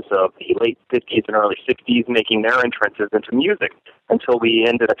stars of the late 50s and early 60s making their entrances into music, until we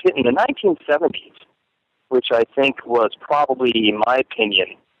ended up hitting the 1970s, which I think was probably, in my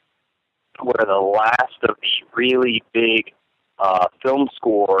opinion, where the last of the really big film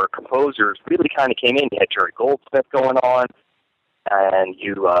score composers really kind of came in. You had Jerry Goldsmith going on, and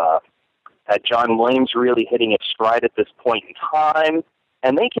you had John Williams really hitting its stride at this point in time.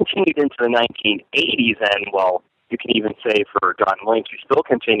 And they continued into the 1980s, and, well, you can even say for John Williams, he's still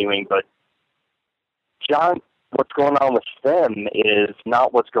continuing, but what's going on with them is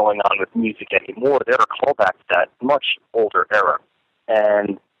not what's going on with music anymore. They're a callback to that much older era.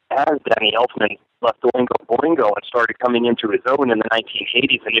 And as Danny Elfman left Oingo Boingo and started coming into his own in the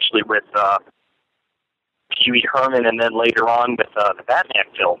 1980s, initially with Pee Wee Herman, and then later on with the Batman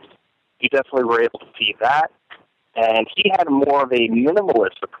films, you definitely were able to see that. And he had more of a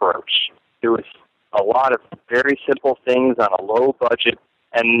minimalist approach. There was a lot of very simple things on a low budget,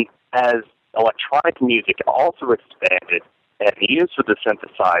 and as electronic music also expanded and the use of the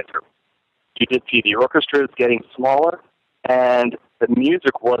synthesizer, you did see the orchestras getting smaller, and the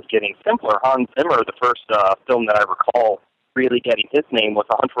music was getting simpler. Hans Zimmer, the first film that I recall really getting his name, was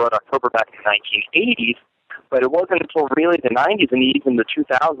A Hunt for Red October back in the 1980s, but it wasn't until really the 90s and even the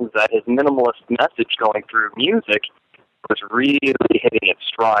 2000s that his minimalist message going through music was really hitting its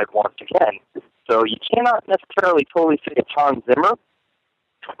stride once again. So you cannot necessarily totally say it's Hans Zimmer,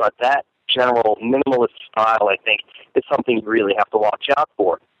 but that general minimalist style, I think, is something you really have to watch out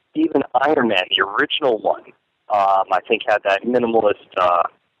for. Even Iron Man, the original one, I think had that minimalist,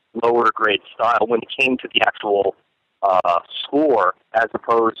 lower grade style when it came to the actual score, as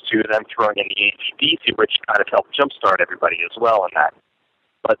opposed to them throwing in the AC/DC, which kind of helped jumpstart everybody as well in that.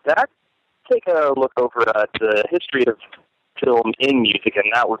 But take a look over at the history of film in music,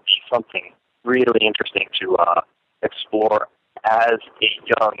 and that would be something really interesting to explore as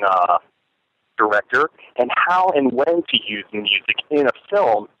a young director. And how and when to use music in a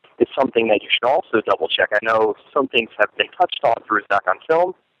film is something that you should also double check. I know some things have been touched on through Zach on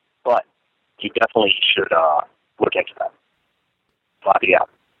Film, but you definitely should look into that. Slappy out.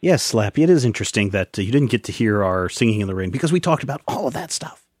 Yes, Slappy, it is interesting that you didn't get to hear our Singing in the Rain, because we talked about all of that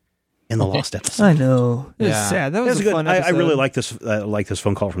stuff in the last episode. I know. It was sad. That was a fun episode. I really like this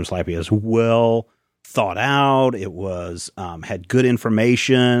phone call from Slappy. It was well thought out. It was had good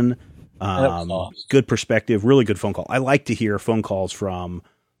information, good perspective, really good phone call. I like to hear phone calls from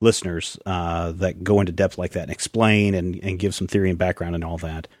listeners that go into depth like that and explain and give some theory and background and all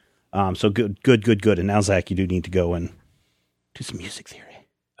that. So good. And now, Zach, you do need to go and do some music theory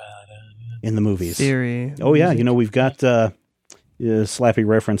in the movies. Theory. Oh, yeah. You know, we've got Slappy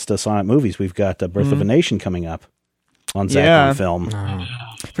reference to Sonic movies. We've got Birth of a Nation coming up on Zach on Film.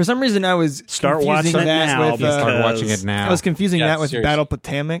 For some reason, I was start watching it now. Start watching it now. I was confusing that with Battle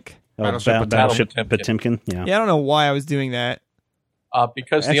Potomac. Battleship Potemkin. Yeah. I don't know why I was doing that.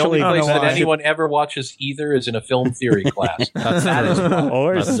 Because the only place that anyone ever watches either is in a film theory class. That is why.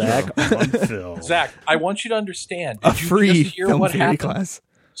 Or Zach on Film. Zach, I want you to understand. A free film theory class.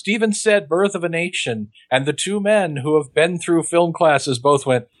 Steven said Birth of a Nation, and the two men who have been through film classes both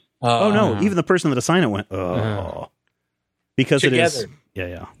went, oh, no. Even the person that assigned it went, because together. It is.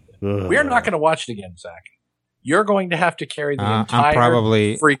 Yeah. We're not going to watch it again, Zach. You're going to have to carry the entire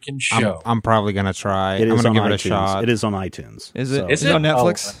freaking show. I'm probably going to try. It is I'm on going to iTunes. give it a shot. It is on iTunes. Is it? So. Is it on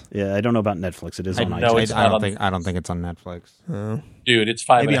Netflix? Yeah, I don't know about Netflix. It is on iTunes. I don't think it's on Netflix. Dude, it's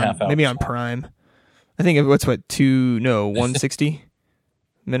 5.5 hours. Maybe on Prime. I think it's 160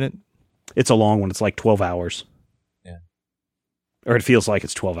 minute. It's a long one. It's like 12 hours. Yeah. Or it feels like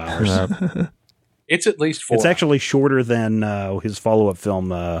it's 12 hours. It's at least 4. It's actually shorter than his follow-up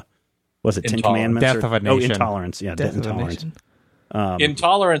film, was it Ten Commandments? Death of a Nation. Intolerance. Yeah, Death of a Intolerance. Nation.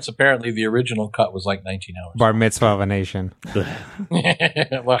 Intolerance, apparently, the original cut was like 19 hours. Bar Mitzvah of a Nation. L'chaim.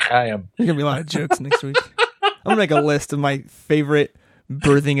 There's going to be a lot of jokes next week. I'm going to make a list of my favorite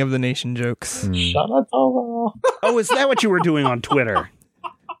birthing of the nation jokes. Shabbatova. Oh, is that what you were doing on Twitter?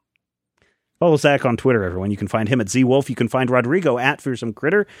 Follow Zach on Twitter, everyone. You can find him at ZWolf. You can find Rodrigo at Fearsome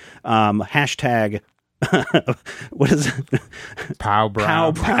Critter. Hashtag... what is it?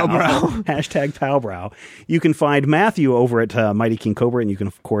 Powbrow. Hashtag Powbrow. You can find Matthew over at Mighty King Cobra, and you can,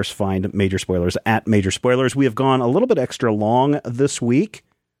 of course, find Major Spoilers at Major Spoilers. We have gone a little bit extra long this week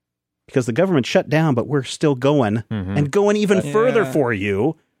because the government shut down, but we're still going and going even further for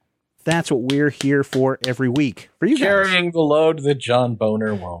you. That's what we're here for every week. For you guys. Carrying the load that John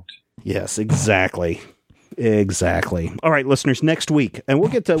Boner won't. Yes, exactly. Exactly. All right, listeners, next week, and we're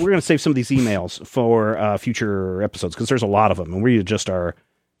going to save some of these emails for future episodes because there's a lot of them, and we just are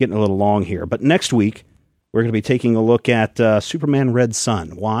getting a little long here. But next week, we're going to be taking a look at Superman Red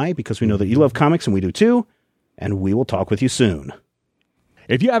Sun. Why? Because we know that you love comics, and we do too, and we will talk with you soon.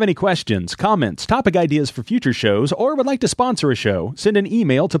 If you have any questions, comments, topic ideas for future shows, or would like to sponsor a show, send an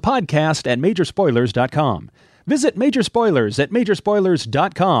email to podcast@majorspoilers.com. Visit Major Spoilers at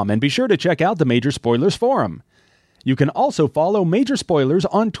majorspoilers.com and be sure to check out the Major Spoilers Forum. You can also follow Major Spoilers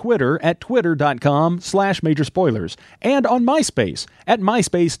on Twitter at twitter.com/majorspoilers and on MySpace at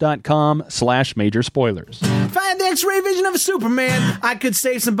myspace.com/majorspoilers. If I had the X-ray vision of a Superman, I could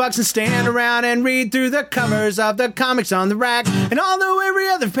save some bucks and stand around and read through the covers of the comics on the rack. And although every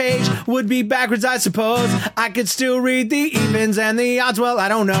other page would be backwards, I suppose, I could still read the evens and the odds. Well, I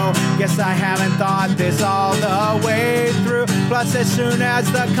don't know. Guess I haven't thought this all the way through. Plus, as soon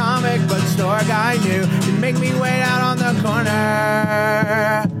as the comic book store guy knew, he'd make me wait out on the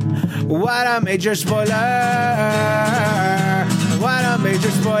corner. What a major spoiler. What a major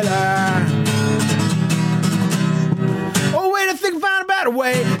spoiler. Oh, wait, I think I found a better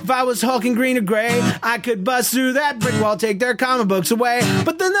way. If I was Hulk in green or gray, I could bust through that brick wall, take their comic books away.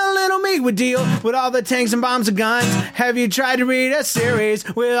 But then the little me would deal with all the tanks and bombs and guns. Have you tried to read a series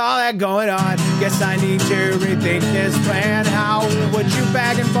with all that going on? Guess I need to rethink this plan. How would you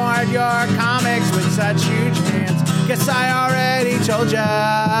bag and board your comics with such huge hands? Guess I already told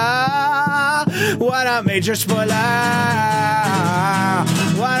ya. What a major spoiler.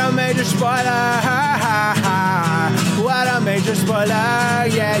 What a major spoiler. What a major spoiler.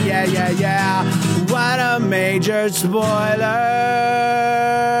 Yeah, yeah, yeah, yeah. What a major spoiler.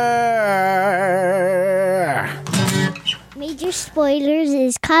 Major Spoilers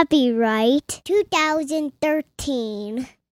is copyright 2013.